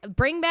line.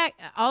 Bring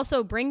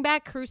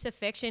back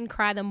crucifixion,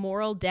 cry the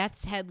moral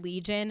death's head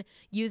legion,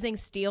 using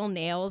steel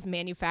nails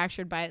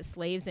manufactured by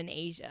slaves in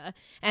Asia.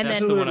 And That's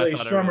then the one I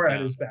thought I wrote Strummer at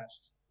down. his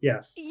best.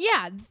 Yes.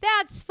 Yeah,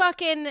 that's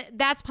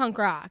punk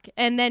rock.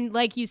 And then,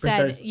 like you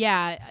said, Precisely.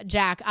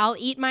 Jack, I'll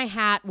eat my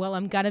hat while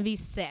I'm gonna be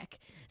sick.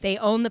 They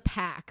own the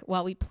pack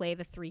while we play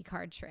the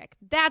 3-card trick.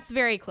 That's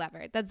very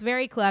clever. That's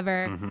very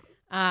clever. Mm-hmm.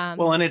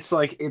 Well, and it's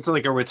like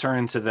a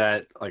return to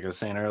that, like I was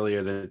saying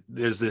earlier, that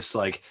there's this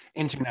like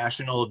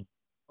international,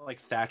 like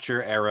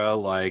Thatcher era,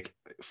 like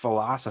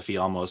philosophy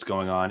almost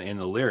going on in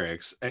the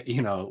lyrics,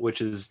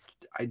 which is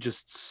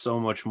just so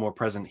much more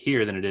present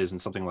here than it is in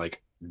something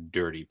like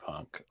Dirty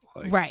Punk.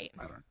 Like, right.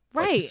 I don't know.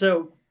 Right.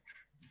 So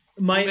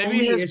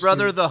Maybe his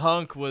brother, the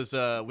hunk, was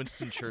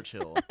Winston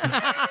Churchill.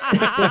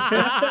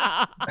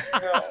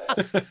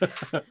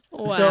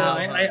 Wow.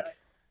 So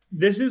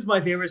this is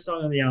my favorite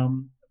song on the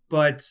album,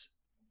 but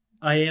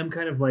I am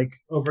kind of like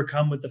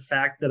overcome with the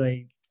fact that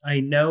I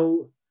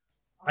know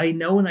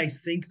and I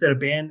think that a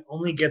band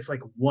only gets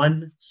like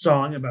one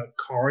song about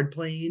card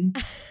playing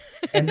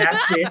and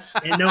that's it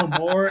and no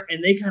more,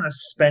 and they kind of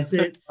spent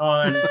it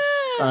on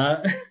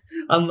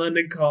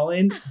London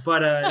Calling,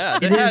 but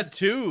they had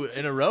 2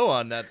 in a row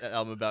on that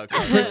album about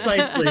cards.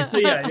 Precisely. So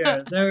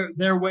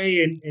they're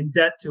way in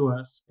debt to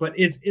us, but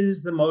it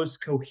is the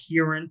most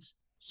coherent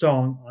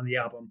song on the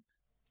album,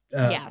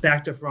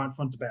 back to front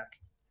to back,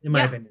 in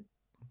my opinion.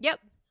 Yep.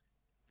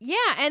 Yeah,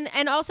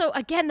 and also,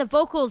 again, the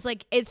vocals,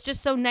 like, it's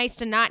just so nice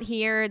to not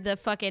hear the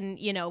fucking,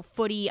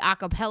 footy a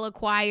cappella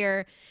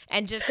choir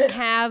and just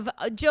have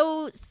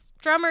Joe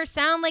Strummer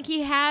sound like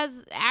he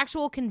has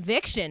actual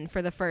conviction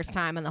for the first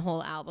time on the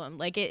whole album.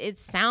 Like, it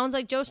sounds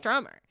like Joe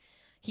Strummer.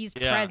 He's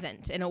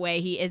present in a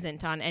way he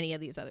isn't on any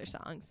of these other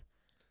songs.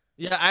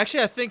 Yeah,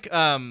 actually, I think,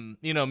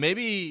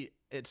 maybe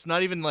it's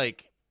not even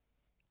like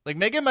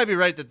Megan might be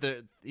right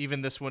that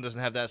even this one doesn't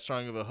have that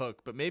strong of a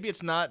hook, but maybe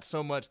it's not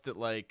so much that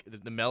like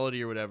the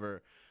melody or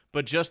whatever,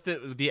 but just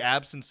the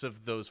absence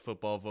of those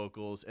football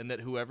vocals, and that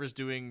whoever's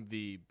doing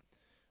the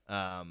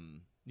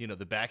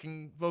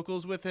backing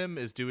vocals with him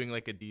is doing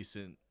like a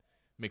decent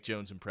Mick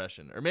Jones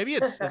impression. Or maybe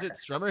is it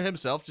Strummer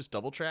himself just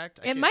double tracked?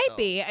 It might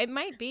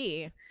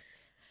be.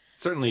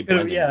 Certainly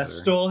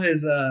stole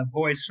his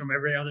voice from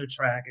every other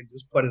track and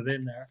just put it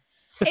in there.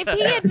 If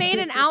he had made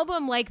an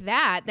album like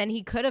that, then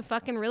he could have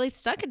fucking really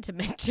stuck it to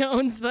Mick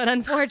Jones. But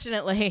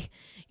unfortunately,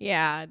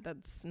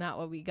 that's not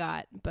what we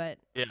got. But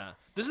yeah,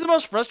 this is the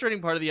most frustrating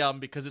part of the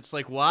album, because it's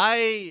like,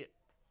 why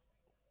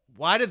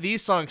do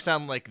these songs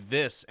sound like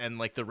this and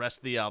like the rest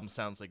of the album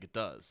sounds like it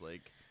does?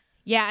 Like,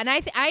 yeah, and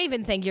I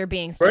even think you're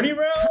being Bernie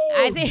Rhodes!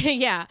 I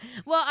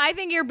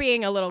think you're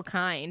being a little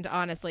kind,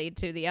 honestly,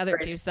 to the other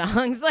 2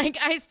 songs. Like,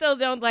 I still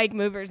don't like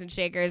Movers and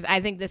Shakers. I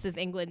think This Is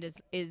England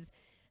is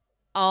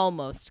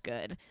almost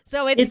good.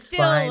 So it's still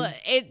fine.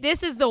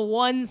 This is the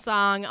one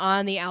song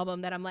on the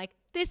album that I'm like,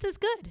 this is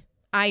good.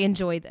 I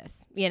enjoy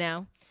this,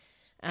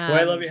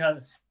 I love you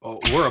how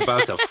we're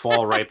about to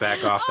fall right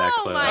back off that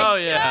cliff. Oh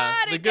yeah,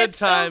 God, the it good gets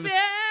so times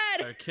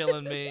bad. are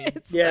killing me.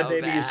 It's yeah, so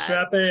baby, bad.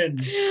 strap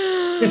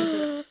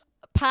in.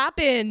 Pop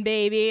in,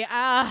 baby.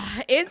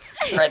 It's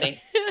ready.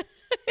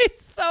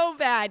 It's so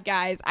bad,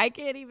 guys. I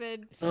can't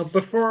even.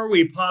 Before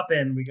we pop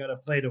in, we got to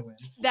play to win.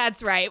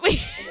 That's right.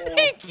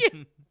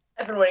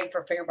 I've been waiting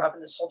for finger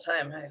popping this whole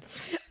time.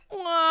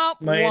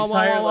 My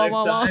entire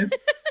lifetime.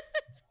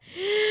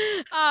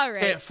 All right.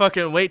 Can't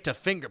fucking wait to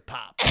finger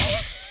pop.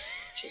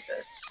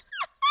 Jesus.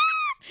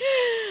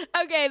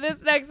 Okay,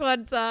 this next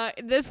one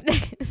This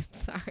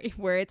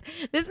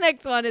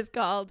next one is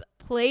called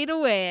Play to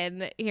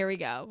Win. Here we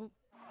go.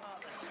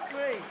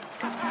 straight.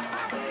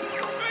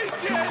 They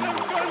can't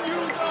gun you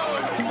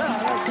down.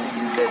 Nah, I see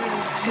you living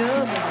in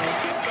Germany.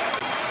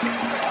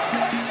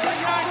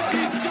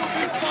 Yankees should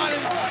be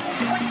fighting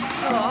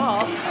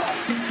off.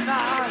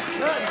 Nah,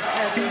 curtains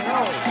heavy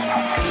off.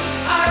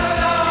 I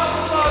long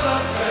for the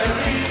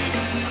prairie,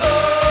 oh,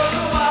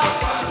 the wild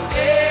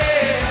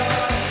frontier.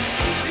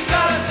 We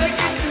gotta take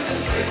it to the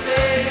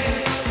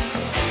spaces.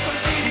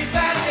 Graffiti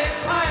bandit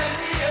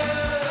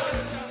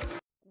pioneers.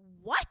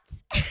 What?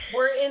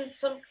 We're in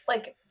some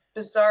like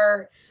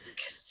bizarre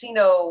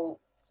casino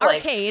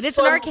Arcade. It's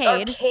an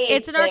arcade.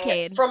 It's an thing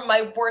arcade. From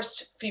my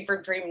worst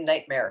fever dream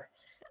nightmare.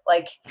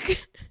 Like,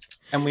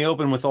 And we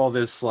open with all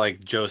this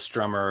like Joe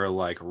Strummer,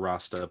 like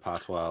Rasta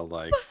patois,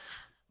 like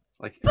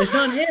It's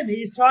not him.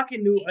 He's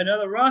talking to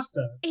another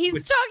Rasta.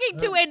 He's talking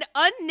to an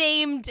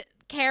unnamed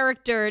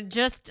character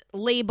just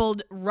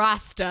labeled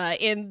Rasta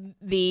in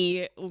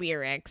the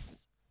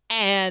lyrics.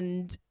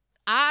 And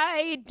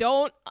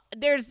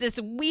there's this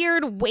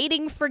weird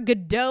waiting for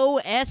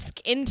Godot-esque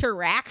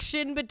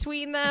interaction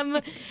between them.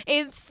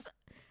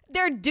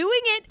 They're doing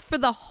it for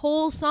the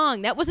whole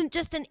song. That wasn't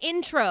just an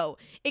intro.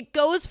 It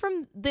goes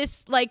from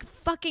this like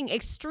fucking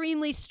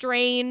extremely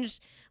strange,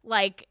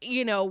 like,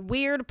 you know,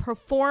 weird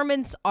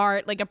performance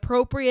art, like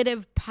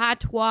appropriative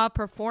patois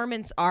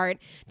performance art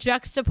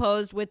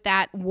juxtaposed with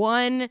that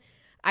one,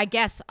 I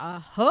guess, a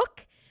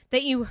hook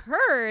that you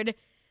heard.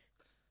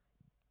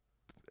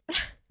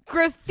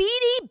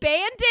 Graffiti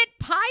bandit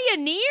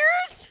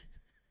pioneers?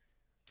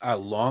 I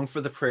long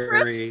for the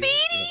prairie.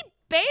 Graffiti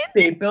bandit?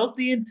 They built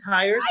the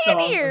entire song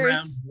Pioneers.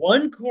 around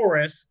one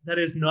chorus that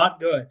is not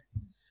good.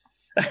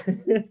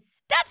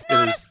 That's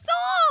not a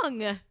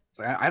song.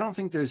 I don't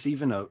think there's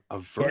even a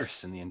verse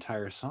Yes. in the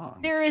entire song.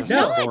 There It's is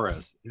just a not.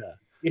 chorus. Yeah,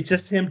 It's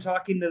just him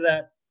talking to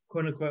that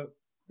quote unquote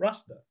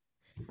Rasta.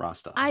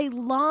 Rasta. I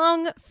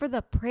long for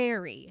the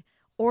prairie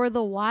or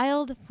the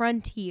wild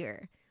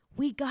frontier.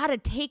 We gotta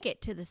take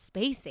it to the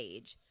space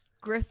age.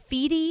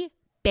 Graffiti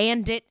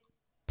bandit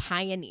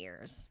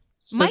pioneers.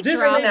 So Mic this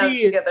drop. may pronouns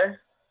be-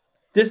 together.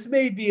 This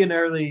may be an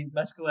early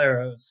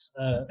Mescaleros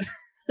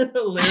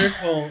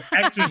lyrical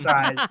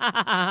exercise,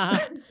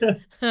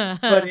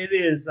 but it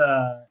is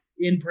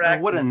in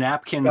practice. What a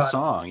napkin God.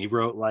 song. He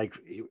wrote like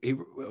he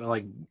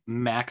like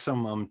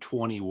maximum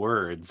 20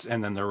 words,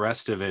 and then the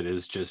rest of it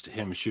is just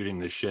him shooting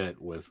the shit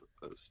with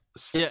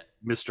Yeah.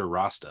 Mr.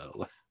 Rasta.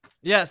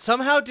 Yeah,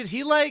 somehow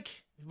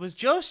was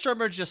Joe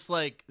Strummer just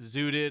like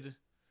zooted,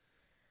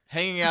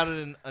 hanging out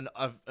in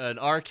an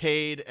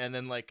arcade, and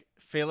then like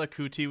Fela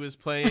Kuti was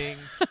playing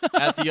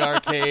at the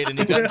arcade, and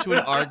he got into an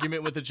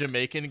argument with a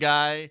Jamaican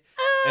guy,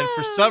 and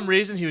for some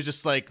reason he was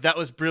just like, "That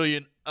was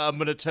brilliant. I'm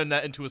gonna turn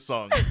that into a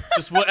song.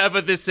 Just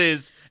whatever this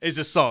is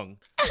a song."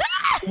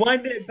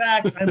 Wind it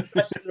back and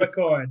press and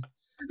record.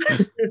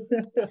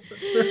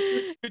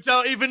 You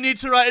don't even need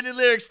to write any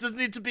lyrics. Doesn't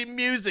need to be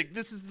music.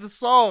 This is the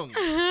song.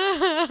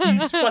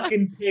 These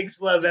fucking pigs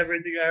love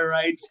everything I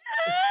write.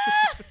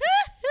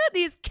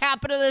 These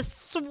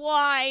capitalist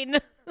swine.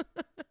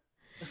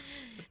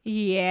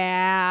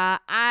 Yeah,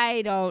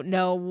 I don't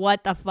know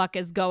what the fuck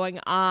is going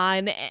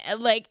on.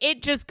 Like,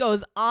 it just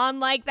goes on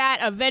like that.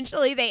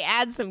 Eventually, they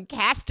add some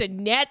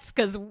castanets,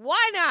 because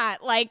why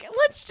not? Like,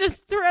 let's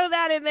just throw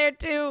that in there,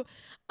 too.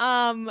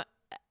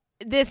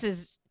 This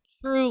is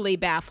truly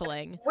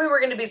baffling. We were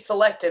going to be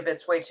selective.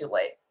 It's way too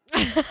late.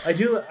 I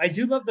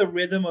do love the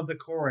rhythm of the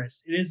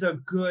chorus. It is a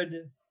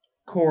good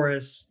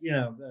chorus, you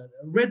know, the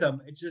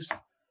rhythm. It's just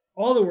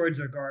all the words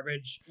are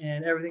garbage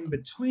and everything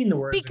between the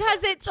words.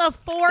 Because it's a This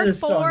song is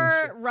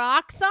 4/4 shit.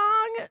 rock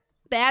song.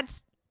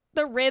 That's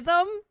the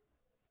rhythm.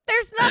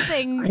 There's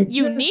nothing I just-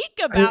 unique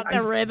about I-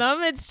 the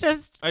rhythm. It's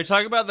just Are you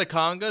talking about the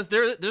congas?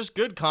 There's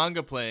good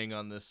conga playing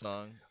on this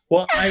song.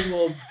 Well, I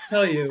will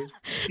tell you,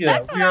 you know,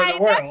 That's we are the right,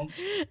 world.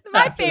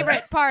 my After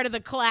favorite part of the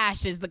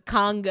Clash is the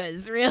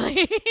congas. Really,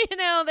 you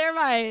know,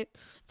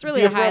 it's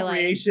really the a highlight.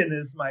 appropriation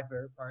is my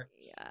favorite part.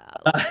 Yeah.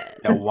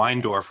 Yeah,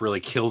 Weindorf really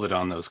killed it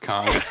on those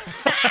congas.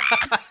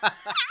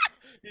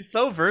 He's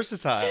so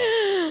versatile.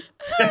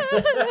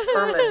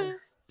 Herman.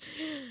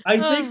 I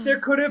think there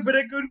could have been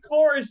a good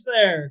chorus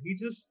there. He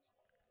just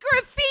I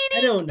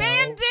Graffiti don't know.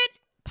 bandit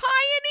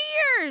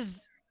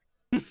pioneers.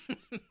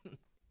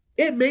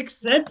 it makes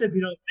sense if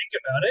you don't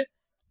think about it.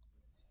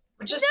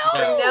 Just No!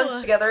 string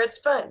nouns together. It's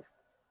fun.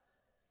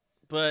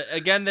 But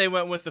again, they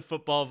went with the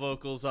football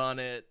vocals on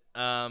it.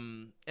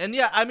 And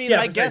yeah, I mean,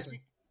 Yeah, I guess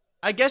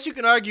precisely. you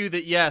can argue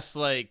that yes,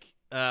 like,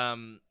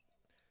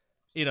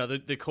 you know,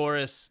 the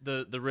chorus,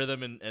 the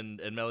rhythm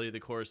and melody of the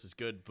chorus is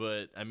good,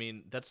 but I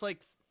mean, it's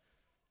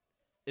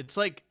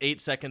like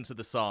 8 seconds of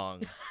the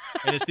song,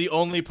 and it's the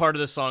only part of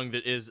the song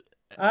that is.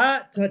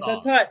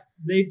 Tut.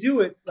 They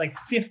do it like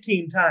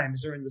 15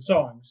 times during the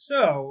song,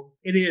 so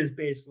it is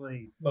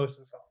basically most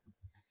of the song.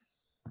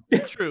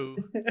 True,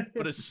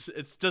 but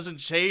it doesn't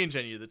change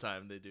any of the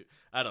time they do.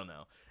 I don't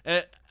know.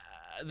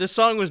 This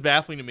song was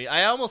baffling to me.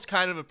 I almost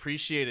kind of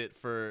appreciate it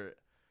for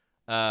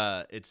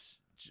it's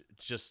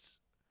just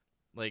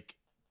like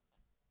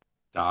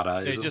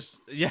Dada they is just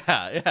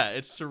yeah,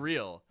 it's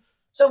surreal.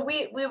 So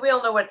we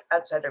all know what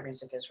outsider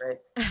music is, right?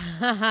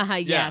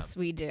 Yes,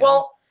 we do.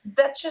 Well,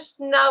 that's just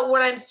not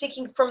what I'm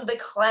seeking from the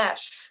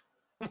Clash.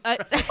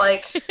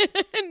 Like,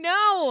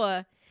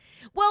 no.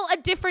 Well, a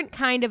different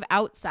kind of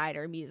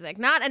outsider music,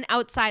 not an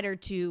outsider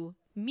to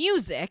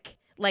music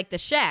like the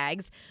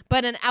Shags,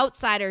 but an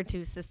outsider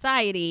to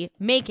society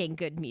making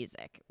good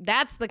music.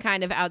 That's the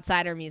kind of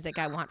outsider music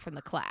I want from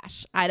the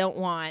Clash. I don't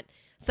want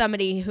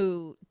somebody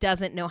who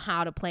doesn't know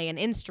how to play an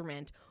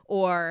instrument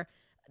or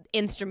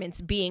instruments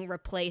being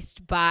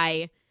replaced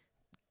by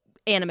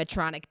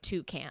animatronic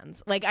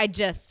toucans. Like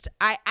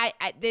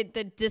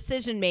the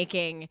decision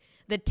making,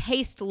 the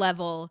taste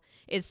level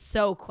is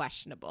so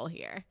questionable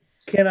here.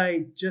 Can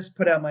I just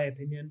put out my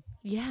opinion?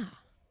 Yeah.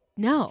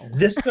 No.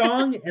 This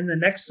song and the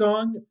next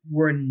song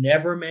were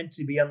never meant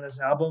to be on this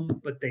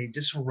album, but they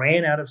just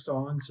ran out of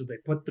songs, so they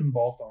put them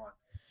both on.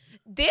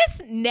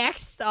 This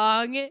next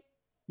song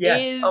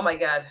is oh my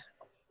god,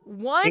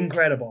 one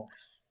incredible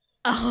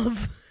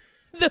of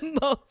the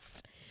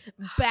most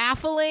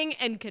baffling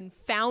and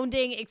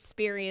confounding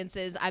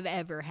experiences I've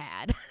ever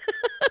had.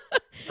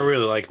 I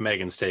really like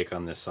Megan's take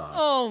on this song.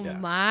 Oh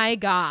my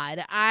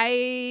God.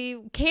 I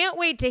can't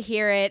wait to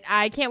hear it.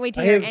 I can't wait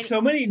to hear it. I have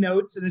so many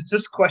notes and it's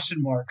just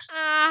question marks.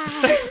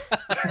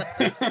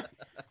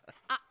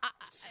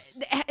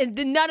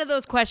 None of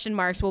those question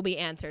marks will be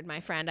answered, my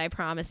friend. I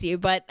promise you.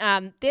 But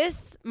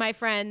this, my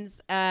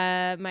friends,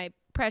 my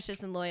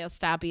precious and loyal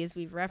stoppies,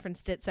 we've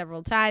referenced it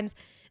several times.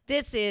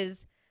 This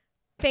is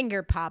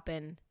Finger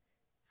Poppin'.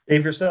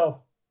 Save yourself.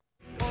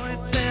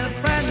 Points and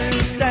a brand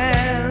new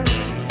dance.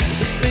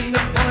 This finger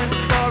points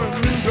for a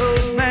new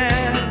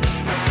romance.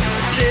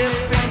 Still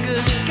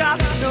fingers got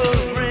no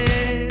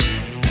ring.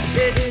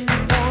 It didn't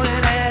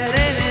point at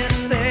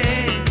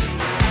anything.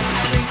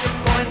 This finger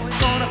points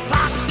gonna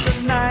pop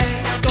tonight.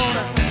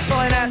 Gonna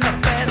point at the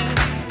best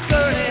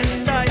girl in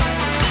sight.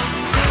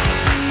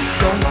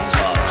 Don't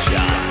talk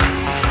shop.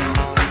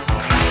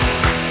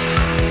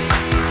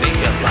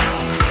 Finger pop.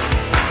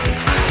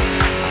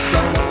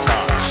 Don't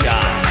talk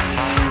shop.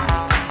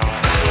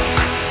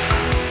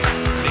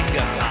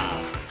 Finger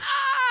pop.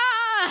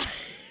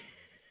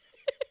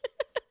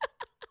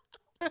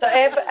 so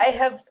I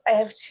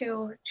have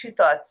two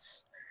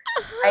thoughts.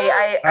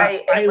 I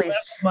at least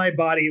left my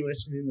body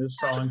listening to this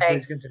song.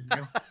 Please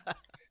continue.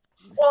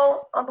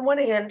 Well, on the one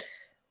hand,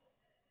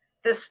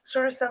 this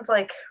sort of sounds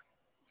like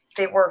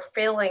they were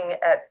failing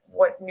at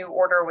what New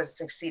Order was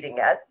succeeding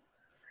at,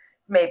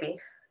 maybe.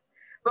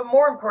 But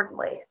more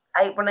importantly,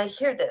 when I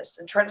hear this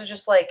and try to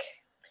just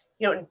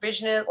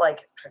envision it, try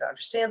to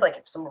understand,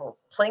 if someone were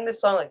playing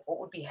this song, what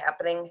would be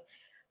happening,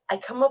 I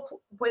come up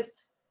with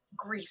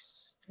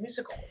Grease, the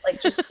musical.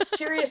 Just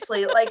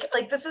seriously,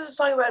 this is a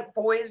song about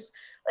boys,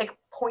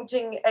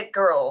 pointing at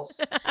girls.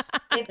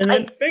 And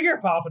then finger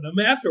popping them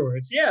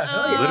afterwards. Yeah.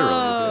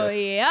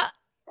 Literally. Yeah.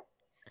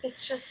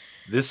 It's just...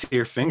 This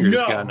here finger's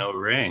got no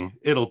ring.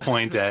 It'll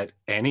point at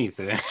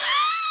anything.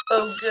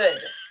 Oh, good.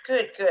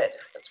 I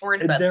was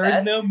worried about there that.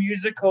 is no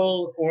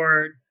musical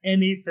or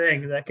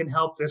anything that can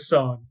help this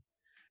song.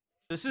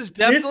 This is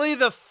definitely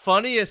the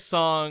funniest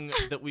song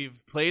that we've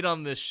played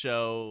on this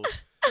show,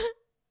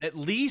 at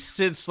least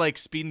since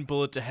Speeding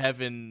Bullet to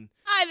Heaven.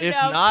 I don't if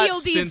know. not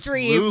Fieldy's since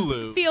Dreams.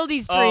 Lulu.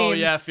 Fieldy's Dreams. Oh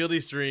yeah,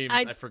 Fieldy's Dreams.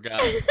 I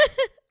forgot.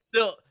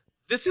 Still,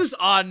 this is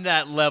on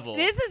that level.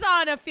 This is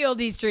on a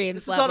Fieldy's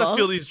Dreams level. This is on a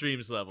Fieldy's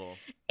Dreams level.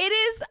 It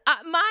is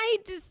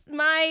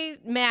my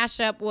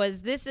mashup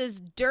was this is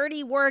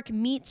Dirty Work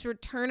meets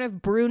Return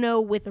of Bruno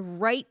with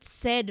Right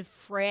Said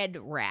Fred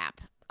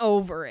rap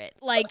over it.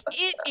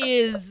 It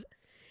is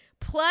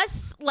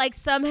plus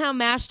somehow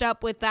mashed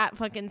up with that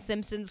fucking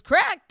Simpsons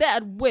crack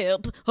that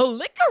whip, a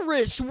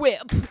licorice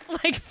whip.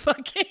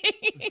 Fucking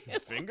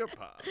Finger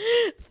pop.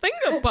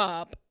 Finger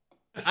pop.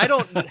 I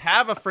don't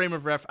have a frame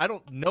of reference. I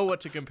don't know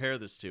what to compare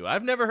this to.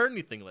 I've never heard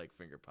anything like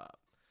Finger Pop.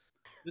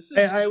 This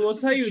is, I will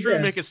tell you true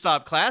this. Make It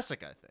Stop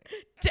classic, I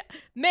think.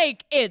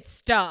 Make it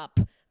stop.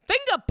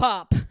 Finger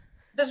Pop.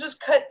 This was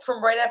cut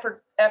from right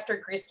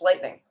after Greased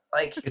Lightning.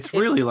 It's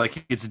really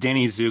it's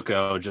Danny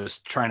Zuko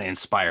just trying to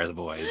inspire the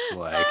boys.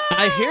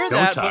 I hear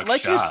that, but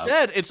like you shop.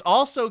 said, it's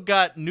also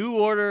got New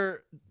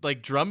Order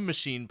drum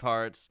machine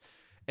parts.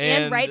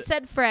 And Right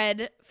Said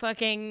Fred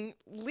fucking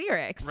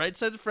lyrics. Right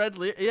Said Fred,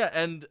 yeah,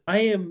 and I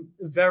am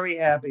very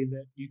happy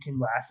that you can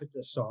laugh at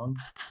this song.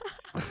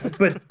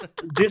 But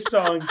this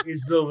song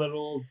is the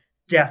little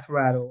death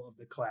rattle of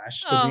the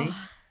Clash to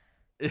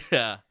me.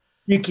 Yeah.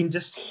 You can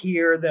just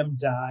hear them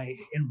die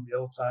in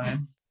real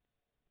time.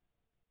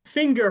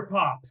 Finger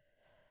Pop.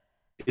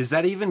 Is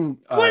that even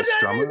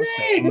Strummer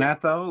saying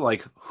that though?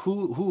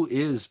 Who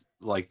is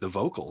the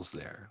vocals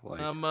there?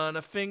 I'm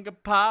gonna finger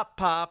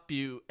pop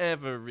you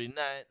every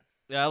night.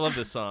 Yeah, I love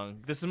this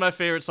song. This is my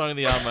favorite song of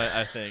the album,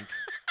 I think,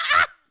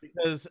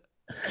 because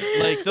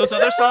those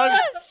other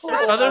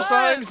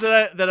songs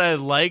that I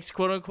liked,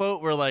 quote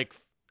unquote, were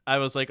I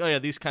was oh yeah,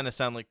 these kind of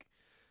sound like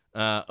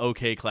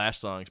okay Clash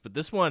songs, but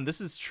this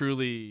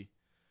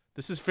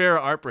is fair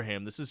art for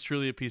him. This is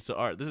truly a piece of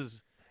art. This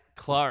is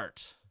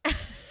Clark.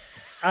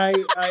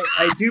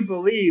 I do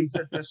believe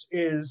that this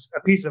is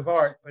a piece of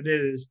art, but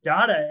it is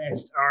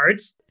Dadaist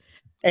art.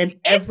 And It's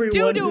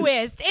everyone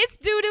doo-dooist. It's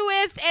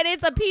doo-dooist, and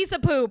it's a piece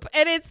of poop.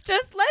 And it's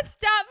just, let's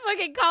stop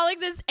fucking calling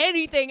this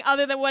anything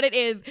other than what it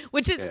is,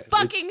 which is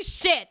fucking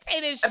shit.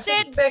 It is I'm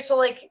thinking shit. back to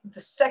like the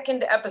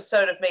second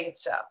episode of Make It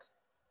Stop.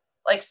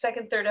 Like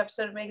second, third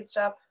episode of Make It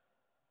Stop.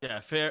 Yeah,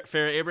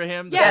 Farrah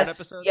Abraham, the Yes. third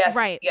episode. Yes,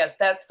 Right. yes,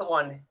 that's the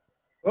one.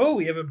 Oh,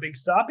 we have a big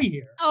stoppy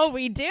here. Oh,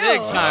 we do.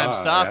 Big time Oh,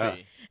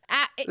 stoppy.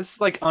 This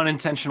is like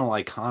unintentional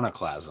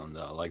iconoclasm,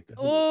 though. Like,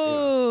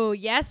 Oh,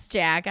 yes,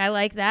 Jack. I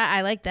like that.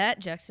 I like that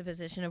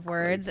juxtaposition of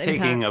words. and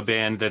taking a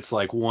band that's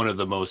like one of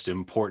the most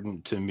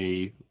important to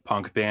me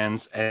punk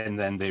bands, and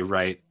then they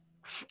write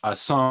a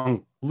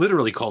song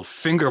literally called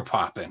Finger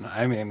Poppin'.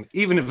 I mean,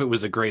 even if it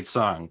was a great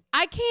song,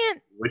 I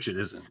can't which it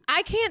isn't.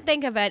 I can't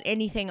think of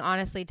anything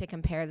honestly to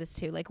compare this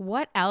to. Like,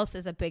 what else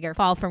is a bigger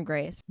fall from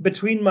grace?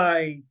 Between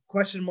my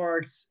question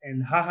marks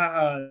and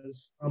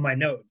ha-ha-has on my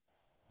note,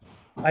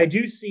 I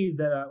do see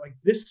that like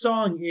this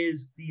song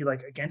is the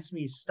like Against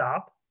Me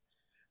Stop.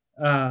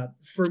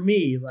 For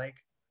me, like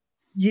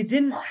you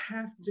didn't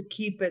have to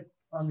keep it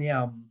on the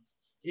album.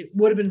 It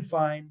would have been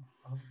fine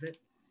off of it.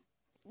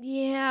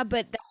 Yeah,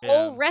 but the Yeah.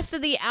 whole rest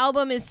of the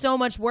album is so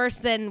much worse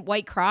than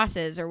White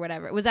Crosses or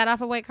whatever. Was that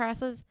off of White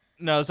Crosses?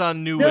 No, it's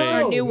on New No.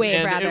 Wave. Or New Wave,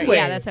 And rather. it- Wave.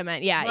 Yeah, that's what I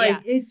meant. Yeah, Like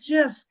yeah. it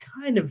just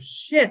kind of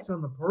shits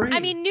on the parade. I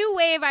mean, New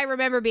Wave, I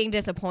remember being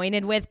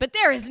disappointed with, but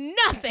there is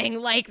nothing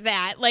like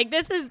that. Like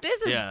this is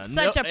Yeah,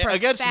 such no, a profound.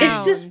 Against Me-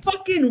 it's just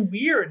fucking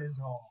weird as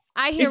all.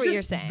 I hear It's what just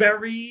you're saying.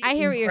 Very I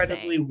hear what you're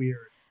incredibly saying. weird.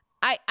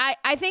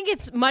 I think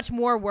it's much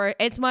more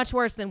it's much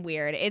worse than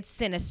weird. It's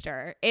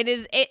sinister. It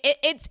is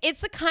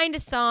it's the kind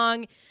of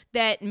song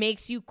that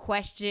makes you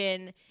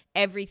question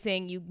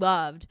everything you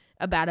loved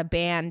about a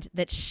band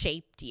that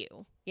shaped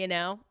you. You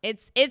know?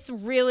 It's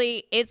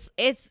really it's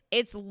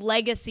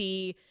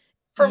legacy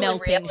Firmly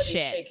melting reality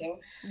shit. shaking.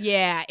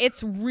 Yeah,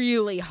 it's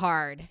really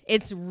hard.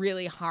 It's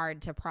really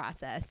hard to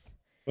process.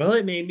 Well,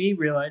 it made me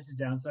realize the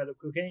downside of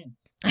cocaine.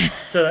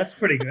 So that's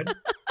pretty good.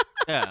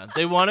 Yeah,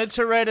 they wanted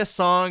to write a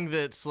song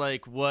that's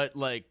like what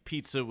like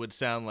pizza would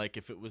sound like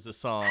if it was a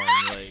song.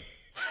 Like,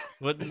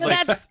 what? Well,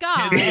 like, that's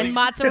ska and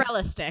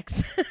mozzarella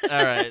sticks.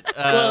 all right.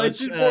 Well,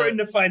 it's important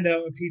to find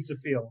out what pizza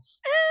feels.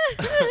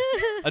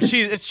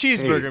 It's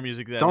cheeseburger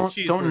music. Then Don't It's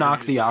cheeseburger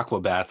knock the music.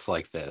 Aquabats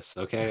like this,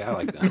 okay? I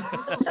like that.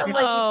 It sounded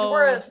like if you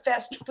were Oh. a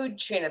fast food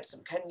chain of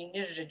some kind, you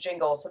needed a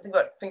jingle, something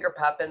about finger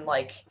popping.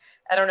 Like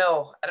I don't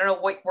know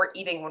what we're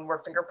eating when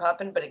we're finger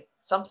popping, but it's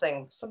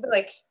something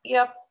like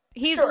yep.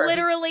 He's Sure.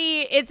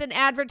 literally, it's an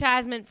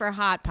advertisement for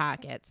Hot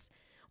Pockets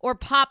or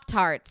Pop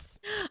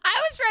Tarts.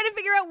 I was trying to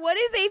figure out what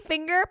is a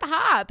finger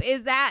pop?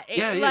 Is that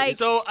Yeah, yeah, like,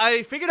 So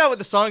I figured out what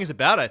the song is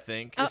about. I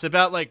think Oh. it's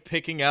about like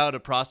picking out a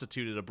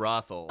prostitute at a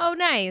brothel. oh,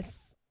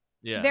 nice.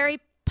 yeah. Very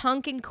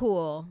punk and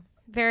cool.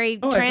 Very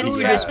Oh, I thought we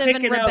were just transgressive and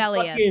picking out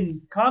rebellious.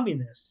 fucking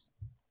communists.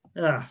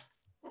 Ugh.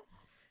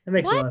 That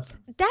makes a lot of What?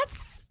 sense.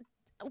 That's,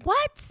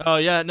 what? Oh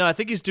yeah, no, I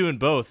think he's doing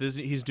both.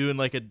 He's doing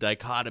like a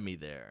dichotomy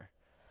there.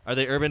 Are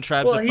they urban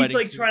tribes? Well, of he's fighting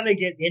like humans? trying to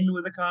get in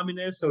with the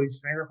communists, so he's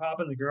finger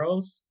popping the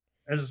girls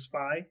as a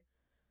spy.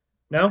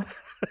 No?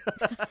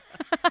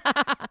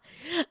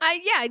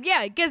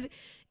 Yeah, because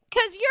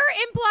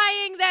you're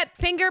implying that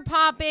finger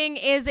popping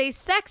is a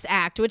sex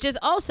act, which is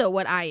also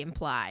what I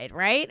implied,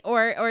 right?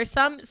 Or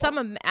some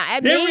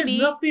There maybe.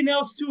 is nothing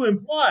else to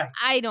imply.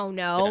 I don't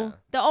know. Yeah.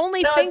 The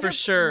only No, finger For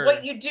sure.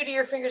 What you do to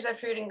your fingers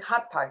after eating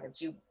Hot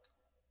Pockets, you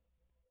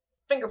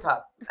finger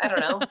pop. I don't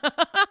know.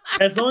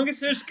 As long as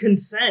there's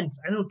consent,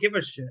 I don't give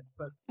a shit.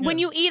 But when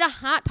you eat a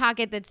hot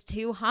pocket that's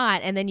too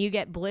hot and then you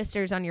get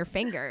blisters on your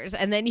fingers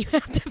and then you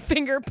have to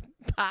finger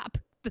pop.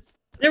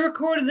 they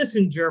recorded this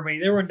in Germany,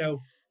 there were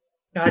no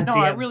goddamn. No,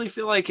 I really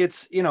feel like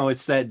it's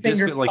that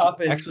Finger disco. Like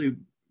popping. actually,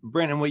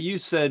 Brandon, what you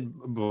said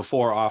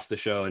before off the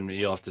show, and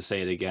you'll have to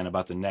say it again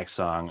about the next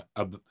song.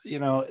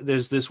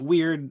 There's this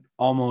weird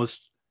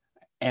almost.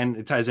 And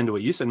it ties into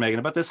what you said, Megan,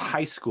 about this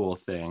high school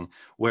thing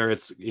where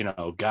it's,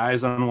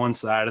 guys on one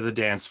side of the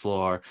dance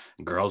floor,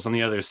 girls on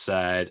the other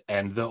side.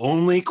 And the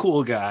only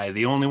cool guy,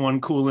 the only one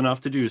cool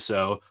enough to do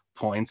so,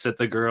 points at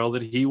the girl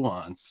that he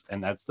wants.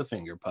 And that's the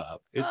finger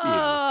pop. It's you.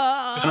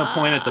 Gonna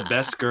point at the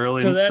best girl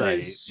in So that sight.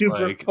 is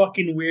super like,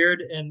 fucking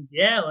weird. And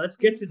yeah, let's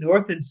get to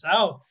North and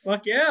South.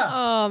 Fuck yeah.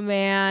 Oh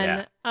man.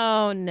 Yeah.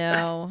 Oh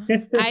no.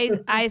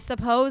 I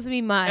suppose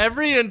we must.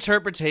 Every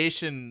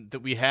interpretation that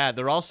we had,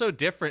 they're all so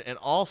different and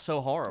all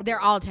so horrible. They're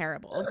all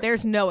terrible.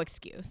 There's no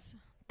excuse.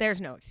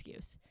 There's no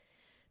excuse.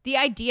 The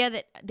idea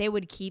that they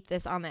would keep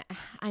this on that,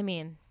 I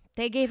mean,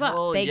 they gave up.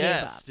 Oh, They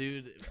yes,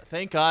 gave up. dude.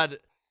 Thank God.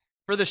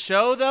 For the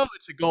show, though,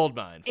 it's a gold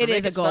mine. For It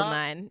is Make a gold Stop,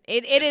 mine.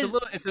 It it's is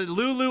it's a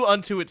Lulu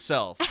unto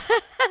itself.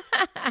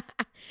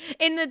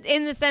 in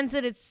the sense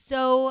that it's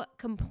so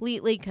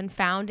completely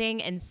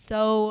confounding and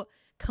so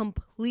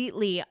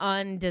completely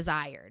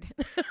undesired.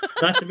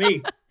 Not to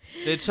me.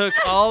 They took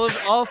all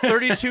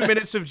 32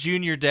 minutes of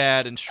Junior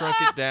Dad and shrunk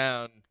it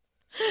down,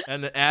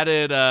 and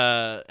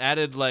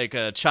added like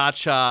a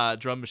cha-cha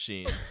drum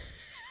machine.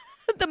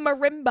 The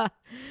marimba.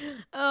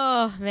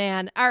 Oh,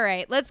 man. All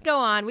right, let's go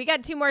on. We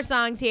got 2 more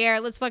songs here.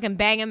 Let's fucking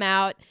bang them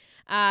out.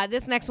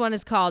 This next one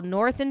is called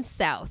North and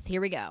South.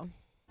 Here we go.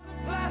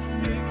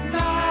 Plastic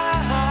knife.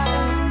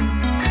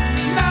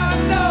 Now I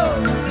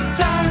know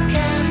time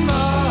can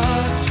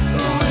much.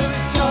 Who is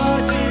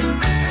charging?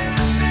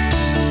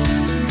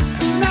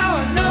 Now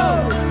I know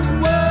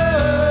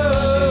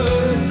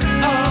words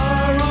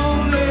are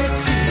only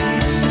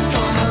cheap. It's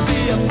gonna be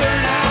a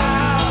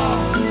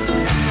burnout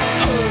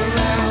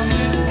around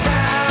this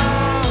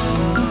town.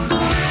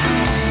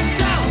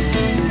 South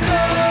is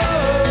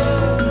up,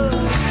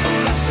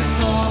 the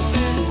north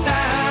is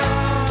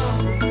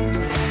down.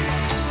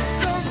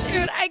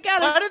 Dude, I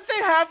gotta. Why did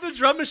they have the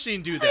drum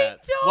machine do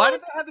that? don't- Why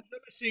did they have the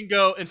drum machine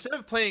go, instead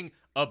of playing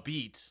a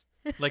beat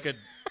like a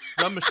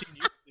drum machine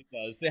usually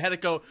does, they had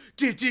it go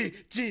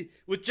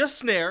with just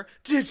snare.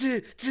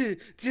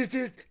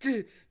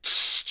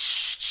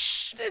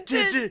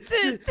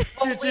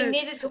 Well, we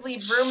needed to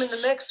leave room in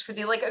the mix for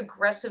the like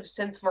aggressive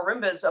synth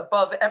marimbas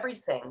above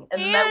everything,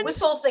 and that And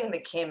whistle thing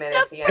that came in The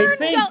at the Fern, end.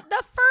 think-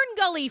 the Fern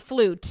Gully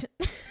flute.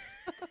 The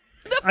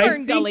I Fern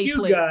think Gully you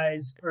flute.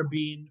 guys are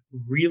being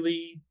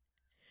really.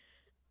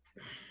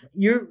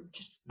 You're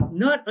just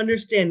not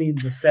understanding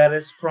the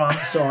saddest prom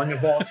song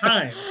of all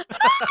time.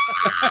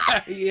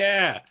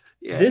 yeah.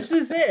 This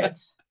is it.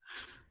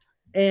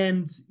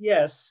 And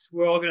yes,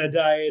 we're all gonna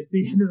die at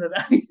the end of the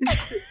night.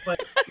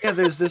 But Yeah,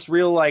 there's this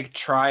real like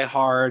try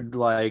hard,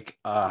 like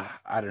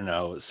I don't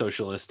know,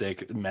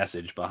 socialistic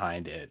message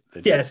behind it.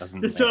 That just yes, doesn't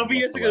the land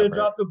Soviets are gonna whatsoever.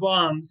 drop the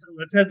bombs.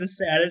 Let's have the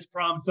saddest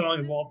prom song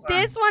of all time.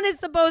 This one is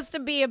supposed to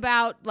be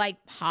about like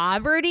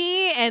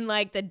poverty and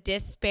like the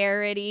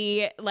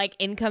disparity, like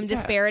income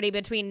disparity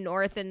between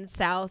North and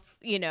South,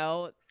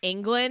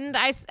 England,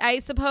 I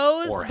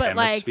suppose. Or but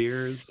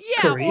hemispheres.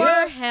 yeah, Korea?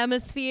 or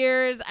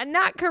hemispheres.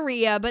 Not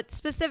Korea, but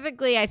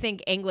specifically I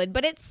think England.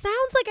 But it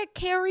sounds like a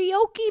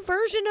karaoke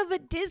version of a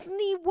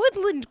Disney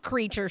woodland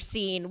creature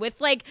scene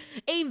with like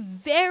a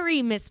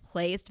very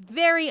misplaced,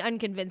 very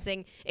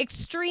unconvincing,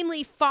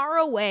 extremely far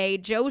away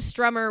Joe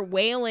Strummer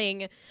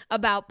wailing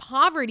about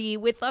poverty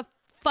with a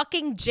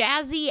fucking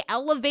jazzy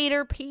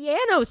elevator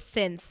piano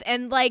synth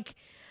and like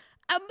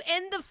and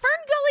the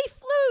Fern Gully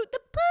flute,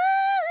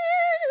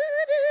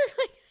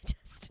 like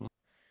just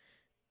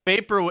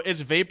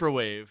It's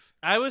vaporwave.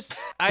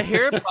 I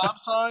hear a pop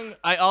song.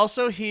 I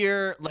also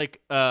hear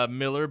like a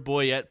Miller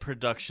Boyette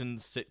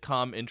Productions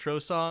sitcom intro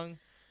song,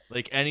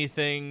 like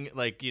anything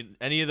like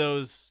any of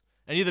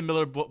the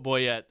Miller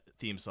Boyette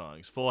theme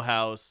songs, Full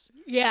House,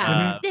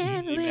 yeah.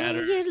 Family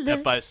Matters,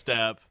 Step by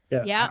Step.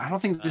 Yeah. I don't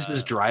think this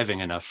is driving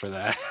enough for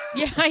that.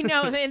 Yeah, I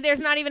know. And there's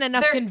not even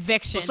enough There-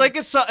 conviction. It's like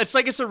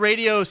it's a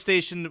radio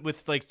station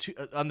with like two,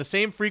 on the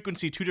same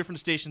frequency, 2 different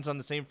stations on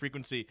the same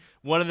frequency.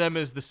 One of them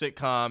is the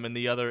sitcom, and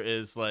the other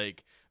is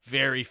like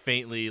very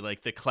faintly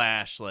like the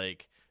Clash,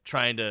 like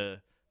trying to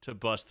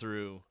bust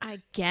through.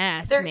 I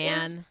guess,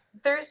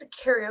 There is a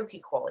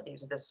karaoke quality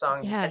to this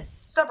song. Yes. And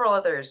several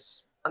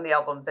others on the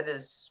album that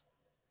is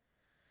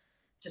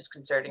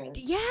disconcerting in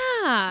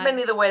Yeah.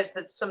 many of the ways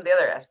that some of the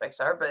other aspects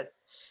are, but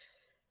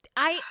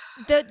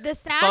The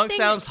sad Song thing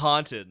sounds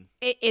haunted.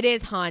 it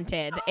is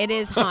haunted. It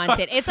is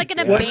haunted. It's like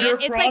an Was your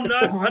abandoned. It's prom like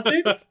not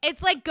haunted?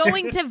 it's like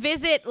going to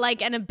visit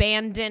like an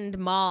abandoned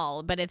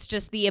mall, but it's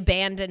just the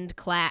abandoned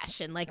Clash,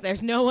 and like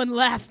there's no one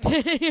left.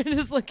 You're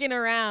just looking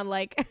around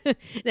like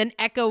an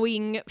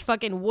echoing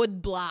fucking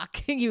wood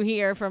block you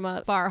hear from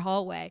a far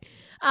hallway.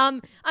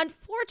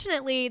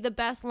 Unfortunately, the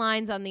best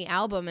lines on the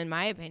album, in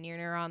my opinion,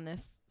 are on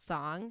this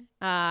song,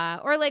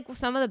 or like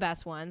some of the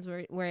best ones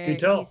where You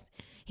tell.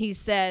 he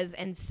says,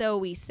 "And so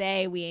we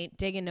say, we ain't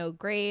digging no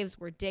graves,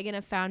 we're digging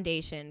a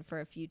foundation for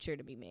a future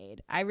to be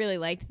made." I really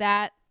liked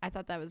that. I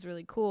thought that was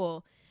really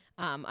cool.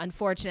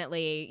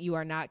 Unfortunately, you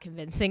are not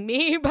convincing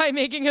me by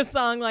making a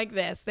song like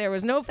this. There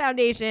was no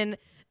foundation.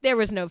 There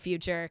was no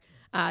future.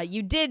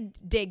 You did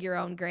dig your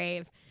own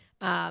grave.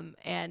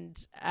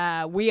 And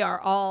we are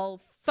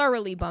all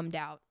thoroughly bummed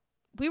out.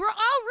 We were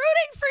all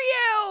rooting for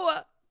you.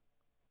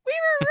 We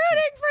were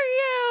rooting for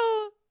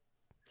you.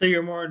 So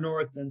you're more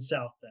north than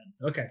south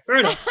then. Okay, fair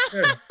enough.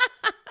 Fair enough.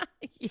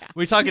 Yeah.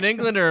 We talking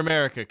England or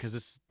America?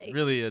 Because you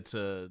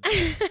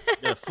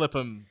gotta flip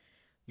them.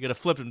 You gotta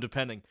flip them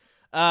depending.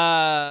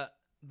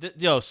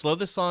 Slow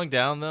this song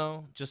down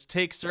though. Just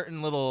take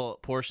certain little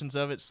portions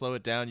of it, slow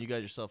it down. You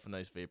got yourself a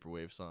nice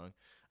vaporwave song.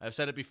 I've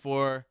said it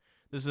before.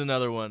 This is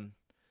another one.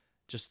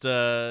 Just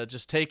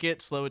take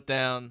it, slow it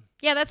down.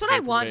 Yeah, that's what I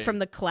want Vaporwave. from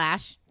the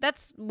Clash.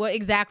 That's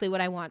exactly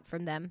what I want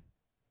from them.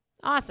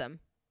 Awesome.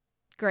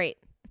 Great.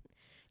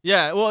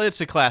 Yeah, well,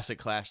 it's a classic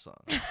Clash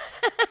song,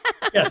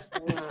 Yes.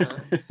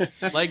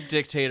 like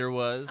Dictator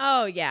was.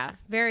 Oh yeah,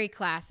 very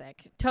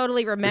classic.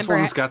 Totally This remember.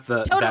 one's got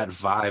that Total-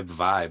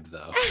 vibe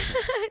though.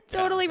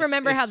 totally Yeah,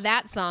 remember how it's-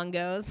 that song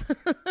goes.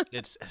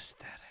 It's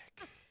aesthetic.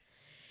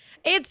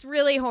 It's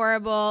really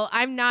horrible.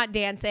 I'm not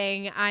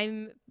dancing.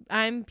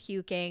 I'm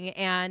puking.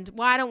 And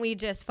why don't we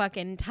just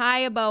fucking tie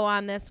a bow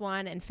on this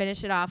one and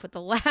finish it off with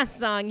the last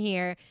song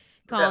here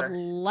called Better.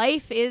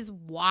 Life is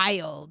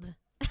Wild.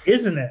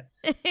 Isn't it?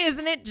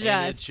 Isn't it And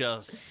it just?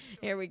 just.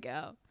 Here we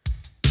go.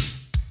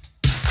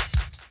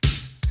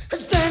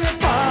 Has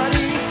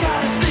anybody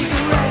got a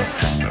cigarette?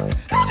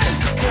 I'm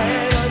into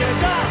clear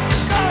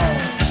disaster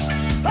zone.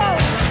 Oh,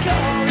 my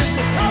car is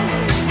a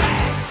total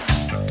wreck,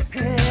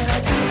 and I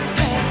just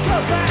can't go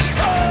back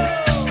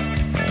home.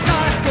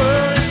 My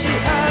girl, she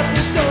at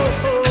the door.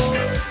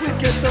 We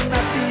get the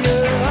mafia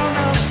on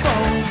our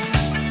phone.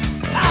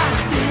 I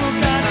still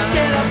gotta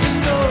get up and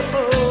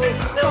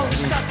go. Don't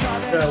stop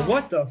driving.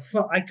 What the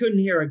fuck? I couldn't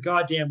hear a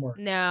goddamn word.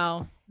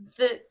 No.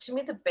 To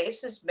me, the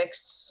bass is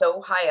mixed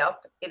so high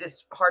up, it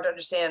is hard to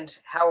understand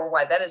how or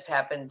why that has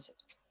happened.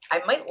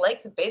 I might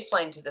like the bass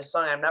line to this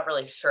song. I'm not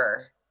really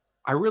sure.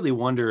 I really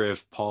wonder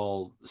if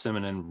Paul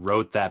Simonon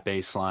wrote that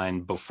bass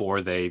line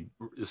before they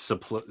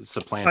supplanted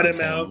Cut him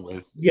him out.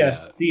 with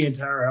Yes, yeah. the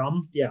entire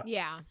album. Yeah.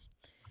 Yeah.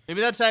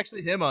 Maybe that's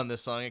actually him on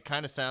this song. It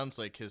kind of sounds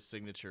like his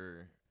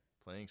signature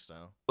playing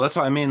style. Well, that's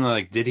what I mean.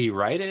 Like, did he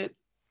write it?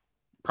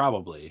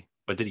 Probably,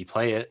 but did he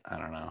play it? I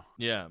don't know.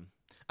 Yeah.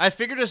 I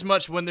figured as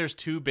much when there's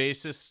two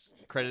bassists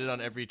credited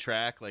on every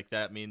track. Like,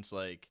 that means,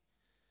 like,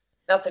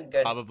 Nothing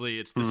good. probably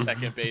it's the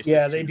second bassist.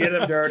 Yeah, they did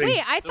him dirty.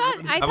 Wait, I thought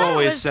I've it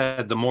always was,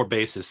 said the more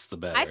bassists, the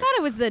better. I thought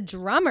it was the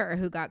drummer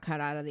who got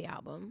cut out of the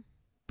album.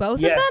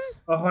 Both Yes,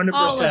 of them? 100%.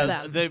 All of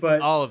them. They-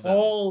 But all of them.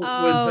 Paul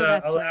Oh, was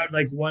that's allowed right.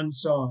 like one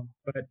song,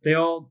 but they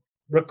all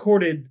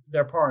recorded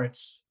their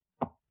parts,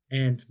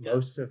 and Yeah.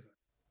 most of it.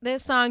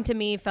 This song to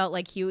me felt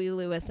like Huey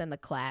Lewis and the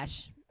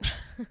Clash.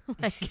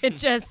 Like it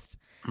just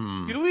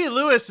Huey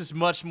Lewis is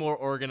much more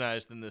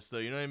organized than this, though.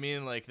 You know what I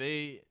mean? Like,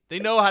 they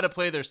know how to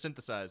play their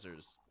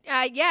synthesizers.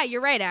 yeah,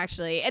 you're right,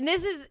 actually. And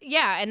this is,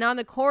 and on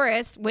the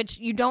chorus, which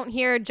you don't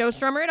hear Joe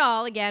Strummer at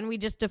all. Again, we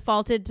just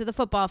defaulted to the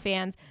football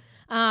fans.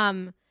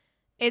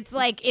 It's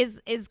like,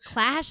 is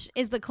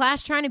the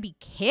Clash trying to be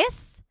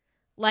Kiss?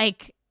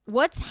 Like,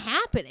 what's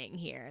happening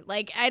here?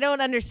 Like, I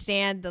don't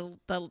understand the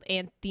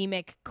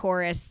anthemic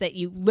chorus that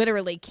you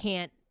literally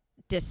can't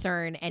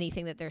discern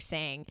anything that they're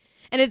saying.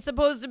 And it's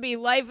supposed to be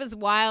life is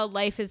wild,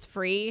 life is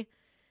free.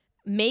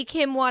 Make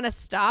him want to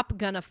stop,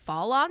 gonna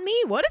fall on me?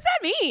 What does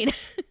that mean?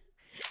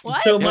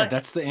 What? So Yeah, my-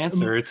 that's the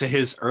answer to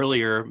his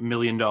earlier $1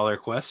 million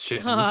question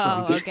Oh,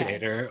 from okay.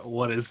 Dictator.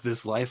 What is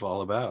this life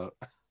all about?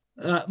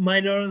 My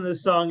note on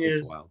this song It's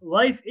is wild.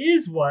 life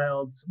is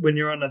wild when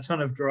you're on a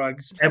ton of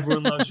drugs.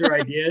 Everyone loves your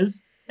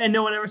ideas, and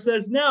no one ever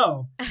says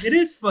no. It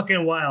is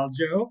fucking wild,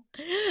 Joe.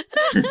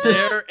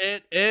 There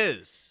it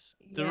is.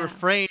 The Yeah.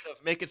 refrain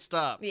of "Make It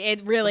Stop."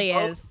 It really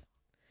Oh. is.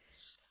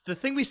 The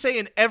thing we say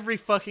in every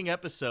fucking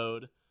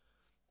episode.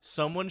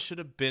 Someone should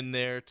have been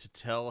there to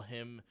tell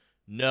him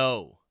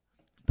no.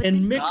 But And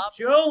this- Mick Stop.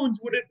 Jones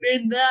would have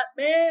been that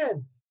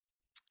man.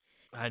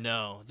 I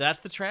know. That's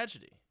the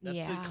tragedy. That's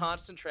the Yeah.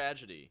 constant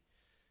tragedy.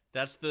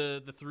 That's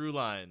the through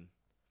line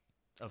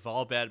of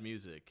all bad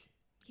music.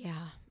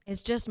 yeah,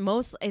 it's just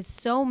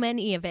so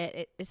many of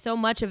it, so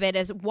much of it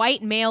is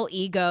white male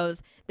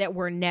egos that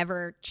were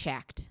never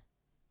checked.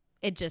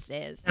 It just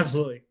is,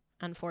 Absolutely.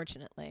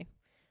 unfortunately,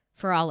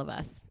 for all of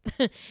us,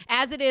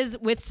 as it is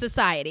with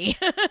society.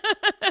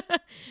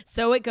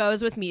 So it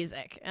goes with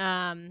music.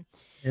 And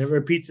it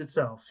repeats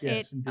itself.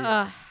 Yes, indeed.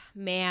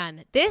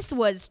 Man, this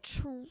was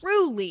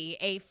truly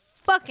a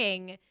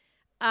fucking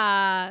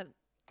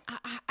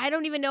I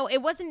don't even know.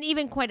 It wasn't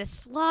even quite a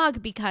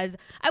slog because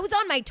I was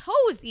on my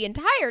toes the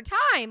entire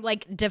time,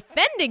 like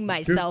defending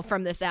myself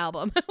from this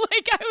album.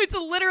 Like I was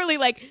literally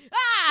like,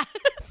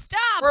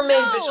 stop.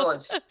 Remain no."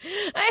 vigilant.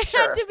 I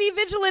Sure. had to be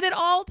vigilant at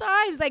all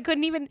times. I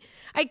couldn't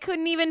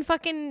even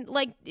fucking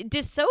like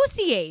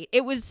dissociate.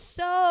 It was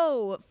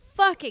so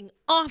fucking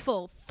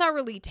awful,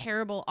 thoroughly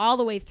terrible all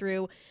the way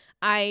through.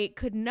 I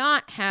could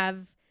not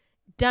have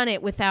done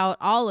it without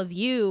all of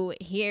you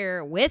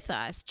here with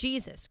us.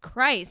 Jesus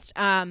Christ.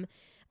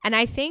 And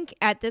I think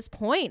at this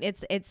point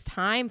it's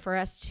time for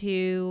us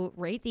to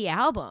rate the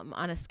album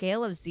on a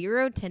scale of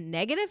 0 to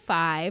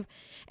 -5,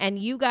 and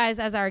you guys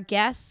as our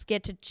guests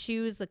get to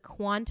choose the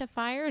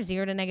quantifier.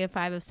 0 to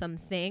 -5 of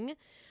something.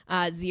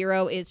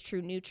 0 is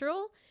true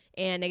neutral,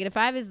 and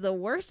 -5 is the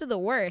worst of the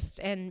worst.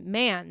 And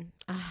man,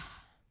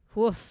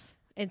 woof,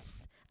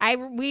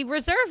 we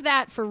reserve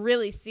that for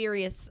really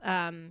serious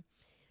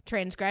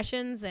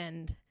transgressions,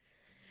 and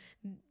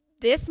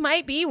this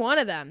might be one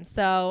of them.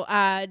 So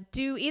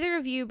do either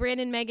of you,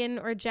 Brandon, Megan,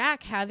 or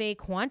Jack, have a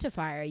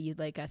quantifier you'd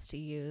like us to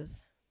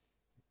use?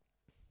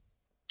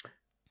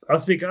 I'll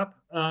speak up.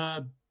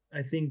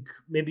 I think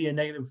maybe a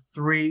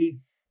 -3.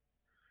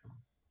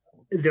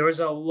 There was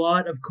a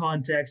lot of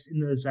context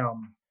into this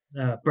album.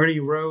 Bernie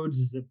Rhodes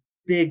is a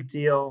big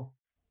deal.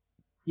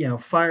 You know,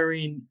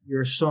 firing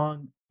your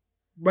song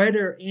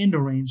writer and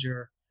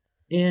arranger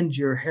and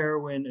your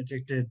heroin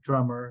addicted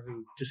drummer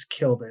who just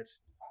killed it,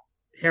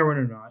 heroin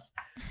or not.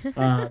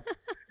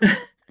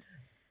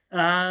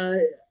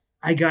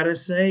 I gotta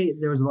say,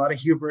 there was a lot of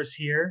hubris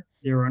here.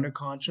 They were under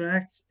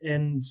contract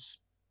and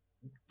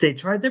they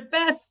tried their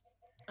best.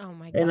 Oh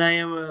my God. And I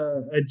am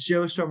a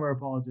Joe Strummer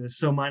apologist,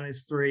 so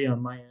 -3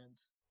 on my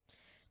end.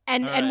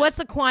 And All right. what's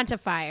the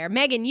quantifier?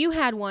 Megan, you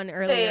had one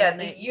earlier. Yeah, in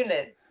the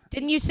unit.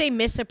 Didn't you say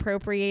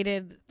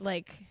misappropriated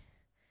like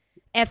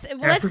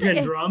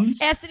African drums?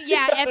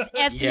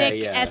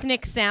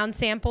 Ethnic sound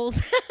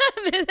samples.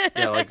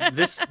 Yeah, like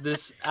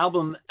this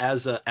album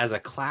as a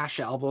Clash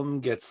album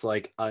gets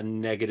like a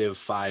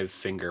 -5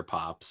 finger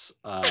pops.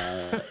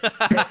 That's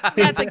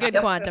a good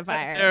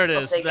quantifier. There it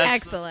is.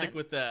 Excellent. Stick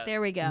with that.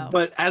 There we go.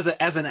 But as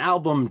an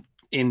album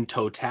in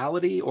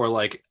totality, or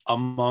like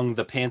among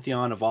the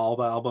pantheon of all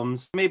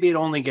albums, maybe it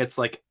only gets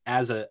like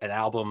as an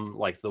album,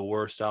 like the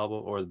worst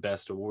album or the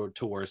best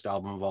to worst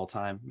album of all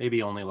time,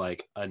 maybe only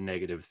like a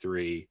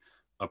 -3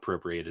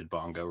 appropriated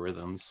bongo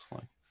rhythms.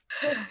 Like,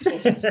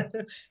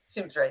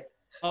 Seems right.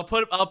 I'll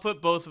put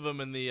both of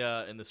them in the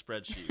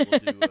spreadsheet.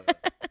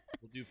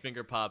 We'll do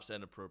finger pops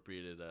and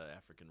appropriated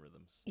African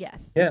rhythms.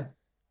 Yes. Yeah.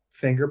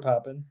 Finger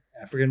popping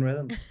African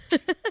rhythms.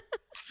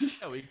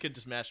 Yeah, we could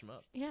just mash them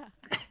up. Yeah.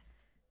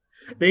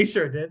 They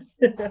sure did.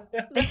 But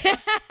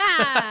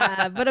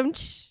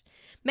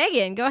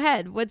Megan, go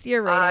ahead. What's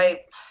your rating?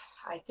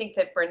 I think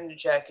that Brendan and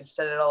Jack have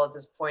said it all at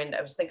this point.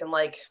 I was thinking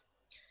like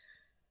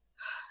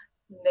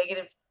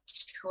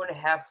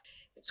 -2.5.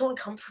 It's so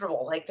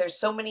uncomfortable. Like there's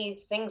so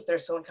many things that are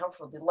so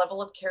uncomfortable. The level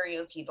of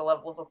karaoke, the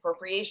level of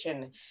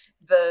appropriation,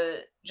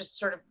 the just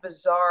sort of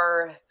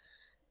bizarre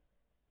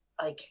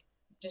like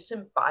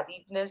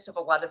disembodiedness of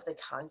a lot of the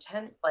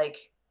content.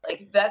 Like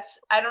that's,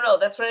 I don't know,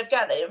 that's what I've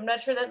got. I'm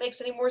not sure that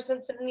makes any more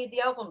sense than any of the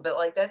album, but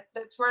like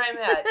that's where I'm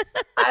at.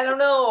 I don't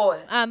know.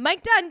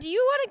 Mike Dunn, do you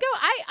want to go?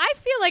 I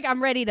feel like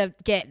I'm ready to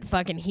get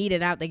fucking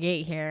heated out the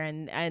gate here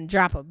and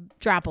drop a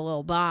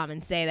little bomb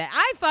and say that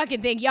I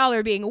fucking think y'all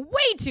are being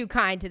way too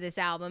kind to this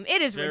album.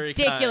 It is Very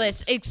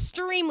ridiculous, kind.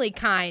 Extremely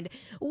kind,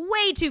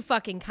 way too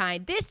fucking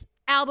kind. This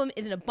album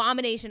is an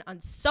abomination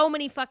on so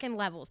many fucking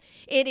levels.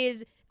 It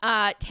is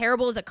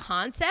terrible as a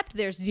concept.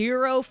 There's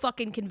zero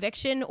fucking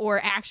conviction or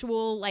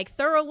actual like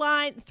through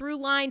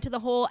line to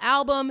the whole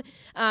album.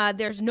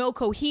 There's no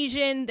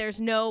cohesion.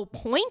 There's no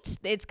point.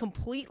 It's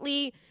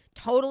completely,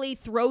 totally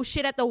throw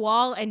shit at the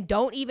wall and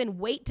don't even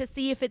wait to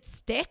see if it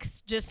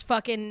sticks. Just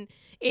fucking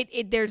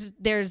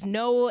there's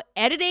no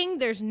editing.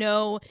 There's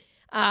no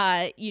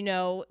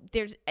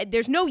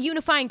there's no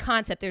unifying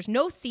concept. There's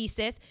no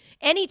thesis.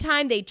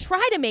 Anytime they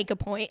try to make a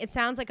point, it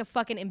sounds like a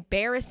fucking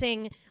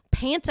embarrassing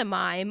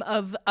pantomime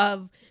of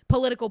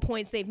political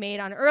points they've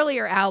made on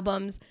earlier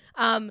albums.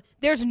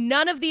 There's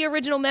none of the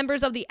original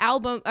members of the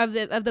album of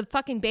the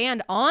fucking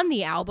band on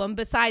the album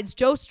besides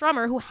Joe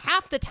Strummer, who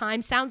half the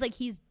time sounds like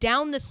he's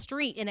down the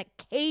street in a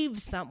cave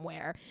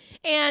somewhere.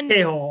 And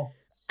Hey-hole.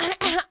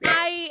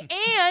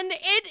 and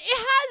it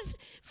has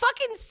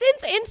fucking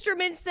synth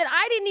instruments that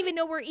I didn't even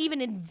know were even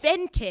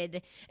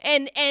invented,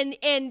 and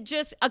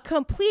just a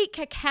complete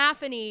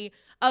cacophony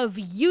of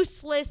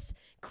useless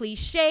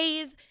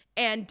cliches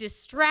and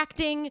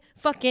distracting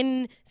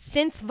fucking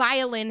synth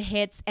violin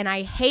hits, and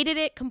I hated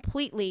it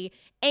completely.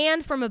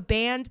 And from a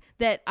band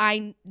that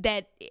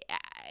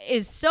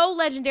is so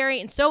legendary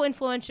and so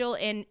influential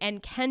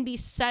and can be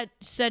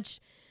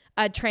such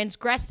a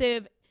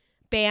transgressive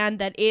band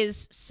that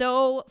is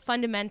so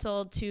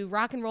fundamental to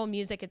rock and roll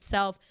music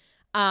itself.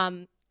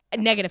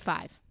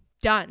 -5.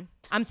 Done.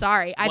 I'm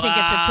sorry. I think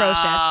it's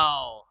atrocious.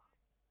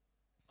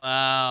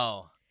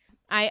 Wow.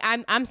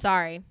 I'm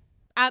sorry.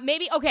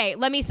 Maybe okay.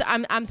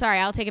 I'm sorry.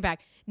 I'll take it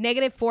back.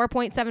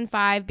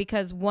 -4.75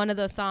 because one of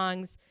those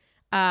songs.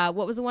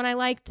 What was the one I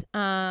liked?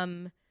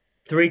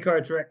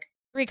 3-Card Trick.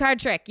 3-Card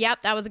Trick.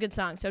 Yep, that was a good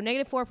song. So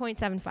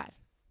 -4.75.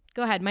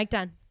 Go ahead, Mike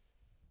Dunn.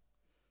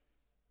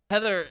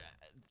 Heather,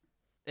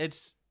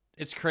 it's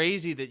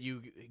crazy that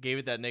you gave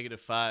it that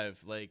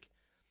 -5. Like,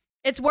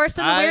 it's worse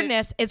than the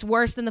weirdness. It's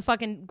worse than the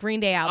fucking Green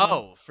Day album.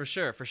 Oh, for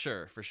sure.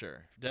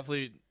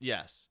 Definitely,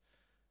 yes.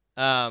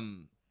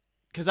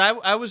 Because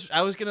I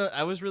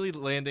was really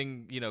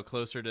landing,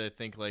 closer to, I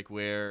think, like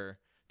where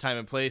Time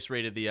and Place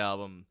rated the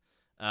album.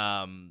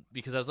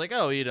 Because I was like,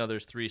 oh,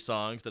 there's 3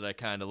 songs that I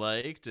kind of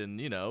liked,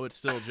 and it's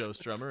still Joe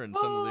Strummer, and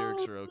some of the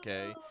lyrics are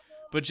okay.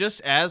 But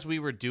just as we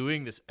were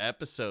doing this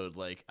episode,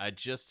 like I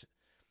just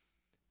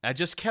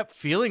kept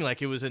feeling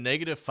like it was a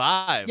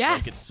 -5. Yes.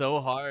 Like it's so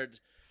hard.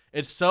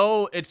 It's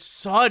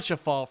such a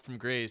fall from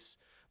grace.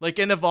 Like,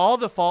 and of all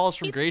the falls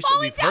from grace that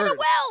we've heard,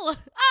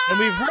 and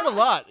we've heard a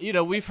lot.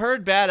 We've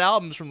heard bad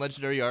albums from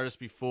legendary artists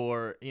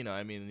before.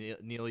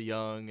 Neil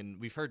Young,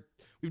 and we've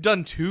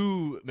done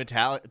 2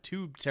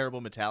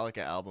 terrible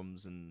Metallica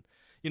albums, and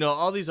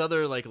all these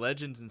other like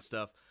legends and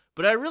stuff.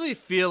 But I really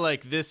feel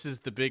like this is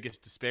the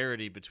biggest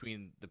disparity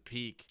between the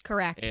peak,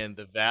 correct, and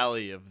the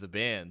valley of the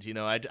band.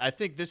 I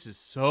think this is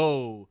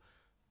so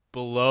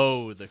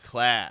below the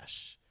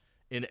Clash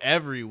in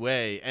every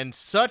way, and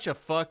such a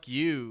fuck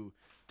you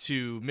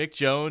to Mick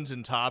Jones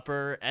and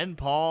Topper and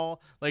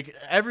Paul, like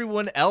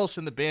everyone else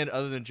in the band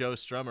other than Joe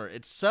Strummer.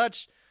 It's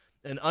such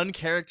an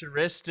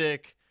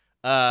uncharacteristic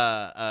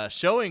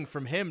showing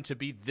from him to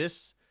be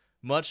this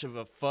much of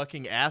a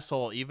fucking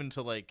asshole, even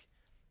to like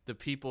the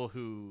people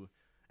who,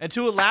 and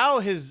to allow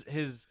his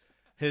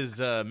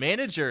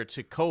manager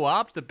to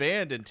co-opt the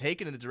band and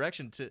take it in the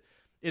direction to,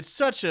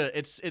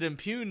 it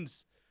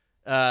impugns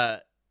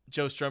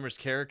Joe Strummer's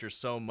character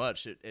so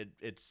much.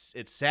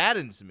 It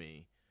saddens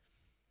me.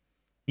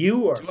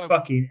 You are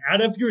fucking out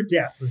of your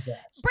depth with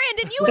that.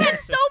 Brandon, you had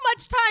so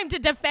much time to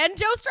defend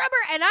Joe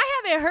Strummer, and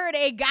I haven't heard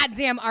a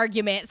goddamn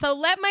argument. So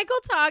let Michael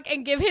talk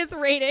and give his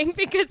rating,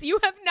 because you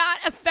have not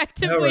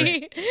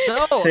effectively.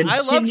 No,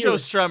 I love Joe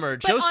Strummer.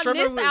 But on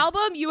this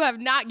album, you have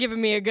not given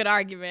me a good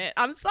argument.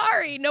 I'm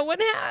sorry, no one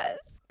has.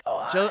 Go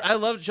on. I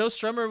love Joe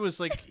Strummer. Was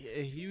like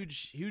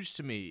huge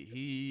to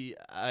me.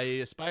 I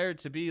aspired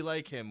to be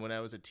like him when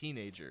I was a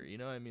teenager. You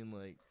know, I mean,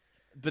 like.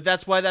 But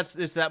that's why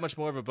it's that much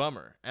more of a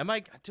bummer.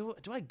 Do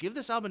I give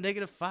this album a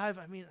 -5?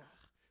 I mean,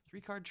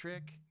 3-Card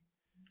Trick.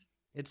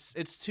 It's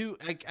too.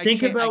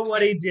 Think about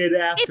what he did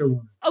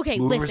afterwards. Okay,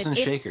 Movers listen. and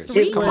Shakers.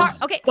 Okay, hold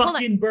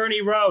fucking on.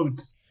 Bernie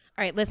Rhodes.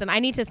 All right, listen. I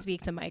need to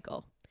speak to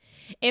Michael.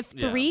 If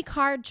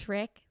 3-Card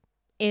Trick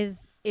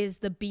is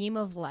the beam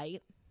of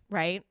light,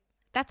 right?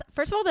 That's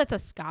first of all, that's a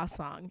ska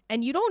song,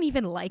 and you don't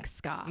even like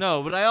ska.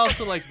 No, but I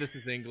also liked This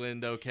Is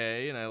England.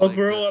 Okay, and I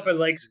grew up and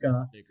like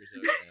ska.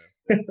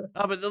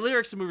 Oh, but the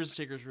lyrics of Movers and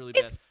Shakers really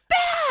bad. It's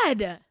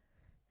bad.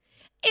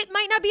 It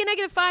might not be a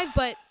 -5,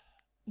 but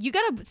you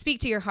gotta speak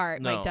to your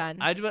heart, Mike Dunn.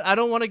 I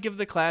don't want to give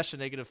the Clash a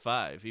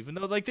 -5, even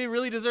though like they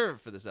really deserve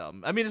it for this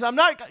album. I mean, I'm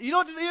not. You know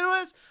what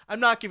is?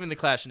 I'm not giving the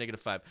Clash a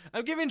 -5.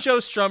 I'm giving Joe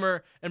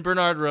Strummer and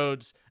Bernard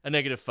Rhodes a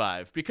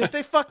 -5 because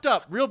they fucked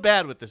up real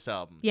bad with this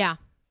album. Yeah,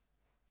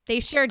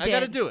 they sure did. I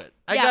gotta do it.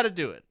 I gotta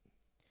do it.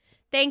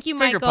 Thank you,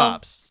 Finger Michael.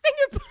 pops.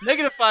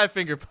 -5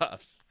 finger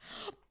pops.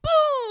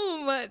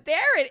 Boom!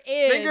 There it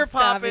is. Finger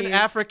popping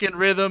African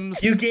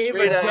rhythms. You gave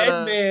a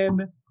dead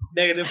man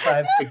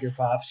 -5 finger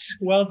pops.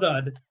 Well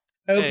done.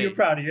 I hope you're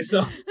proud of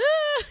yourself.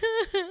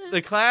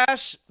 The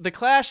Clash,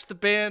 the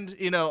band.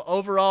 You know,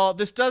 overall,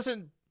 this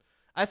doesn't.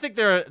 I think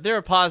they're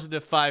a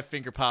positive 5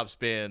 finger pops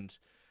band,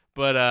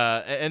 but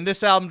and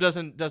this album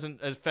doesn't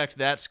affect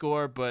that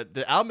score. But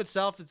the album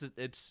itself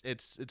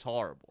it's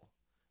horrible.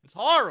 It's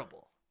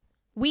horrible.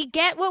 We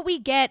get what we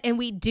get, and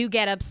we do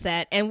get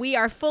upset, and we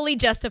are fully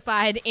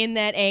justified in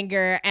that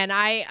anger. And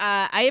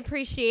I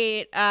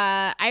appreciate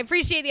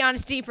the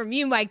honesty from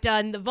you, Mike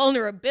Dunn, the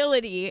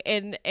vulnerability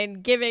in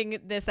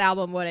giving this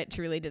album what it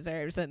truly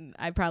deserves. And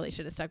I probably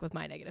should have stuck with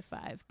my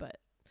 -5, but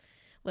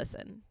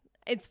listen,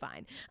 it's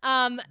fine.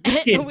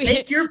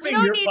 Take your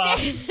finger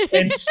pops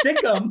and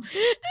stick them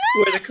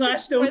where the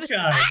Clash don't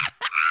shine.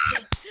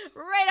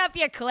 Right up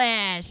your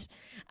Clash.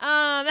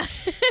 I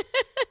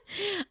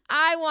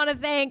want to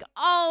thank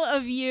all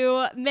of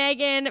you,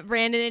 Megan,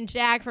 Brandon, and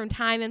Jack from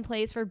Time and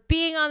Place, for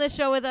being on the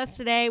show with us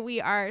today.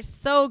 We are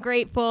so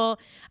grateful.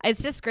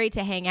 It's just great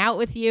to hang out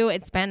with you.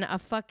 It's been a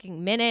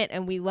fucking minute,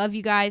 and we love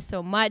you guys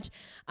so much.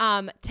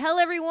 Tell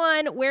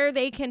everyone where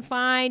they can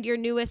find your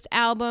newest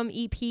album,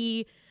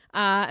 EP,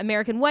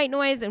 American White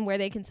Noise, and where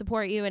they can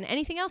support you, and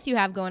anything else you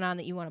have going on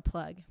that you want to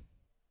plug.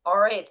 All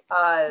right.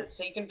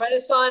 So you can find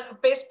us on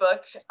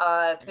Facebook,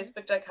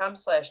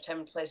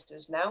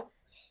 facebook.com/timeandplacesnow.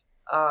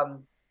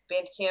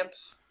 Bandcamp,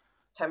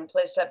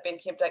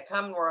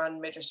 timeandplace.bandcamp.com. We're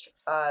on major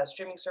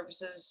streaming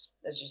services.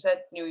 As you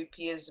said, new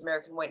EP is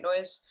American White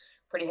Noise.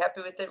 Pretty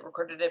happy with it.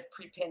 Recorded it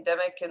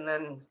pre-pandemic, and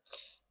then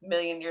a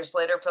million years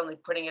later, finally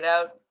putting it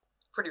out.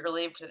 Pretty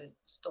relieved that it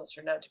still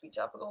turned out to be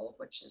topical,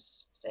 which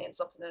is saying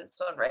something in its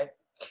own right.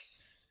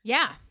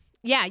 Yeah.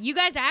 Yeah, you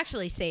guys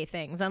actually say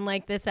things,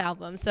 unlike this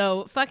album.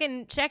 So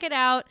fucking check it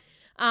out,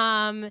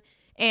 and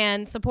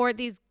support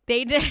these.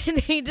 They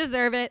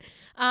deserve it.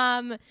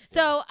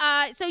 So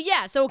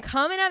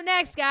coming up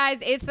next,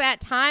 guys, it's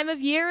that time of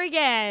year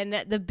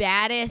again, the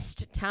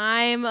baddest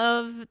time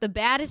of the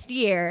baddest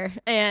year,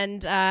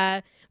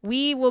 and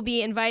we will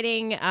be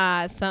inviting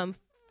some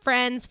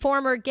friends,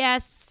 former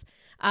guests,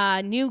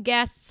 new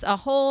guests, a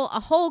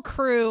whole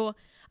crew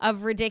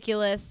of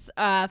ridiculous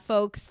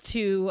folks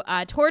to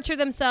torture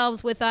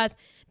themselves with us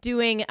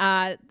doing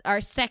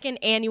our second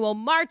annual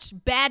March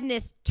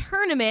Badness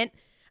tournament.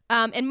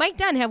 And Mike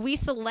Dunn, have we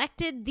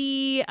selected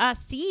the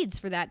seeds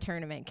for that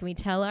tournament? Can we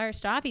tell our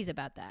stoppies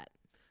about that?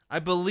 I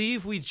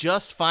believe we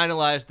just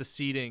finalized the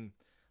seeding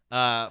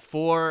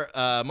for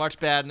March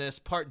Badness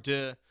Part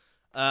 2.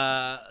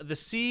 The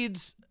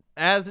seeds,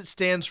 as it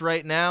stands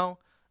right now,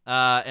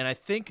 and I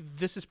think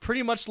this is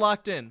pretty much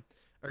locked in,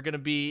 are going to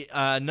be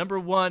number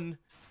 1,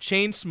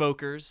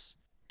 Chainsmokers,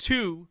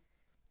 2,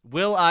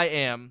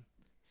 will.i.am,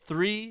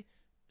 3,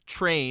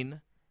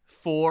 Train,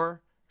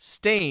 4,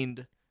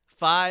 Stained,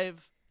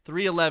 5,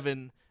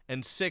 311,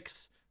 and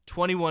 6,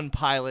 21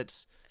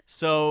 Pilots.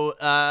 So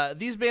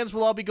these bands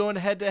will all be going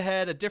head to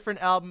head, a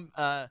different album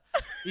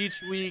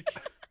each week,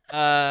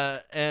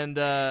 and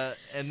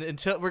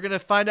until we're gonna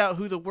find out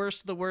who the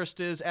worst of the worst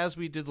is, as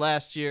we did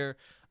last year,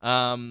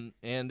 and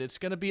it's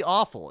gonna be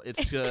awful.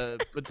 It's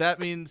but that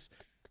means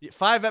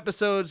 5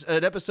 episodes,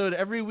 an episode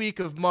every week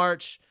of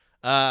March,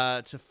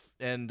 we're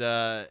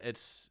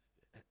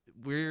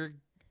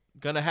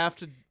gonna have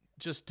to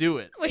just do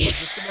it. We're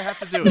just gonna have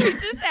to do it. We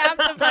just have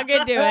to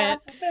fucking do it.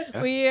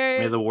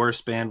 May the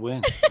worst band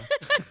win.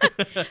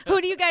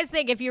 Who do you guys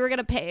think, if you were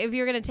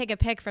gonna take a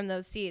pick from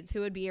those seeds,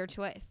 who would be your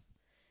choice?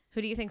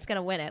 Who do you think's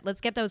gonna win it?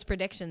 Let's get those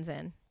predictions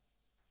in.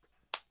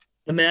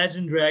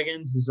 Imagine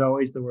Dragons is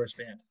always the worst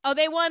band. Oh,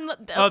 they won.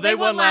 They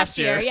won last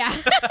year. Yeah.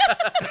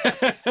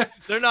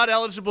 They're not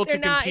eligible to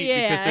compete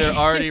because they're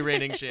already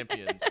reigning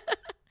champions.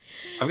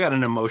 I've got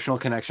an emotional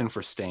connection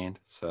for Stained,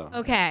 so.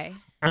 Okay.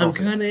 I'm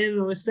kind of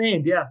in with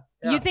Stained, yeah.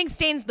 You think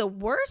Stained's the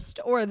worst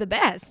or the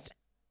best?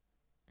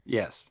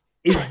 Yes.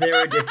 Is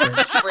there a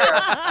difference?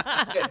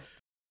 Good.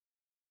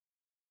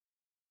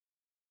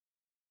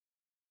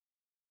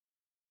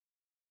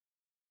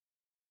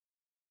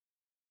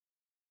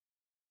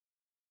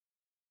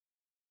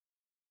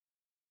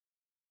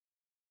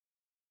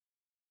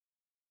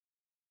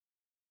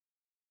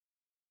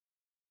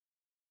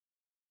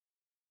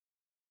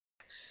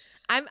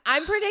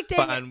 I'm predicting.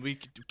 Fine, we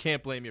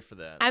can't blame you for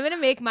that. I'm gonna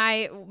make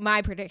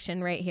my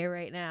prediction right here,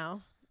 right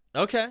now.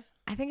 Okay.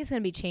 I think it's gonna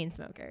be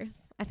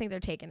Chainsmokers. I think they're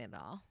taking it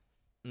all.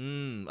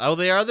 Oh,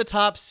 they are the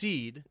top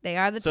seed. They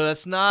are so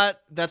that's not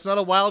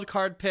a wild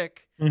card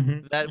pick.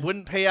 Mm-hmm. That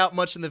wouldn't pay out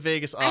much in the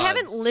Vegas odds. I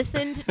haven't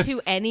listened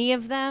to any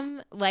of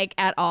them like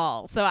at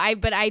all. So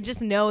but I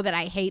just know that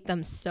I hate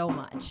them so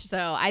much. So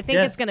I think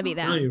it's gonna be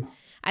them.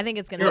 I think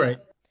it's gonna be right.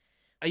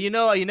 You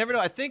never know.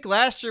 I think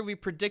last year we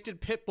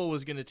predicted Pitbull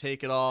was going to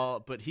take it all,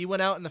 but he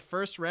went out in the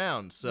first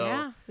round.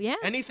 So yeah.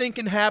 Anything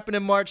can happen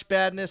in March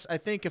Madness. I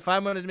think if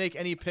I'm going to make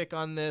any pick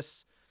on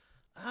this,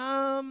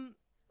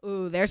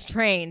 ooh, there's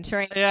Train.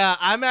 Yeah,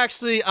 I'm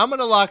going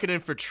to lock it in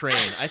for Train.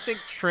 I think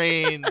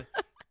Train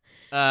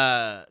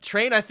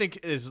I think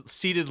is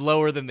seated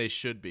lower than they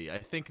should be. I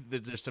think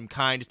that there's some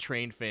kind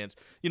Train fans.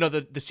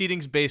 The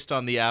seating's based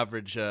on the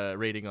average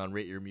rating on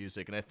Rate Your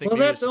Music, and I think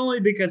that's only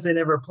because they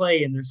never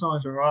play and their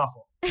songs are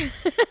awful.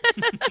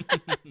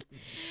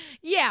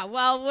 Yeah,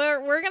 well,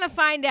 we're gonna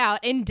find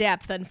out in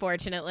depth,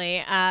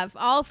 unfortunately,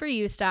 all for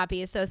you,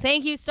 Stoppies. So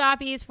thank you,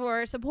 Stoppies,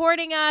 for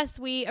supporting us.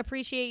 We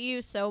appreciate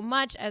you so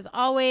much, as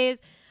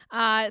always.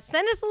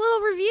 Send us a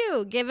little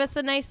review. Give us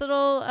a nice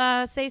little,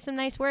 say some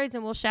nice words,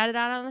 and we'll shout it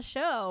out on the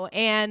show.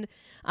 And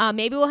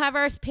maybe we'll have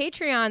our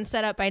Patreon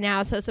set up by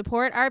now. So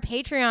support our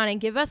Patreon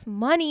and give us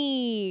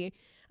money.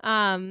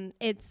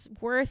 It's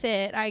worth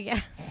it, I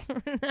guess.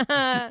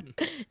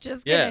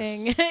 Just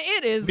kidding.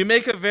 It is. We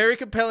make a very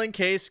compelling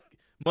case.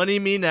 Money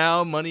me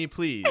now, money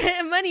please.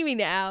 Money me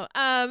now.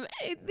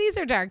 These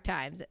are dark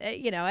times.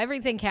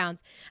 Everything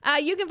counts.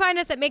 You can find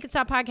us at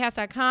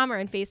makeitstoppodcast.com or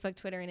on Facebook,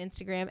 Twitter, and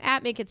Instagram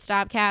at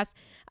makeitstopcast.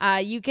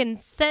 You can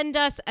send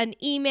us an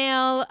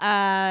email.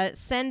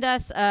 Send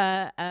us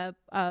a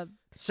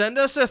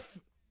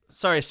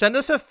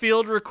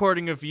field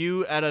recording of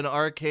you at an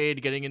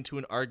arcade getting into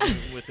an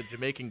argument with a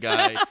Jamaican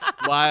guy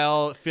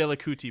while Fela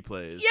Kuti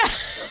plays. Yeah.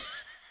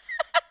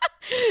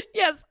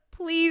 Yes.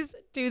 Please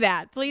do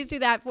that. Please do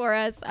that for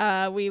us.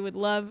 We would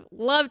love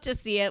to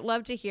see it,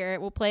 love to hear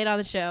it. We'll play it on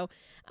the show.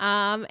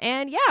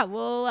 And yeah,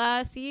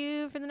 we'll see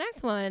you for the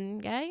next one,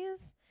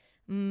 guys.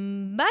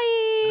 Bye.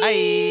 Bye.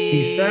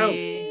 Peace out.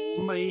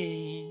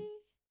 Bye.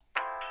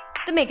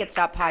 The Make It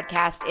Stop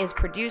podcast is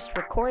produced,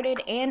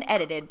 recorded, and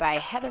edited by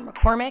Heather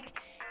McCormick.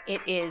 It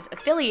is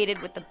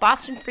affiliated with the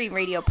Boston Free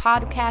Radio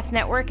Podcast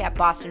Network at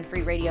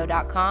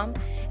bostonfreeradio.com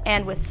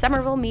and with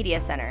Somerville Media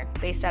Center,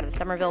 based out of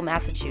Somerville,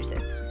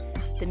 Massachusetts.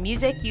 The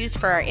music used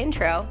for our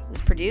intro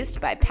was produced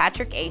by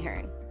Patrick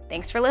Ahern.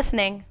 Thanks for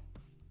listening.